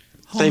own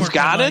homework. They've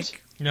got I it?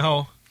 like.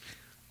 No.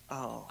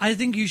 Oh. I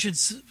think you should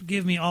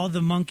give me all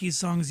the Monkey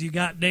songs you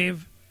got,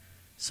 Dave,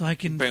 so I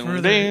can Ding,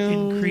 further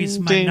ding, increase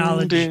my ding,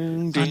 knowledge ding,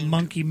 on ding.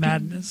 Monkey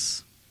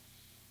Madness.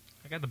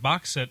 I got the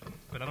box set,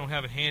 but I don't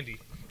have it handy.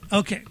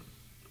 Okay,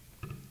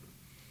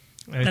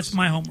 that's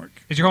my homework.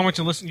 It's your homework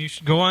to listen. You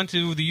should go on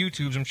to the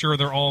YouTubes. I'm sure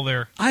they're all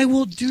there. I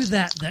will do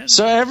that then.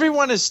 So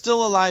everyone is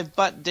still alive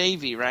but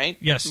Davy, right?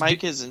 Yes.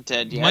 Mike isn't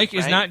dead yet. Mike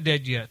is right? not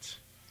dead yet.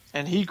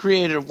 And he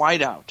created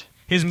Whiteout.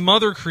 His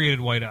mother created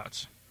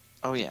whiteouts.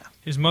 Oh, yeah.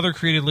 His mother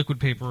created liquid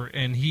paper,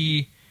 and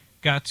he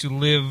got to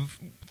live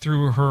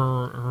through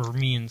her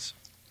means.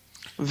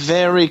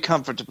 Very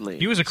comfortably.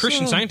 He was a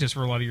Christian So- scientist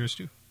for a lot of years,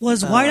 too.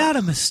 Was Whiteout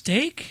a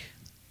mistake,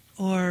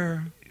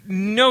 or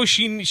No,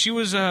 she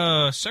was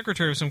a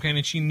secretary of some kind,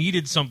 and she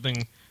needed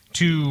something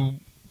to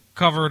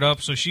cover it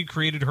up, so she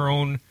created her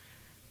own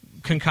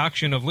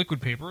concoction of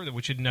liquid paper,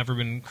 which had never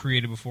been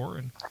created before,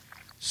 and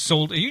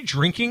sold. Are you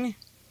drinking?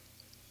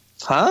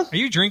 Huh? Are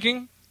you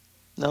drinking?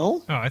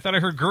 No? Oh, I thought I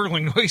heard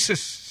gurgling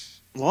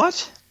noises.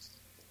 What?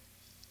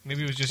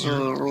 Maybe it was just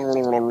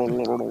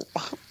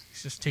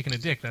he's just taking a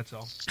dick, that's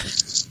all.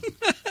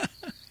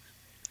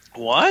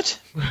 What?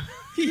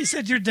 He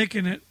said you're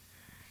dicking it.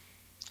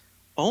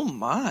 Oh,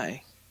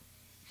 my.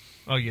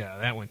 Oh, yeah,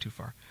 that went too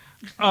far.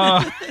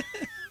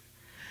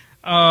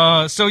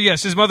 So,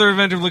 yes, his mother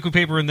invented liquid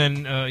paper, and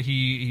then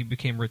he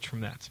became rich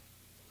from that.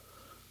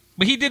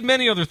 But he did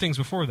many other things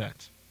before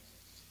that.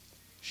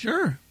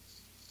 Sure.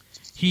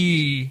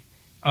 He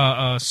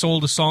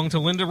sold a song to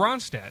Linda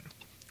Ronstadt.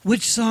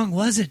 Which song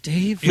was it,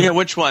 Dave? Yeah,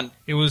 which one?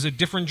 It was a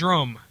different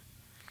drum,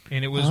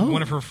 and it was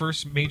one of her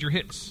first major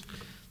hits.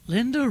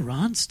 Linda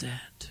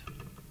Ronstadt.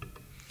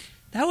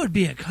 That would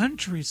be a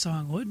country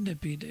song, wouldn't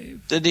it be,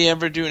 Dave? Did he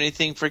ever do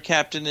anything for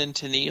Captain and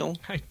Tennille?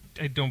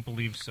 I don't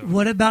believe so.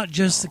 What about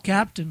just the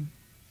captain?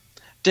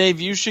 Dave,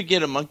 you should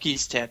get a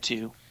monkey's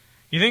tattoo.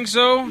 You think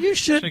so? You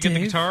should, I get the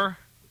Dave. guitar?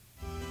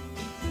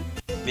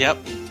 Yep.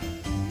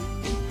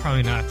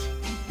 Probably not.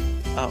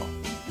 Oh.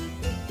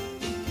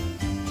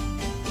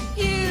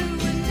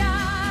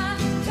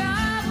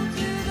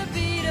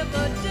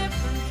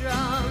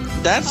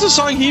 That's the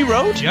song he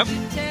wrote? Yep.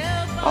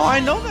 Oh, I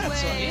know that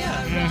song,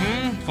 yeah.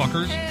 Mm-hmm.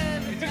 Fuckers.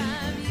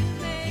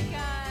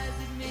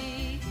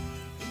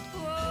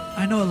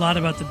 I know a lot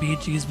about the Bee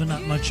Gees, but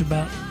not much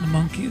about the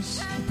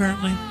Monkees,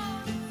 apparently.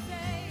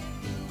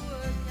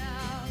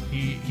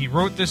 He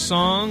wrote this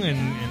song, and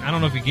I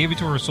don't know if he gave it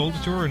to her or sold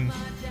it to her, and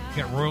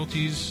he got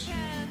royalties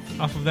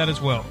off of that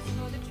as well.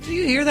 Do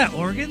you hear that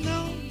organ,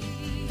 though?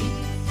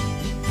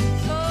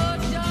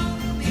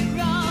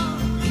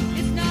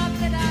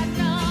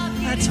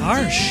 That's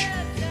harsh.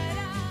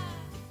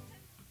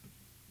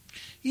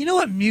 You know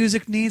what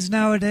music needs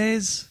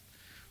nowadays?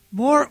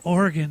 More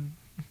organ.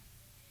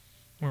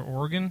 Or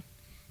organ?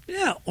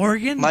 Yeah,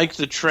 organ. Like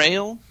the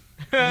trail?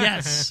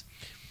 Yes.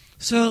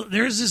 So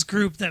there's this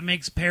group that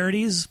makes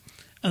parodies.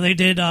 They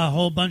did a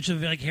whole bunch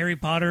of like Harry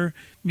Potter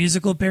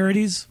musical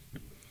parodies,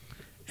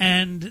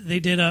 and they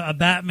did a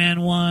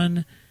Batman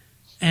one,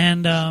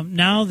 and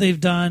now they've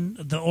done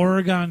the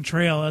Oregon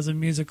Trail as a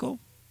musical.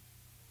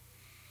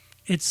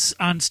 It's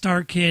on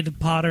Star Kid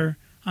Potter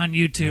on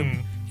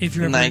YouTube. If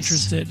you're ever Nice.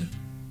 interested,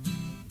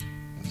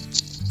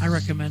 I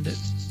recommend it.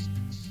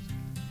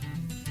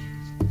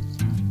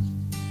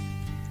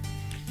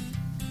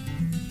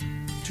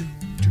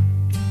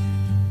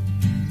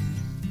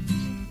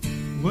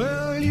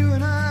 Well, you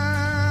and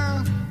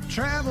I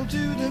travel to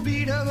the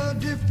beat of a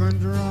different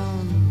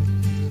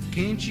drum.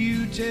 Can't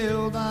you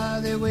tell by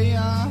the way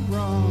I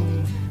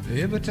run?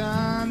 Every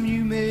time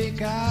you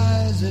make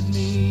eyes at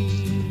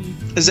me.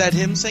 Is that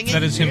him singing?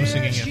 That is him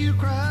singing Yes, it. you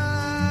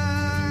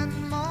cry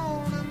and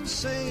moan and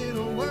say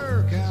it'll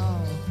work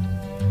out.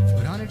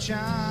 But honey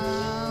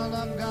child,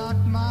 I've got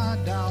my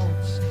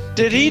doubts.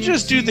 Did he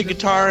just do the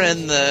guitar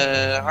and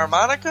the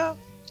harmonica?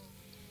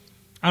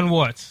 On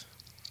what?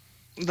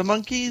 The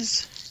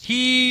Monkees?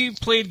 He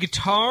played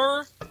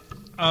guitar.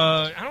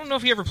 I don't know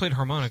if he ever played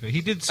harmonica.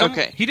 He did some.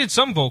 Okay. He did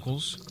some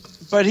vocals.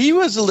 But he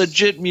was a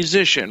legit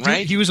musician,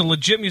 right? He was a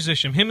legit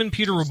musician. Him and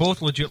Peter were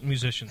both legit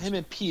musicians. Him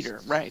and Peter,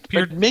 right.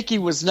 Peter- But Mickey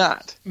was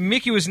not.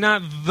 Mickey was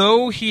not,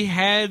 though he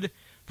had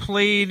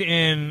played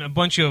in a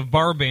bunch of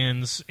bar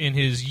bands in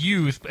his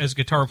youth as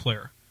guitar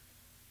player.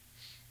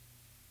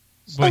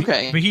 But,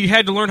 Okay. But he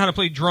had to learn how to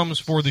play drums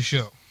for the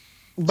show.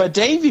 But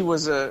Davey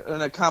was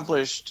an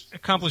accomplished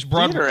Accomplished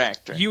Broadway theater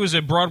actor. He was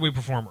a Broadway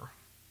performer.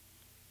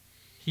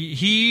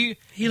 He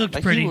He looked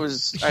Like pretty. he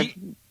was.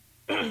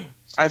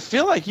 I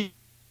feel like he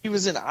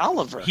was in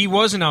Oliver. he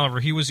was in Oliver.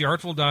 He was the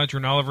Artful Dodger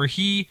in Oliver.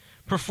 He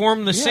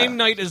performed the same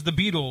night as the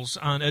Beatles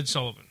on Ed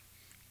Sullivan.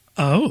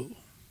 Oh.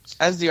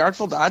 As the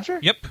Artful Dodger?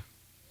 Yep.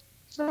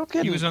 No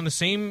kidding. He was on the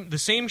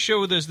same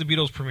show as the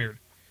Beatles premiered.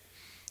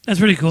 That's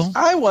pretty cool.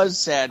 I was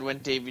sad when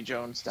Davy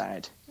Jones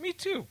died. Me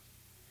too.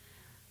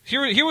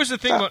 Here was the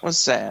thing That about was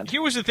sad.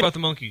 Here was the thing about the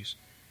Monkees.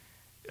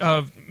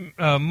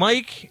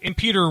 Mike and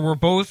Peter were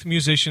both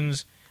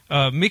musicians.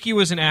 Mickey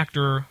was an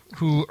actor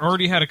who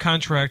already had a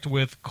contract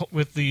with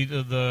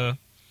the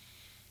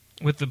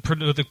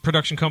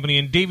production company,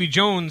 and Davy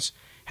Jones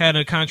had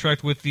a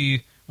contract with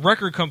the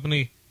record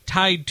company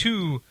tied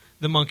to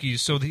the Monkees.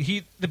 So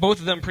both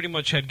of them pretty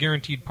much had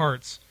guaranteed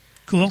parts.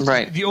 Cool.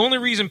 Right. The only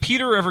reason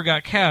Peter ever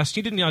got cast,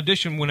 he didn't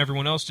audition when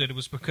everyone else did. It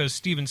was because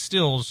Stephen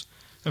Stills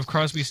of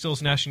Crosby,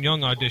 Stills, Nash and Young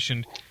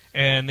auditioned,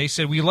 and they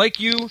said, "We like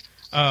you,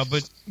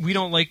 but we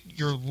don't like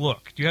your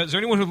look. Is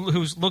there anyone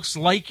who looks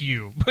like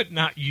you, but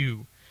not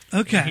you?"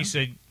 Okay. And he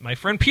said, "My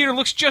friend Peter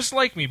looks just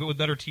like me, but with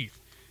better teeth."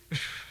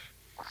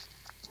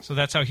 So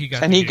that's how he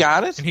got. And the he gig.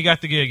 got it? And he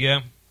got the gig,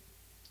 yeah.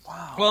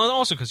 Wow. Well, and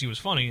also because he was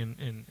funny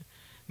and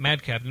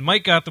madcap. And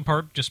Mike got the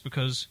part just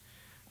because.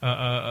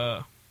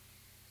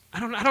 I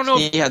don't know.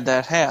 He had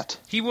that hat.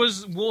 He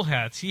was wool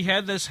hats. He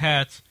had this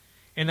hat,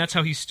 and that's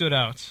how he stood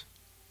out.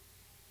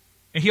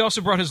 And he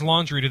also brought his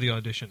laundry to the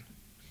audition.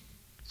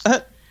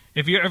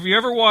 If you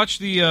ever watch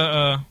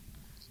the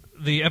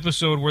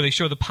episode where they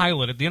show the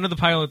pilot, at the end of the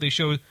pilot they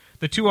show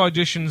the two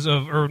auditions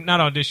or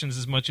not auditions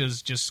as much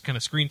as just kind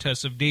of screen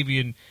tests of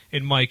Davey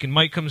and Mike. And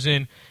Mike comes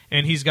in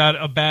and he's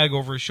got a bag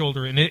over his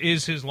shoulder, and it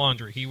is his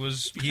laundry. He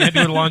had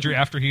to go to laundry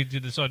after he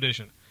did this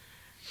audition.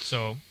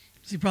 So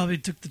he probably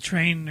took the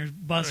train or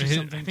bus or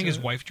something. I think his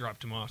wife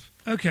dropped him off.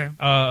 Okay.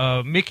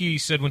 Mickey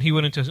said when he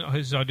went into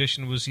his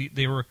audition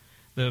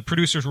the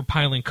producers were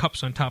piling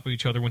cups on top of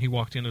each other when he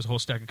walked in. There's a whole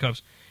stack of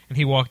cups. And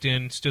he walked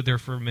in, stood there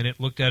for a minute,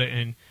 looked at it,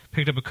 and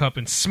picked up a cup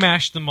and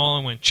smashed them all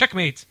and went,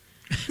 checkmate!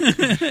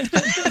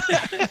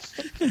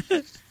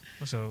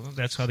 So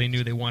that's how they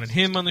knew they wanted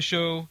him on the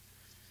show.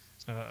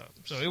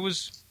 So it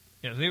was...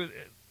 Yeah,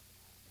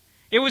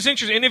 it was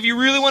interesting. And if you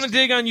really want to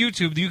dig on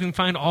YouTube, you can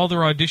find all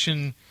their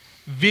audition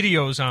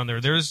videos on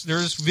there. There's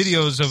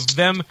videos of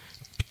them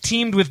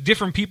teamed with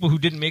different people who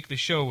didn't make the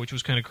show, which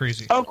was kind of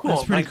crazy. Oh, cool.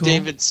 That's pretty Like cool.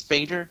 David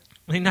Spader?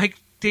 Like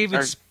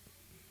David...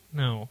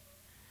 No.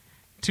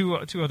 Two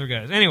other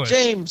guys. Anyway.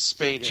 James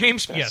Spader.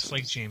 Yes,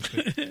 like James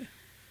Spader.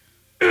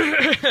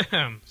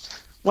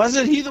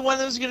 Wasn't he the one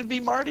that was going to be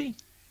Marty?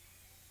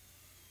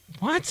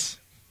 What?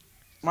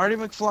 Marty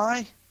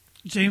McFly?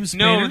 James Spader?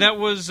 No, that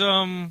was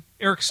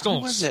Eric Stoltz.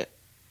 Who was it?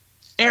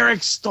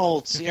 Eric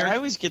Stoltz. Yeah, Eric- I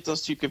always get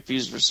those two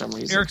confused for some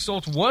reason. Eric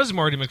Stoltz was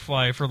Marty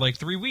McFly for like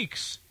 3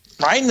 weeks.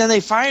 Right, and then they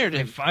fired They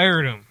him.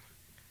 fired him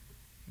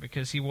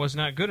because he was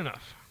not good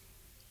enough.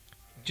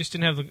 Just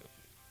didn't have the...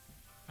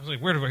 I was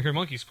like, where do I hear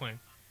monkeys playing?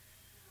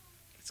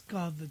 It's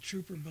called The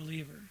Trooper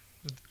Believer.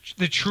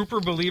 The Trooper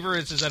Believer,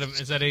 is that a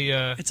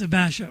It's a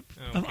mashup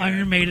of Okay.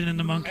 Iron Maiden and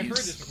the I've Monkees. heard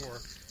this before.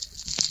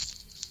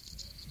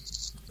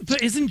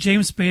 But isn't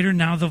James Spader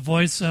now the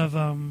voice of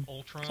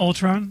Ultron?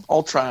 Ultron?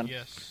 Ultron.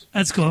 Yes.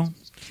 That's cool.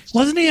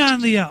 Wasn't he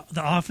on the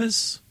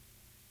Office?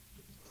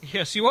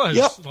 Yes, he was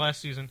Yep. last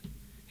season.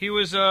 He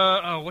was,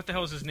 what the hell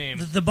was his name?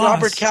 The boss.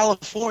 Robert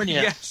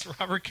California. Yes,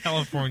 Robert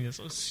California.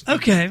 So stupid.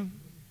 Okay. All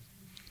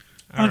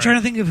I'm right. trying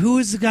to think of who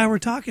is the guy we're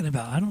talking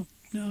about. I don't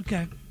know.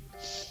 Okay.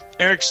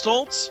 Eric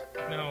Stoltz?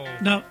 No.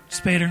 No,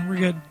 Spader. We're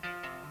good.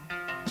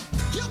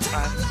 You'll take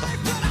my life,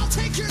 but I'll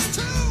take yours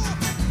too.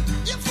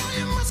 You fire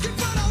your musket,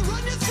 but I'll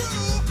run you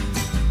through.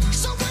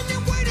 So when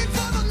you're waiting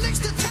for the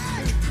next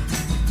attack,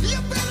 you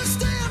better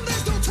stand,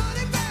 there's no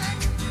turning back.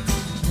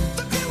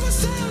 The viewer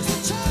sounds,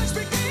 the charge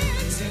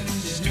begins.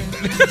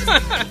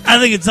 I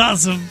think it's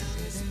awesome.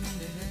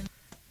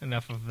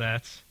 Enough of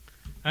that.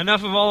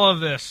 Enough of all of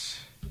this.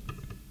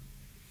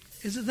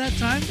 Is it that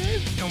time,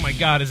 Dave? Oh my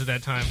God, is it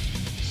that time?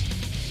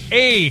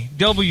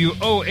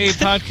 AWOA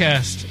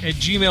podcast at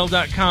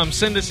gmail.com.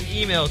 Send us an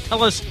email.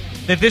 Tell us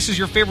that this is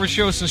your favorite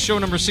show since show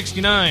number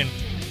 69.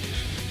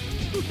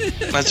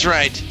 That's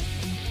right.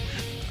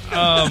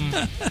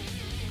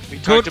 We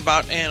talked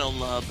about Anal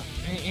Lub.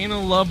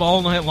 Anal love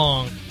all night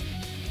long.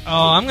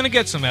 I'm going to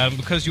get some, Adam,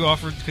 because you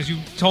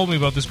told me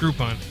about this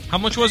Groupon. How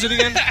much was it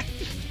again?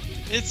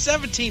 It's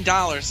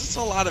 $17. It's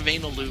a lot of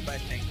anal lube, I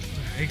think.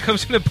 It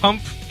comes in a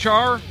pump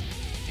jar?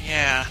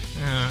 Yeah.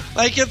 Yeah.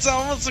 Like, it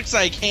almost looks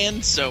like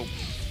hand soap.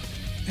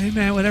 Hey,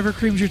 man, whatever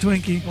creams your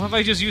Twinkie. What if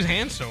I just use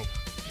hand soap?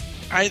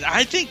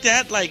 I think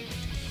that, like,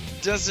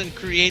 doesn't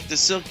create the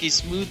silky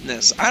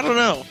smoothness. I don't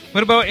know.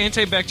 What about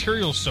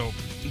antibacterial soap?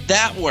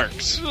 That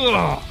works.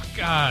 Oh,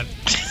 God.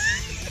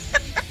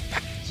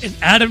 And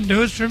Adam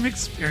knows from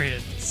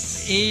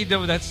experience.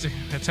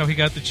 That's how he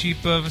got the cheap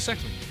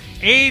vasectomy.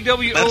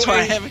 AWOA. That's why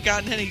I haven't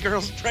gotten any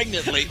girls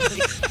pregnant lately.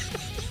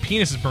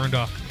 Penis is burned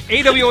off.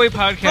 AWA Wrong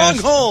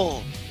podcast.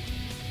 hole.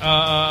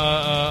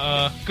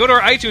 Go to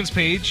our iTunes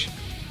page.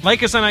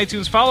 Like us on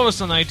iTunes. Follow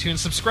us on iTunes.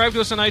 Subscribe to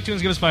us on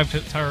iTunes. Give us 5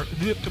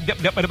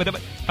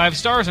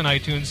 stars on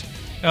iTunes.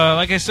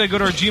 Like I said, go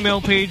to our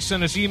Gmail page.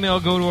 Send us email.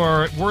 Go to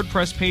our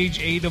WordPress page,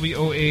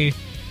 AWOA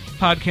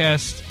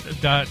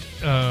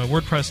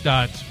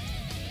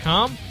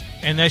podcast.wordpress.com.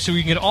 And that's so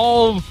we can get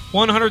all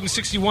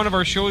 161 of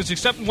our shows,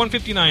 except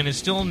 159 is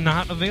still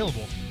not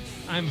available.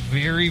 I'm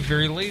very,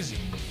 very lazy.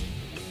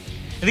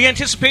 And the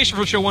anticipation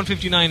for show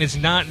 159 is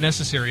not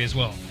necessary as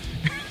well.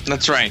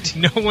 That's right.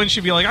 No one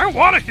should be like, I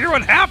want to hear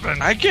what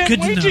happened. I can't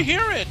Good to wait know. to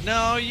hear it.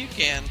 No, you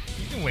can.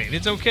 You can wait.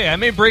 It's okay. I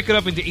may break it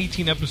up into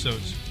 18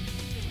 episodes.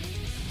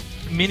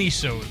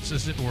 Mini-sodes,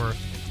 as it were.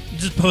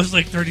 Just post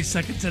like 30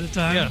 seconds at a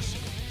time. Yes.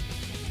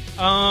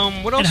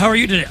 What else? And how are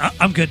you today?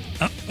 I'm good.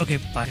 Okay,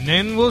 bye. And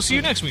then we'll see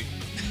you next week.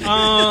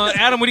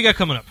 Adam, what do you got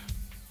coming up?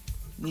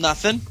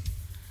 Nothing.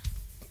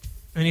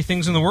 Any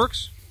things in the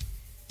works?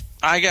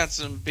 I got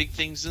some big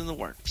things in the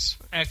works.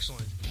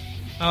 Excellent.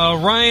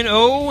 Ryan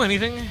O,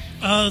 anything?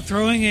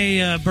 Throwing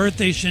a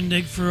birthday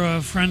shindig for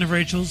a friend of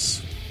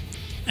Rachel's.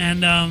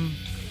 And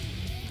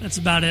that's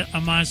about it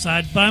on my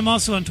side. But I'm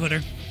also on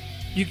Twitter.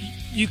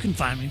 You can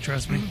find me,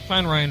 trust me.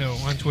 Find Ryan O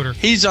on Twitter.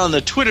 He's on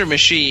the Twitter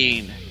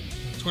machine.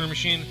 Twitter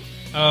machine.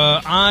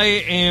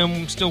 I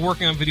am still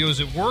working on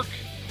videos at work,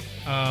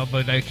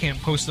 but I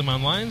can't post them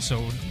online, so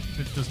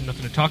there's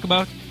nothing to talk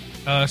about.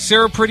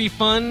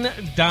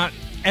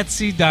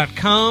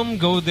 SarahPrettyFun.etsy.com.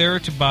 Go there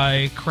to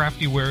buy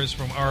crafty wares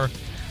from our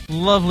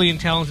lovely and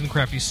talented and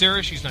crafty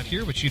Sarah. She's not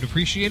here, but she'd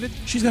appreciate it.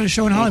 She's got a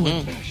show in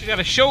Hollywood. She's got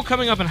a show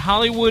coming up in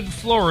Hollywood,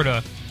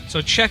 Florida.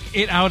 So check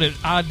it out at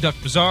Odd Duck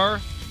Bazaar.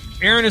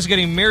 Aaron is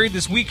getting married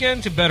this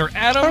weekend to Better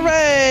Adam.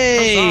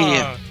 Hooray!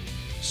 Huzzah.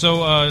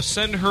 So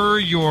send her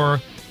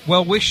your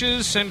well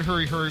wishes, send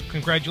her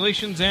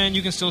congratulations, and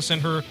you can still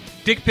send her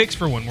dick pics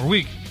for one more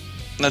week.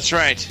 That's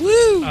right.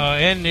 Woo!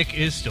 And Nick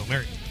is still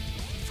married.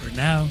 For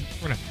now.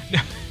 We're not.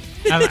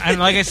 And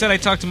like I said, I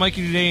talked to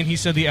Mikey today, and he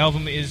said the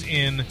album is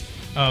in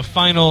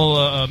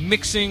final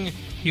mixing.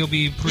 He'll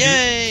be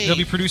they'll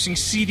be producing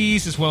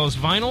CDs as well as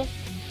vinyl.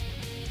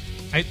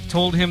 I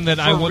told him that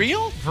I would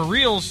real? For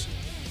reals.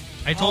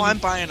 I told I'm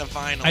him, buying a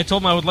vinyl. I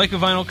told him I would like a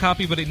vinyl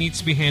copy, but it needs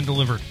to be hand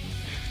delivered.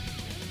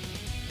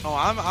 I'll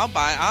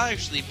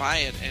actually buy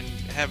it and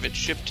have it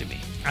shipped to me.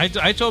 I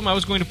told him I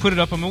was going to put it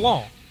up on my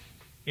wall.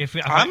 If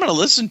I'm going to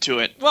listen to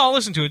it. Well, I'll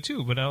listen to it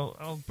too, but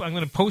I'm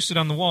going to post it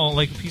on the wall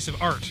like a piece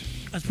of art,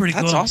 That's pretty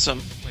cool. That's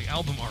awesome. like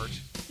album art.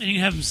 And you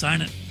can have him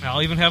sign it.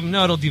 I'll even have him.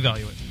 No, it'll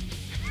devalue it.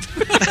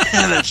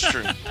 That's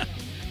true.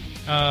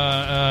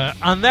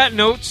 On that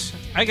note,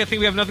 I think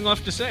we have nothing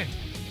left to say.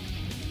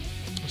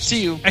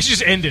 See you. I should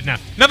just end it now.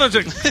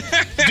 Nothing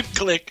to.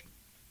 Click.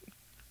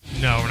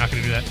 No, we're not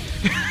going to do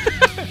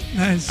that.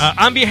 Nice.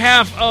 On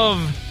behalf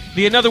of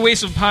the Another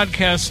Waste of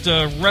Podcast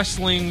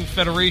Wrestling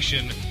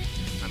Federation,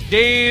 I'm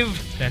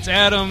Dave. That's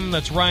Adam.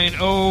 That's Ryan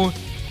O.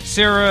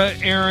 Sarah,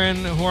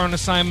 Aaron, who are on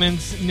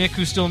assignments, Nick,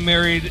 who's still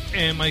married,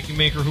 and Mikey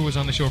Maker, who was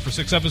on the show for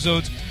 6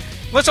 episodes.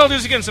 Let's all do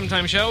this again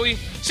sometime, shall we?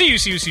 See you.